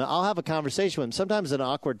respect them. I'll have a conversation with them. Sometimes at an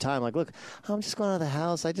awkward time, like, look, I'm just going out of the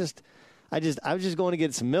house. I was just going to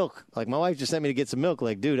get some milk. Like, my wife just sent me to get some milk.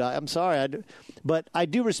 Like, dude, I'm sorry. But I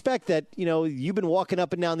do respect that, you know, you've been walking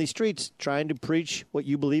up and down these streets trying to preach what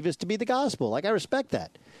you believe is to be the gospel. Like, I respect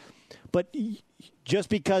that. But just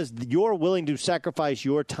because you're willing to sacrifice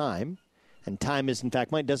your time, and time is, in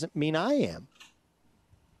fact, mine, doesn't mean I am.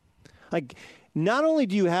 Like, not only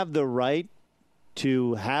do you have the right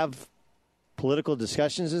to have political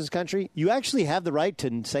discussions in this country, you actually have the right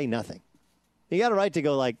to say nothing. You got a right to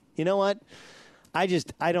go, like, you know what? I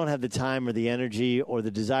don't have the time or the energy or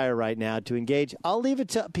the desire right now to engage. I'll leave it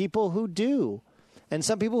to people who do. And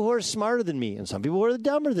some people who are smarter than me and some people who are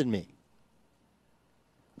dumber than me.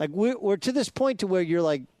 Like, we're to this point to where you're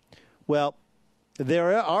like, well,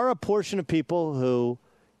 there are a portion of people who,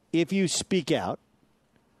 if you speak out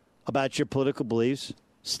about your political beliefs,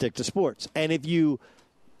 stick to sports. And if you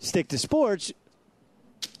stick to sports,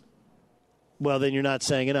 well, then you're not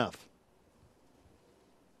saying enough.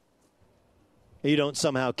 You don't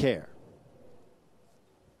somehow care.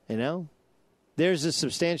 You know? There's a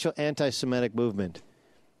substantial anti-Semitic movement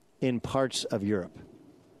in parts of Europe.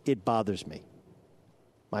 It bothers me.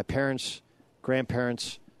 My parents,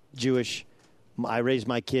 grandparents, Jewish. I raised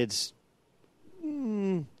my kids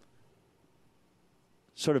we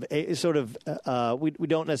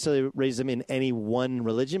don't necessarily raise them in any one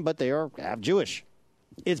religion, but they are half Jewish.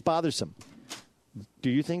 It's bothersome. Do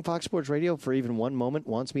you think Fox Sports Radio for even one moment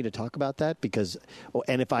wants me to talk about that? Because,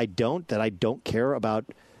 and if I don't, that I don't care about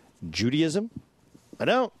Judaism? I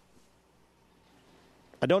don't.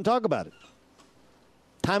 I don't talk about it.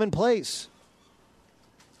 Time and place.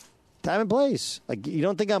 Time and place. Like, you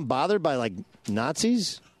don't think I'm bothered by, like,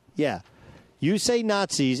 Nazis? Yeah. You say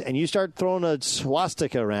Nazis and you start throwing a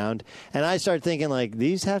swastika around, and I start thinking, like,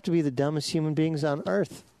 these have to be the dumbest human beings on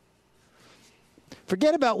earth.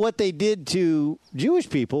 Forget about what they did to Jewish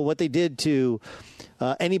people, what they did to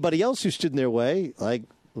anybody else who stood in their way. Like,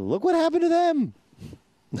 look what happened to them.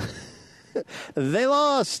 They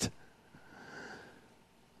lost.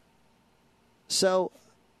 So,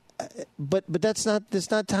 but that's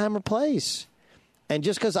not time or place. And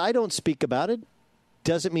just because I don't speak about it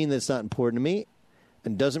doesn't mean that it's not important to me,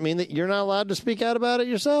 and doesn't mean that you're not allowed to speak out about it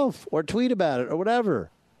yourself or tweet about it or whatever.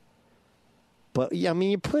 But yeah, I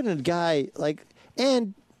mean, you're putting a guy like.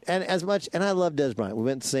 And as much, and I love Des Bryant. We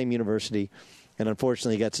went to the same university, and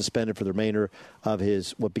unfortunately got suspended for the remainder of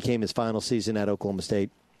what became his final season at Oklahoma State.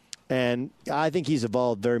 And I think he's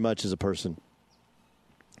evolved very much as a person.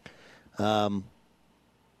 But,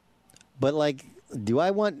 like, do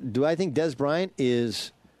I think Des Bryant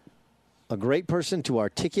is a great person to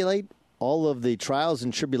articulate all of the trials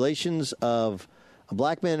and tribulations of a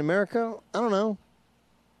black man in America? I don't know.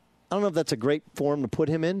 I don't know if that's a great forum to put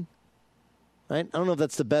him in. Right? I don't know if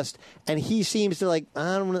that's the best. And he seems to, like,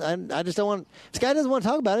 I just don't want. This guy doesn't want to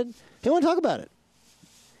talk about it. He don't want to talk about it.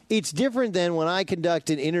 It's different than when I conduct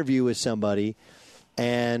an interview with somebody.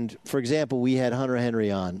 And, for example, we had Hunter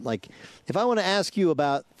Henry on. Like, if I want to ask you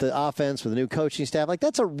about the offense with the new coaching staff, like,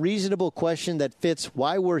 that's a reasonable question that fits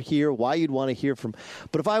why we're here, why you'd want to hear from.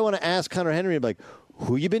 But if I want to ask Hunter Henry, I'm like,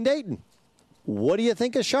 who you been dating? What do you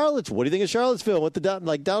think of Charlotte? What do you think of Charlottesville? What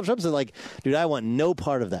Donald Trump said, like, dude, I want no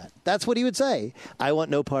part of that. That's what he would say. I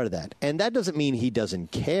want no part of that. And that doesn't mean he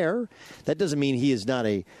doesn't care. That doesn't mean he is not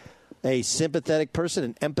a sympathetic person,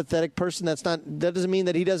 an empathetic person. That doesn't mean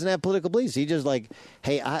that he doesn't have political beliefs. He just like,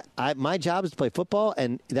 hey, my job is to play football,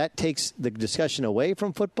 and that takes the discussion away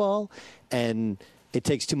from football, and it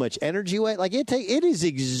takes too much energy away. Like, it is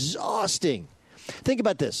exhausting. Think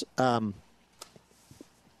about this.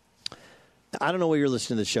 I don't know where you're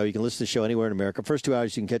listening to the show. You can listen to the show anywhere in America. First 2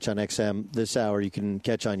 hours you can catch on XM. This hour you can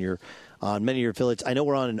catch on many of your affiliates. I know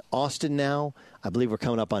we're on in Austin now. I believe we're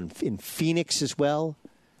coming up in Phoenix as well.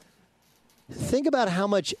 Think about how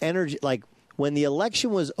much energy, like when the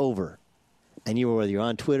election was over, and whether you're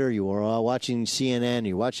on Twitter, you were watching CNN,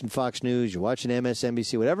 you're watching Fox News, you're watching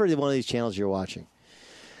MSNBC, whatever one of these channels you're watching.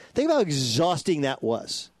 Think about how exhausting that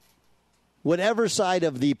was. Whatever side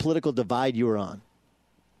of the political divide you were on.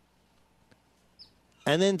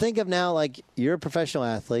 And then think of now, like, you're a professional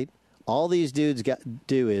athlete. All these dudes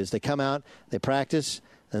do is they come out, they practice,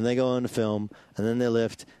 and they go into film, and then they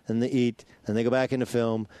lift, and they eat, and they go back into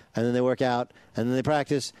film, and then they work out, and then they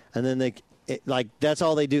practice, and then that's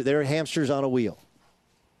all they do. They're hamsters on a wheel.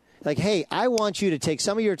 Like, hey, I want you to take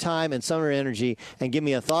some of your time and some of your energy and give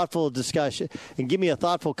me a thoughtful discussion and give me a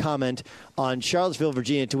thoughtful comment on Charlottesville,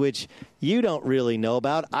 Virginia, to which you don't really know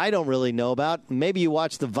about, I don't really know about. Maybe you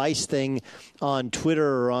watch the Vice thing on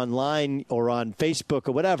Twitter or online or on Facebook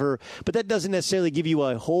or whatever, but that doesn't necessarily give you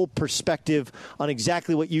a whole perspective on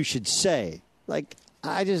exactly what you should say. Like,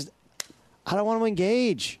 I don't want to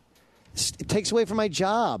engage. It takes away from my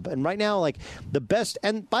job. And right now, like, the best,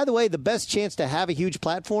 and by the way, the best chance to have a huge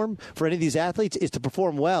platform for any of these athletes is to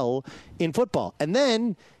perform well in football. And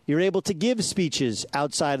then you're able to give speeches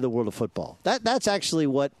outside of the world of football. That's actually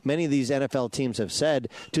what many of these NFL teams have said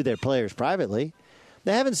to their players privately.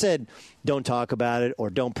 They haven't said, don't talk about it or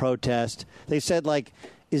don't protest. They said, like,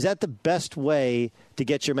 is that the best way to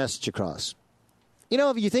get your message across? You know,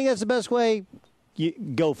 if you think that's the best way, you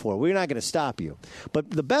go for it. We're not going to stop you.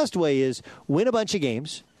 But the best way is win a bunch of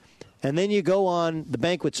games, and then you go on the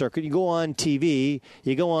banquet circuit. You go on TV.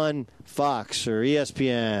 You go on Fox or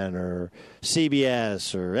ESPN or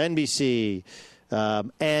CBS or NBC,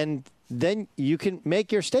 and then you can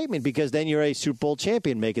make your statement because then you're a Super Bowl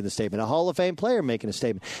champion making the statement, a Hall of Fame player making a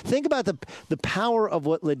statement. Think about the power of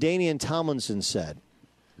what LaDainian Tomlinson said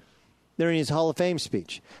during his Hall of Fame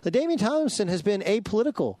speech. LaDainian Tomlinson has been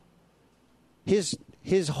apolitical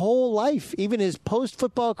his whole life, even his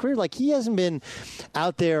post-football career. Like, he hasn't been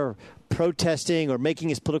out there protesting or making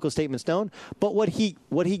his political statements known. But what he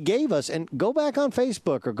gave us, and go back on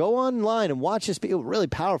Facebook or go online and watch this, it was really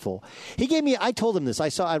powerful. He gave me, I told him this.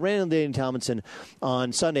 I ran into Daniel Tomlinson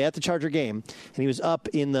on Sunday at the Charger game, and he was up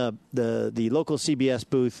in the local CBS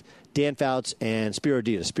booth, Dan Fouts and Spiro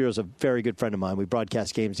Diaz. Spiro's a very good friend of mine. We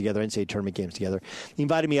broadcast games together, NCAA tournament games together. He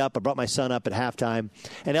invited me up. I brought my son up at halftime.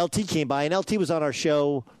 And LT came by, and LT was on our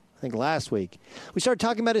show, I think, last week. We started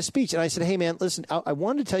talking about his speech, and I said, hey, man, listen, I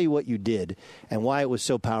wanted to tell you what you did and why it was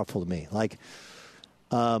so powerful to me. Like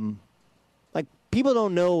people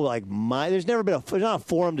don't know, like, there's not a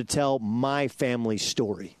forum to tell my family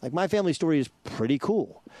story. Like, my family story is pretty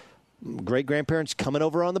cool. Great-grandparents coming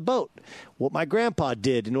over on the boat. What my grandpa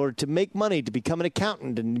did in order to make money to become an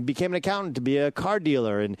accountant, and he became an accountant to be a car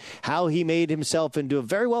dealer, and how he made himself into a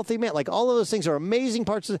very wealthy man. Like, all of those things are amazing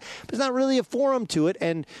parts of it, but it's not really a forum to it.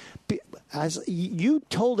 And as you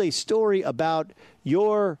told a story about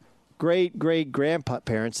your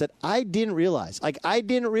great-great-grandparents that I didn't realize. Like, I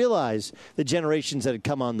didn't realize the generations that had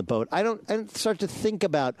come on the boat. I don't start to think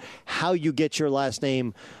about how you get your last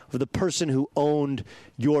name of the person who owned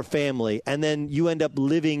your family, and then you end up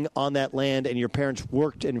living on that land, and your parents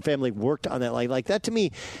worked and your family worked on that land. Like, that to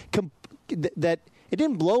me, that it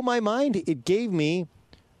didn't blow my mind. It gave me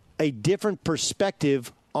a different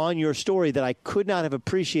perspective on your story that I could not have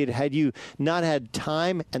appreciated had you not had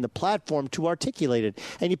time and the platform to articulate it.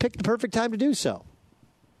 And you picked the perfect time to do so.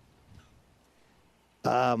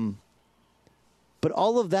 But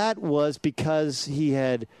all of that was because he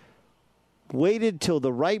had waited till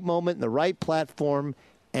the right moment and the right platform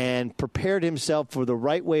and prepared himself for the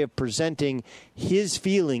right way of presenting his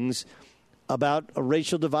feelings about a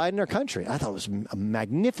racial divide in our country. I thought it was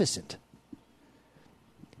magnificent.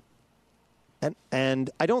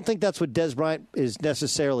 And I don't think that's what Des Bryant is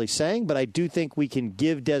necessarily saying, but I do think we can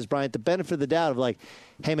give Des Bryant the benefit of the doubt of, like,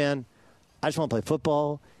 hey, man, I just want to play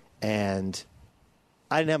football, and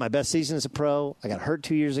I didn't have my best season as a pro. I got hurt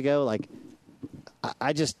 2 years ago. Like,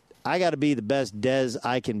 I got to be the best Des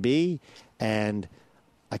I can be, and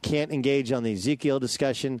I can't engage on the Ezekiel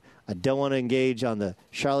discussion. I don't want to engage on the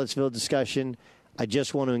Charlottesville discussion. I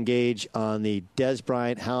just want to engage on the Des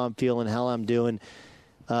Bryant, how I'm feeling, how I'm doing.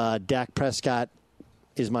 Dak Prescott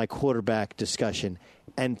is my quarterback discussion.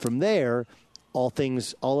 And from there, all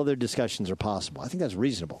other discussions are possible. I think that's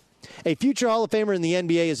reasonable. A future Hall of Famer in the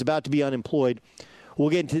NBA is about to be unemployed.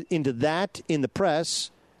 We'll get into that in the press.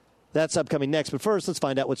 That's upcoming next. But first, let's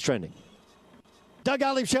find out what's trending. Doug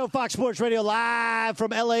Gottlieb Show, Fox Sports Radio, live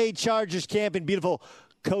from L.A. Chargers camp in beautiful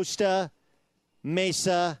Costa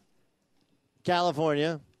Mesa,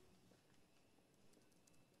 California.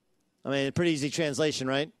 I mean, pretty easy translation,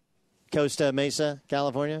 right? Costa Mesa,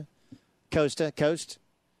 California. Costa, coast.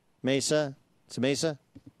 Mesa, it's a mesa.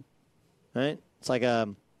 Right? It's like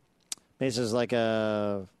Mesa's like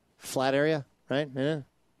a flat area, right? Yeah,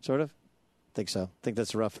 sort of. I think so. I think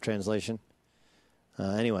that's a rough translation.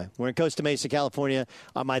 Anyway, we're in Costa Mesa, California.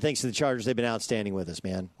 My thanks to the Chargers. They've been outstanding with us,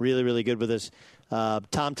 man. Really, really good with us.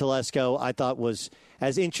 Tom Telesco, I thought, was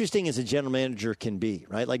as interesting as a general manager can be,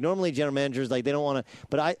 right? Like, normally general managers, like, they don't want to.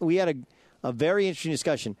 But we had a very interesting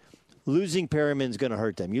discussion. Losing Perriman's going to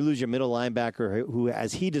hurt them. You lose your middle linebacker, who,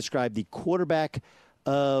 as he described, the quarterback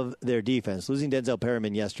of their defense. Losing Denzel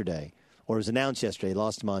Perriman yesterday, or was announced yesterday,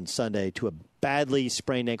 lost him on Sunday to a badly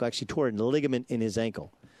sprained ankle. Actually tore a ligament in his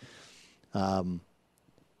ankle.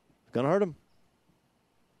 Going to hurt him.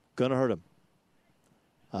 Going to hurt him.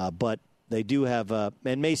 But they do have,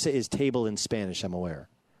 and Mesa is table in Spanish, I'm aware.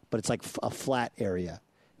 But it's like a flat area.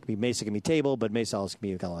 Mesa can be table, but Mesa also can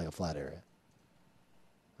be kind of like a flat area.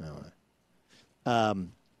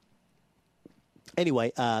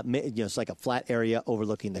 Anyway, it's like a flat area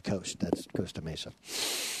overlooking the coast. That's Costa Mesa.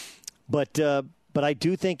 But I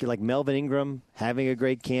do think, like, Melvin Ingram having a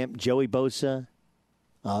great camp, Joey Bosa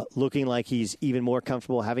looking like he's even more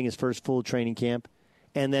comfortable, having his first full training camp,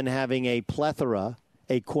 and then having a plethora,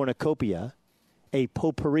 a cornucopia, a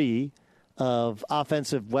potpourri of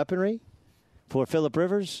offensive weaponry for Phillip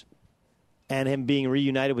Rivers, and him being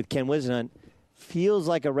reunited with Ken Whisenhunt feels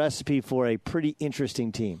like a recipe for a pretty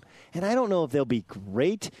interesting team. And I don't know if they'll be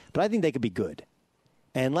great, but I think they could be good.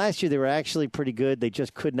 And last year they were actually pretty good. They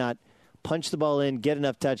just could not punch the ball in, get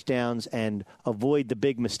enough touchdowns, and avoid the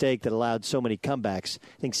big mistake that allowed so many comebacks,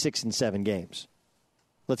 I think 6 and 7 games.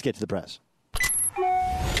 Let's get to the press.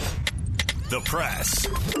 The press.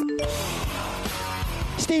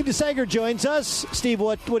 Steve DeSager joins us. Steve,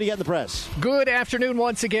 what do you got in the press? Good afternoon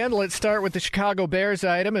once again. Let's start with the Chicago Bears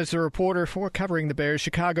item. As a reporter for covering the Bears,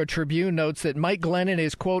 Chicago Tribune notes that Mike Glennon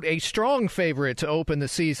is, quote, a strong favorite to open the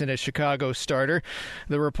season as Chicago's starter.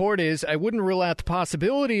 The report is, I wouldn't rule out the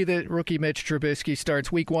possibility that rookie Mitch Trubisky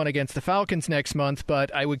starts week 1 against the Falcons next month,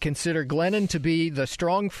 but I would consider Glennon to be the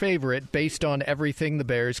strong favorite based on everything the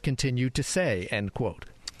Bears continue to say, end quote.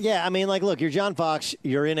 Yeah, I mean, like, look, you're John Fox.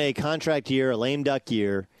 You're in a contract year, a lame duck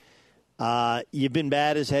year. You've been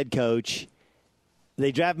bad as head coach.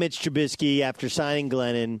 They draft Mitch Trubisky after signing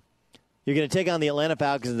Glennon. You're going to take on the Atlanta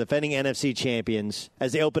Falcons, the defending NFC champions,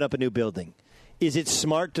 as they open up a new building. Is it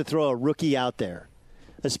smart to throw a rookie out there,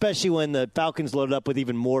 especially when the Falcons loaded up with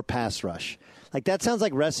even more pass rush? Like, that sounds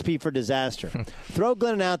like recipe for disaster. Throw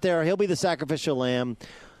Glennon out there. He'll be the sacrificial lamb.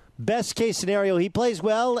 Best case scenario, he plays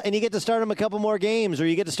well, and you get to start him a couple more games, or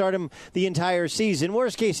you get to start him the entire season.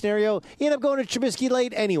 Worst case scenario, you end up going to Trubisky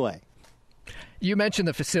late anyway. You mentioned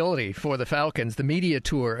the facility for the Falcons. The media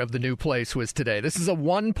tour of the new place was today. This is a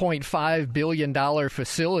 $1.5 billion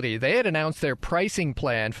facility. They had announced their pricing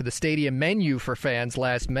plan for the stadium menu for fans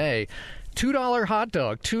last May. $2 hot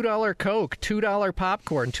dog, $2 Coke, $2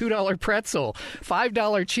 popcorn, $2 pretzel, $5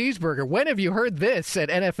 cheeseburger. When have you heard this at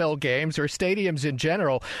NFL games or stadiums in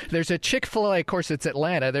general? There's a Chick-fil-A, of course it's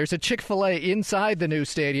Atlanta, there's a Chick-fil-A inside the new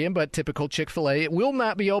stadium, but typical Chick-fil-A, it will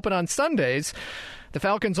not be open on Sundays. The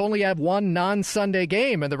Falcons only have one non-Sunday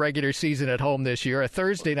game in the regular season at home this year, a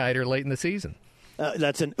Thursday nighter late in the season.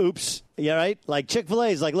 That's an oops. Yeah, right? Like, Chick-fil-A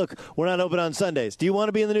is like, look, we're not open on Sundays. Do you want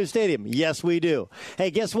to be in the new stadium? Yes, we do.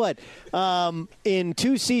 Hey, guess what? In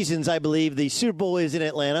 2 seasons, I believe, the Super Bowl is in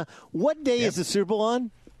Atlanta. What day is the Super Bowl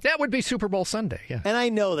on? That would be Super Bowl Sunday, yeah. And I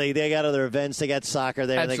know they got other events. They got soccer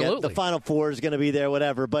there. Absolutely. They got the Final Four is going to be there,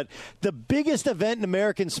 whatever. But the biggest event in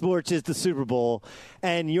American sports is the Super Bowl.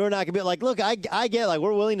 And you're not going to be like, look, I get, like,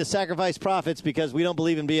 we're willing to sacrifice profits because we don't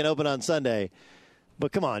believe in being open on Sunday.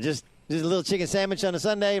 But come on, just a little chicken sandwich on a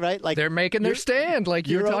Sunday, right? Like, they're making their stand, like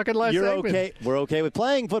you were talking last segment. Okay. We're okay with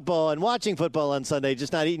playing football and watching football on Sunday,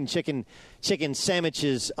 just not eating chicken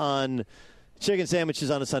sandwiches on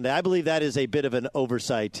a Sunday. I believe that is a bit of an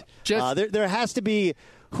oversight. There has to be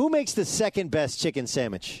 – who makes the second best chicken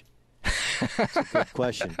sandwich? That's a good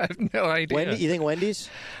question. I have no idea. You think Wendy's?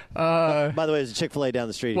 By the way, there's a Chick-fil-A down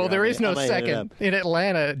the street. Well, here. there is no second. In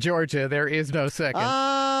Atlanta, Georgia, there is no second.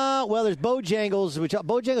 Well, there's Bojangles, which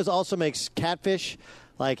Bojangles also makes catfish.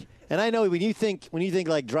 Like, and I know when you think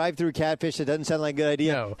like drive-through catfish, it doesn't sound like a good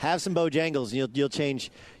idea. No. Have some Bojangles, and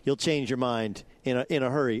you'll change your mind in a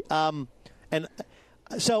hurry. And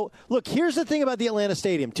so, look, here's the thing about the Atlanta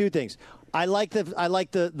Stadium. 2 things. I like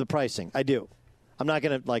the pricing. I do. I'm not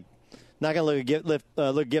gonna look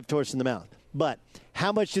a gift horse in the mouth. But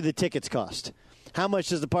how much do the tickets cost? How much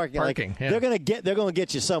does the parking? Yeah. They're gonna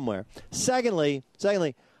get you somewhere. Secondly,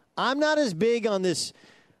 I'm not as big on this.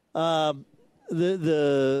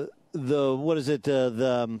 The what is it?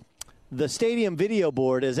 The stadium video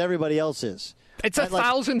board as everybody else is. It's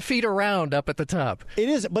 1,000 feet around up at the top. It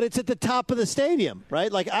is, but it's at the top of the stadium,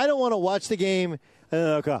 right? Like, I don't want to watch the game and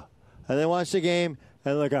then look up, and then watch the game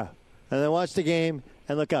and look up, and then watch the game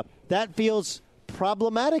and look up. That feels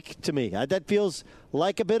problematic to me. That feels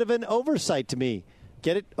like a bit of an oversight to me.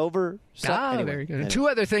 Get it? Anyway, very good. Two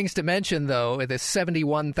other things to mention, though, at this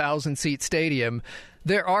 71,000-seat stadium.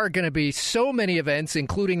 There are going to be so many events,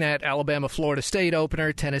 including that Alabama-Florida State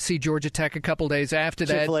opener, Tennessee-Georgia Tech a couple days after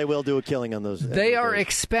that. Chick-fil-A will do a killing on those. They are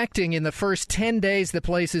expecting in the first 10 days the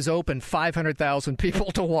place is open, 500,000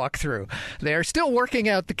 people to walk through. They are still working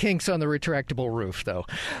out the kinks on the retractable roof, though.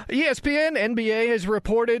 ESPN, NBA has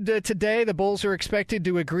reported today the Bulls are expected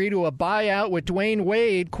to agree to a buyout with Dwayne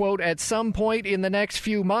Wade, quote, at some point in the next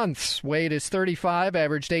few months. Wade is 35,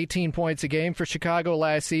 averaged 18 points a game for Chicago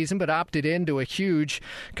last season, but opted into a huge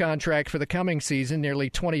contract for the coming season, nearly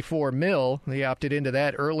 $24 million. They opted into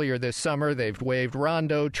that earlier this summer. They've waived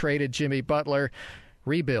Rondo, traded Jimmy Butler.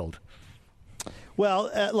 Rebuild. Well,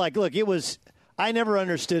 look, it was. I never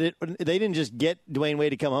understood it. They didn't just get Dwayne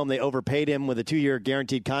Wade to come home. They overpaid him with a 2-year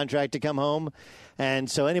guaranteed contract to come home. And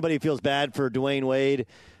so anybody who feels bad for Dwayne Wade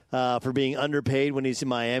for being underpaid when he's in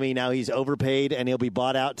Miami, now he's overpaid and he'll be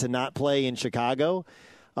bought out to not play in Chicago.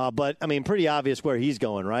 But, I mean, pretty obvious where he's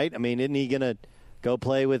going, right? I mean, isn't he going to go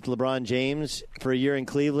play with LeBron James for a year in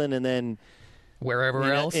Cleveland and then wherever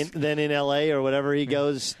else? Then in L.A. or whatever he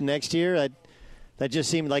goes next year? That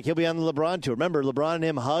just seemed like he'll be on the LeBron tour. Remember, LeBron and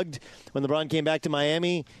him hugged when LeBron came back to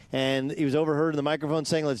Miami, and he was overheard in the microphone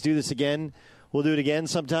saying, let's do this again. We'll do it again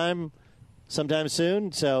sometime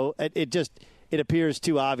soon. So it appears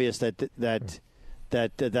too obvious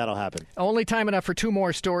that'll happen. Only time enough for two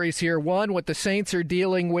more stories here. One, what the Saints are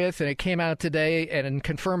dealing with, and it came out today and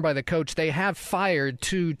confirmed by the coach. They have fired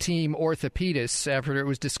 2 team orthopedists after it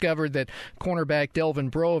was discovered that cornerback Delvin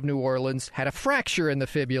Breaux of New Orleans had a fracture in the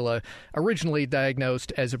fibula, originally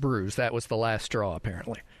diagnosed as a bruise. That was the last straw,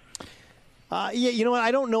 apparently. You know what?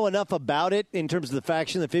 I don't know enough about it in terms of the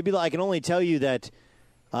fracture in the fibula. I can only tell you that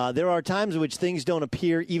there are times in which things don't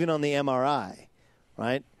appear even on the MRI,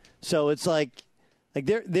 right? So it's like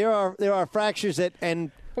there are fractures that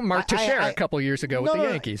Mark Teixeira a couple years ago with the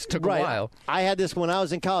Yankees took a while. I had this when I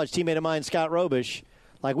was in college. Teammate of mine, Scott Robish,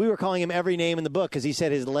 we were calling him every name in the book because he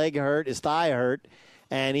said his leg hurt, his thigh hurt,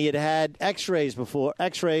 and he had X-rays, and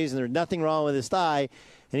there was nothing wrong with his thigh.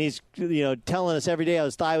 And he's telling us every day how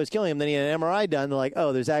his thigh was killing him. Then he had an MRI done. They're like,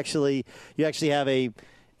 oh, you actually have it's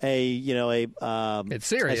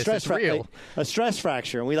serious. It's real. A stress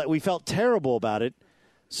fracture, and we felt terrible about it.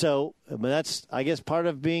 So that's, I guess, part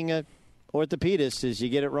of being an orthopedist is you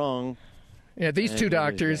get it wrong. Yeah, these two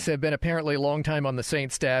doctors have been apparently a long time on the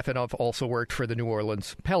Saints staff and have also worked for the New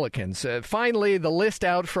Orleans Pelicans. Finally, the list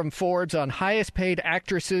out from Forbes on highest paid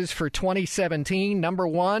actresses for 2017. Number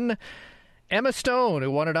 1, Emma Stone,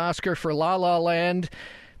 who won an Oscar for La La Land.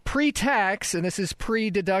 Pre-tax, and this is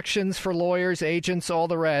pre-deductions for lawyers, agents, all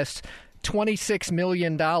the rest, $26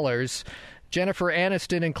 million. Jennifer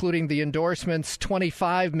Aniston, including the endorsements,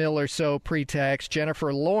 $25 million or so pre-tax.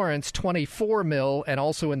 Jennifer Lawrence, $24 million, and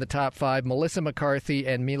also in the top 5, Melissa McCarthy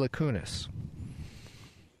and Mila Kunis.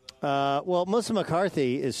 Well, Melissa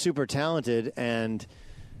McCarthy is super talented, and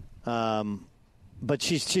but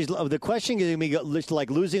she's the question is going to be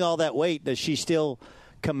like losing all that weight. Does she still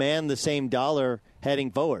command the same dollar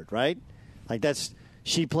heading forward? Right?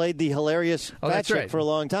 She played the hilarious fat chick for a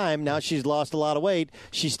long time. Now she's lost a lot of weight.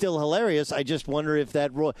 She's still hilarious. I just wonder if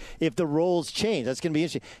the roles change. That's going to be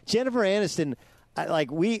interesting. Jennifer Aniston,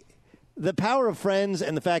 the power of Friends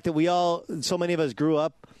and the fact that so many of us grew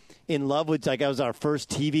up in love with, that was our first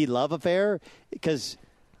TV love affair. Because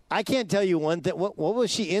I can't tell you one thing. What was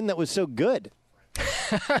she in that was so good?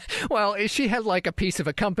 Well, she had a piece of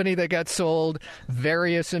a company that got sold,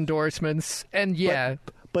 various endorsements, and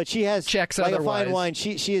But she has checks like otherwise. A fine wine.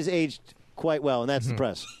 She has aged quite well, and that's the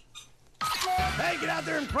press. Hey, get out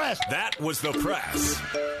there and press. That was the press.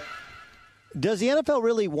 Does the NFL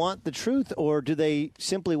really want the truth, or do they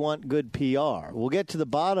simply want good PR? We'll get to the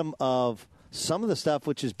bottom of some of the stuff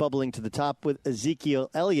which is bubbling to the top with Ezekiel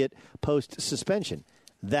Elliott post-suspension.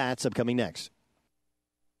 That's upcoming next.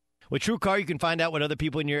 With TrueCar, you can find out what other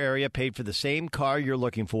people in your area paid for the same car you're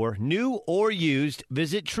looking for, new or used.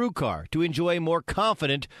 Visit TrueCar to enjoy a more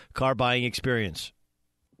confident car buying experience.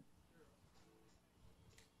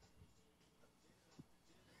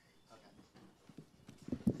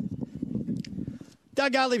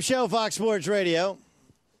 Doug Gottlieb Show, Fox Sports Radio.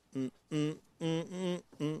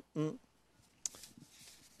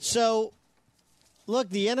 So, Look,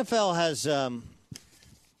 the NFL has.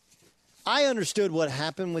 I understood what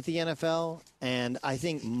happened with the NFL, and I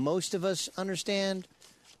think most of us understand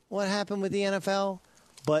what happened with the NFL.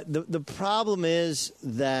 But the problem is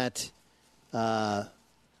that the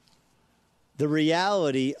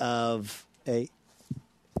reality of a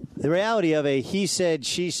he said,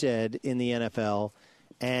 she said in the NFL,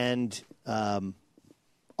 and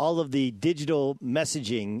all of the digital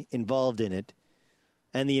messaging involved in it,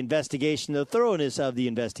 and the investigation, the thoroughness of the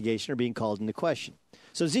investigation are being called into question.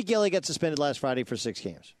 So Ezekiel Elliott got suspended last Friday for 6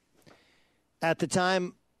 games. At the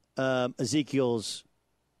time, Ezekiel's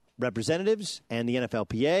representatives and the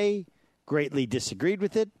NFLPA greatly disagreed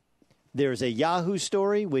with it. There's a Yahoo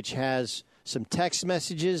story which has some text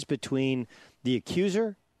messages between the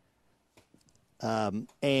accuser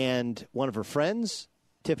and one of her friends.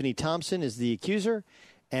 Tiffany Thompson is the accuser,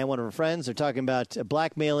 and one of her friends are talking about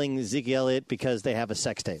blackmailing Ezekiel Elliott because they have a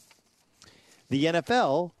sex tape. The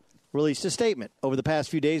NFL released a statement. Over the past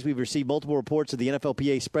few days, we've received multiple reports of the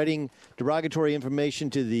NFLPA spreading derogatory information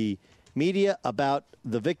to the media about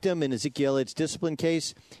the victim in Ezekiel Elliott's discipline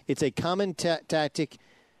case. It's a common tactic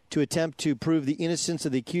to attempt to prove the innocence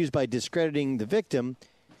of the accused by discrediting the victim,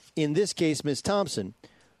 in this case, Ms. Thompson,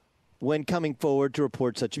 when coming forward to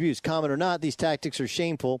report such abuse. Common or not, these tactics are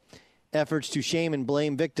shameful. Efforts to shame and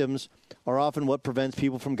blame victims are often what prevents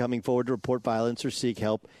people from coming forward to report violence or seek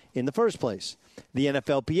help in the first place. The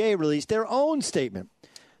NFLPA released their own statement.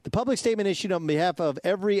 The public statement issued on behalf of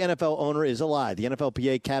every NFL owner is a lie. The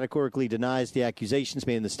NFLPA categorically denies the accusations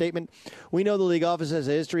made in the statement. We know the league office has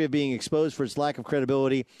a history of being exposed for its lack of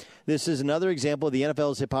credibility. This is another example of the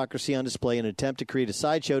NFL's hypocrisy on display in an attempt to create a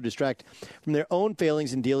sideshow, distract from their own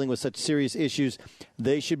failings in dealing with such serious issues.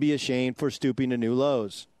 They should be ashamed for stooping to new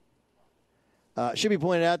lows. Should be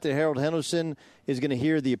pointed out that Harold Henderson is going to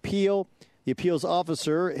hear the appeal. The appeals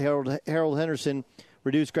officer, Harold Henderson,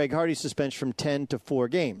 reduced Greg Hardy's suspension from 10 to 4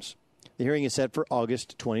 games. The hearing is set for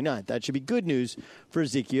August 29th. That should be good news for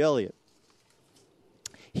Ezekiel Elliott.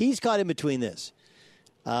 He's caught in between this.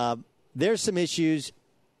 There's some issues.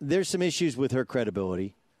 There's some issues with her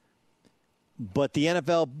credibility. But the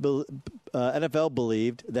NFL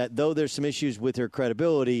believed that though there's some issues with her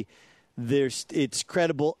credibility, it's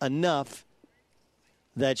credible enough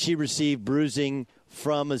that she received bruising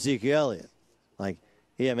from Ezekiel Elliott. Like,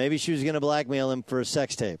 yeah, maybe she was going to blackmail him for a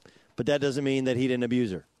sex tape, but that doesn't mean that he didn't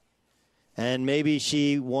abuse her. And maybe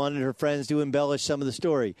she wanted her friends to embellish some of the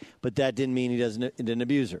story, but that didn't mean he didn't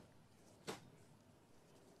abuse her.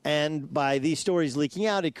 And by these stories leaking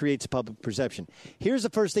out, it creates a public perception. Here's the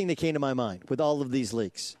first thing that came to my mind with all of these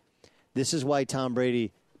leaks. This is why Tom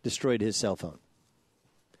Brady destroyed his cell phone.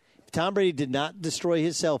 If Tom Brady did not destroy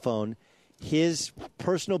his cell phone, his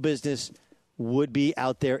personal business would be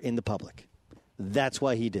out there in the public. That's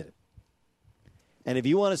why he did it. And if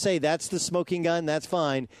you want to say that's the smoking gun, that's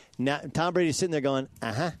fine. Now, Tom Brady's sitting there going,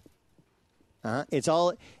 It's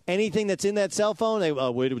all, anything that's in that cell phone,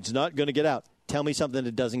 wait, it's not going to get out. Tell me something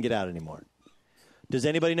that doesn't get out anymore. Does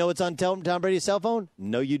anybody know what's on Tom Brady's cell phone?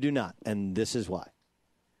 No, you do not. And this is why.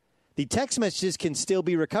 The text messages can still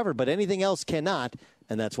be recovered, but anything else cannot,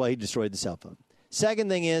 and that's why he destroyed the cell phone. Second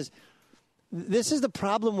thing is, this is the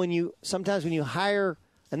problem when you hire,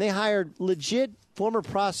 and they hired legit former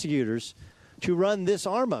prosecutors to run this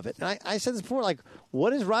arm of it. And I said this before, like,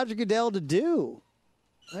 what is Roger Goodell to do?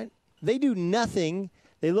 Right? They do nothing.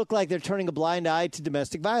 They look like they're turning a blind eye to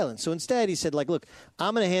domestic violence. So instead, he said, like, look,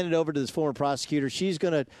 I'm going to hand it over to this former prosecutor. She's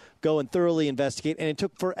going to go and thoroughly investigate. And it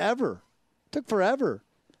took forever.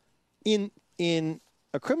 In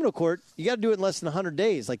a criminal court, you got to do it in less than 100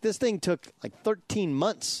 days. Like, this thing took like 13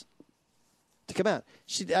 months to come out.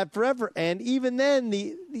 She forever. And even then,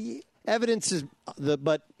 the evidence is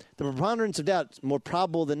but the preponderance of doubt, more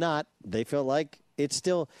probable than not, they felt like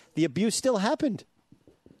the abuse still happened.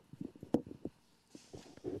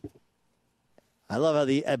 I love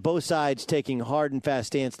how both sides taking hard and fast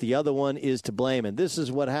stance. The other one is to blame, and this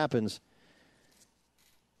is what happens.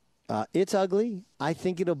 It's ugly. I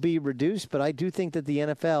think it'll be reduced, but I do think that the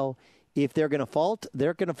NFL, if they're going to fault,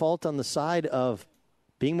 they're going to fault on the side of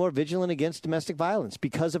being more vigilant against domestic violence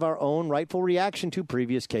because of our own rightful reaction to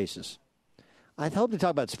previous cases. I hope to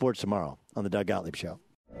talk about sports tomorrow on the Doug Gottlieb Show.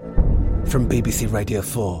 From BBC Radio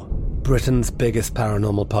 4, Britain's biggest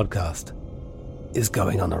paranormal podcast is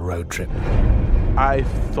going on a road trip. I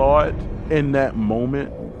thought in that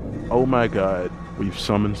moment, oh my God, we've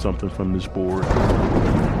summoned something from this board.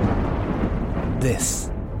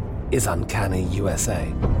 This is Uncanny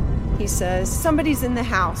USA. He says, somebody's in the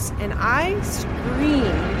house, and I screamed.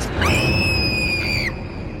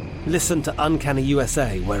 Listen to Uncanny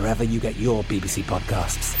USA wherever you get your BBC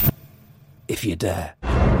podcasts, if if you dare.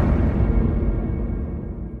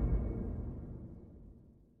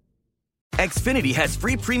 Xfinity has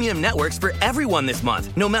free premium networks for everyone this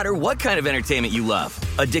month, no matter what kind of entertainment you love.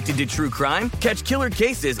 Addicted to true crime? Catch killer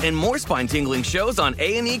cases and more spine-tingling shows on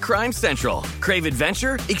A&E Crime Central. Crave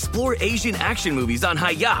adventure? Explore Asian action movies on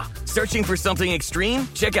Hi-Ya. Searching for something extreme?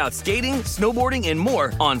 Check out skating, snowboarding, and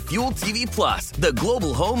more on Fuel TV Plus, the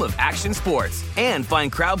global home of action sports. And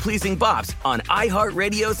find crowd-pleasing bops on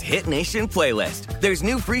iHeartRadio's Hit Nation playlist. There's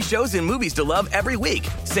new free shows and movies to love every week.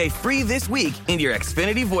 Say free this week in your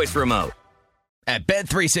Xfinity voice remote. At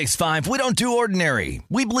Bet365, we don't do ordinary.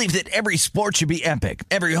 We believe that every sport should be epic.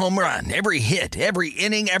 Every home run, every hit, every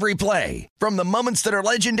inning, every play. From the moments that are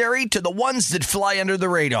legendary to the ones that fly under the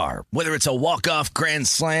radar. Whether it's a walk-off grand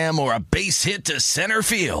slam or a base hit to center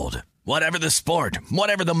field. Whatever the sport,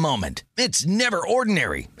 whatever the moment, it's never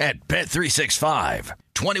ordinary at Bet365.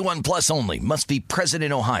 21 plus only. Must be present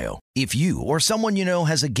in Ohio. If you or someone you know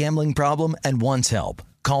has a gambling problem and wants help,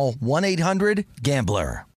 call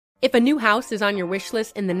 1-800-GAMBLER. If a new house is on your wish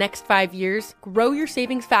list in the next 5 years, grow your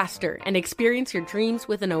savings faster and experience your dreams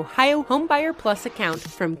with an Ohio Homebuyer Plus account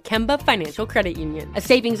from Kemba Financial Credit Union. A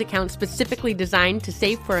savings account specifically designed to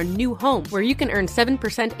save for a new home where you can earn 7%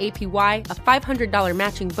 APY, a $500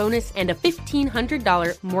 matching bonus, and a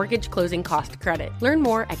 $1,500 mortgage closing cost credit. Learn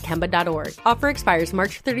more at Kemba.org. Offer expires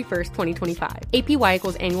March 31st, 2025. APY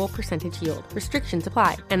equals annual percentage yield. Restrictions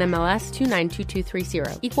apply. NMLS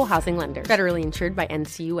 292230. Equal housing lender. Federally insured by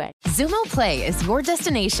NCUA. Xumo Play is your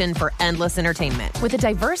destination for endless entertainment. With a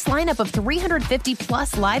diverse lineup of 350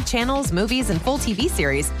 plus live channels, movies, and full TV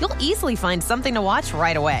series, you'll easily find something to watch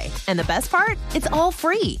right away. And the best part? It's all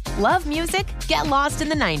free. Love music? Get lost in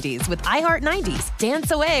the 90s with iHeart 90s,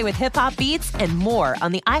 dance away with hip-hop beats, and more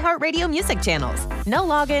on the iHeartRadio music channels. No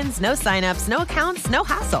logins, no signups, no accounts, no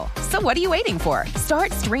hassle. So what are you waiting for?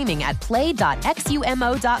 Start streaming at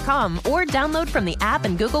play.xumo.com or download from the app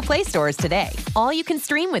and Google Play stores today. All you can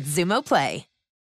stream with Xumo Play.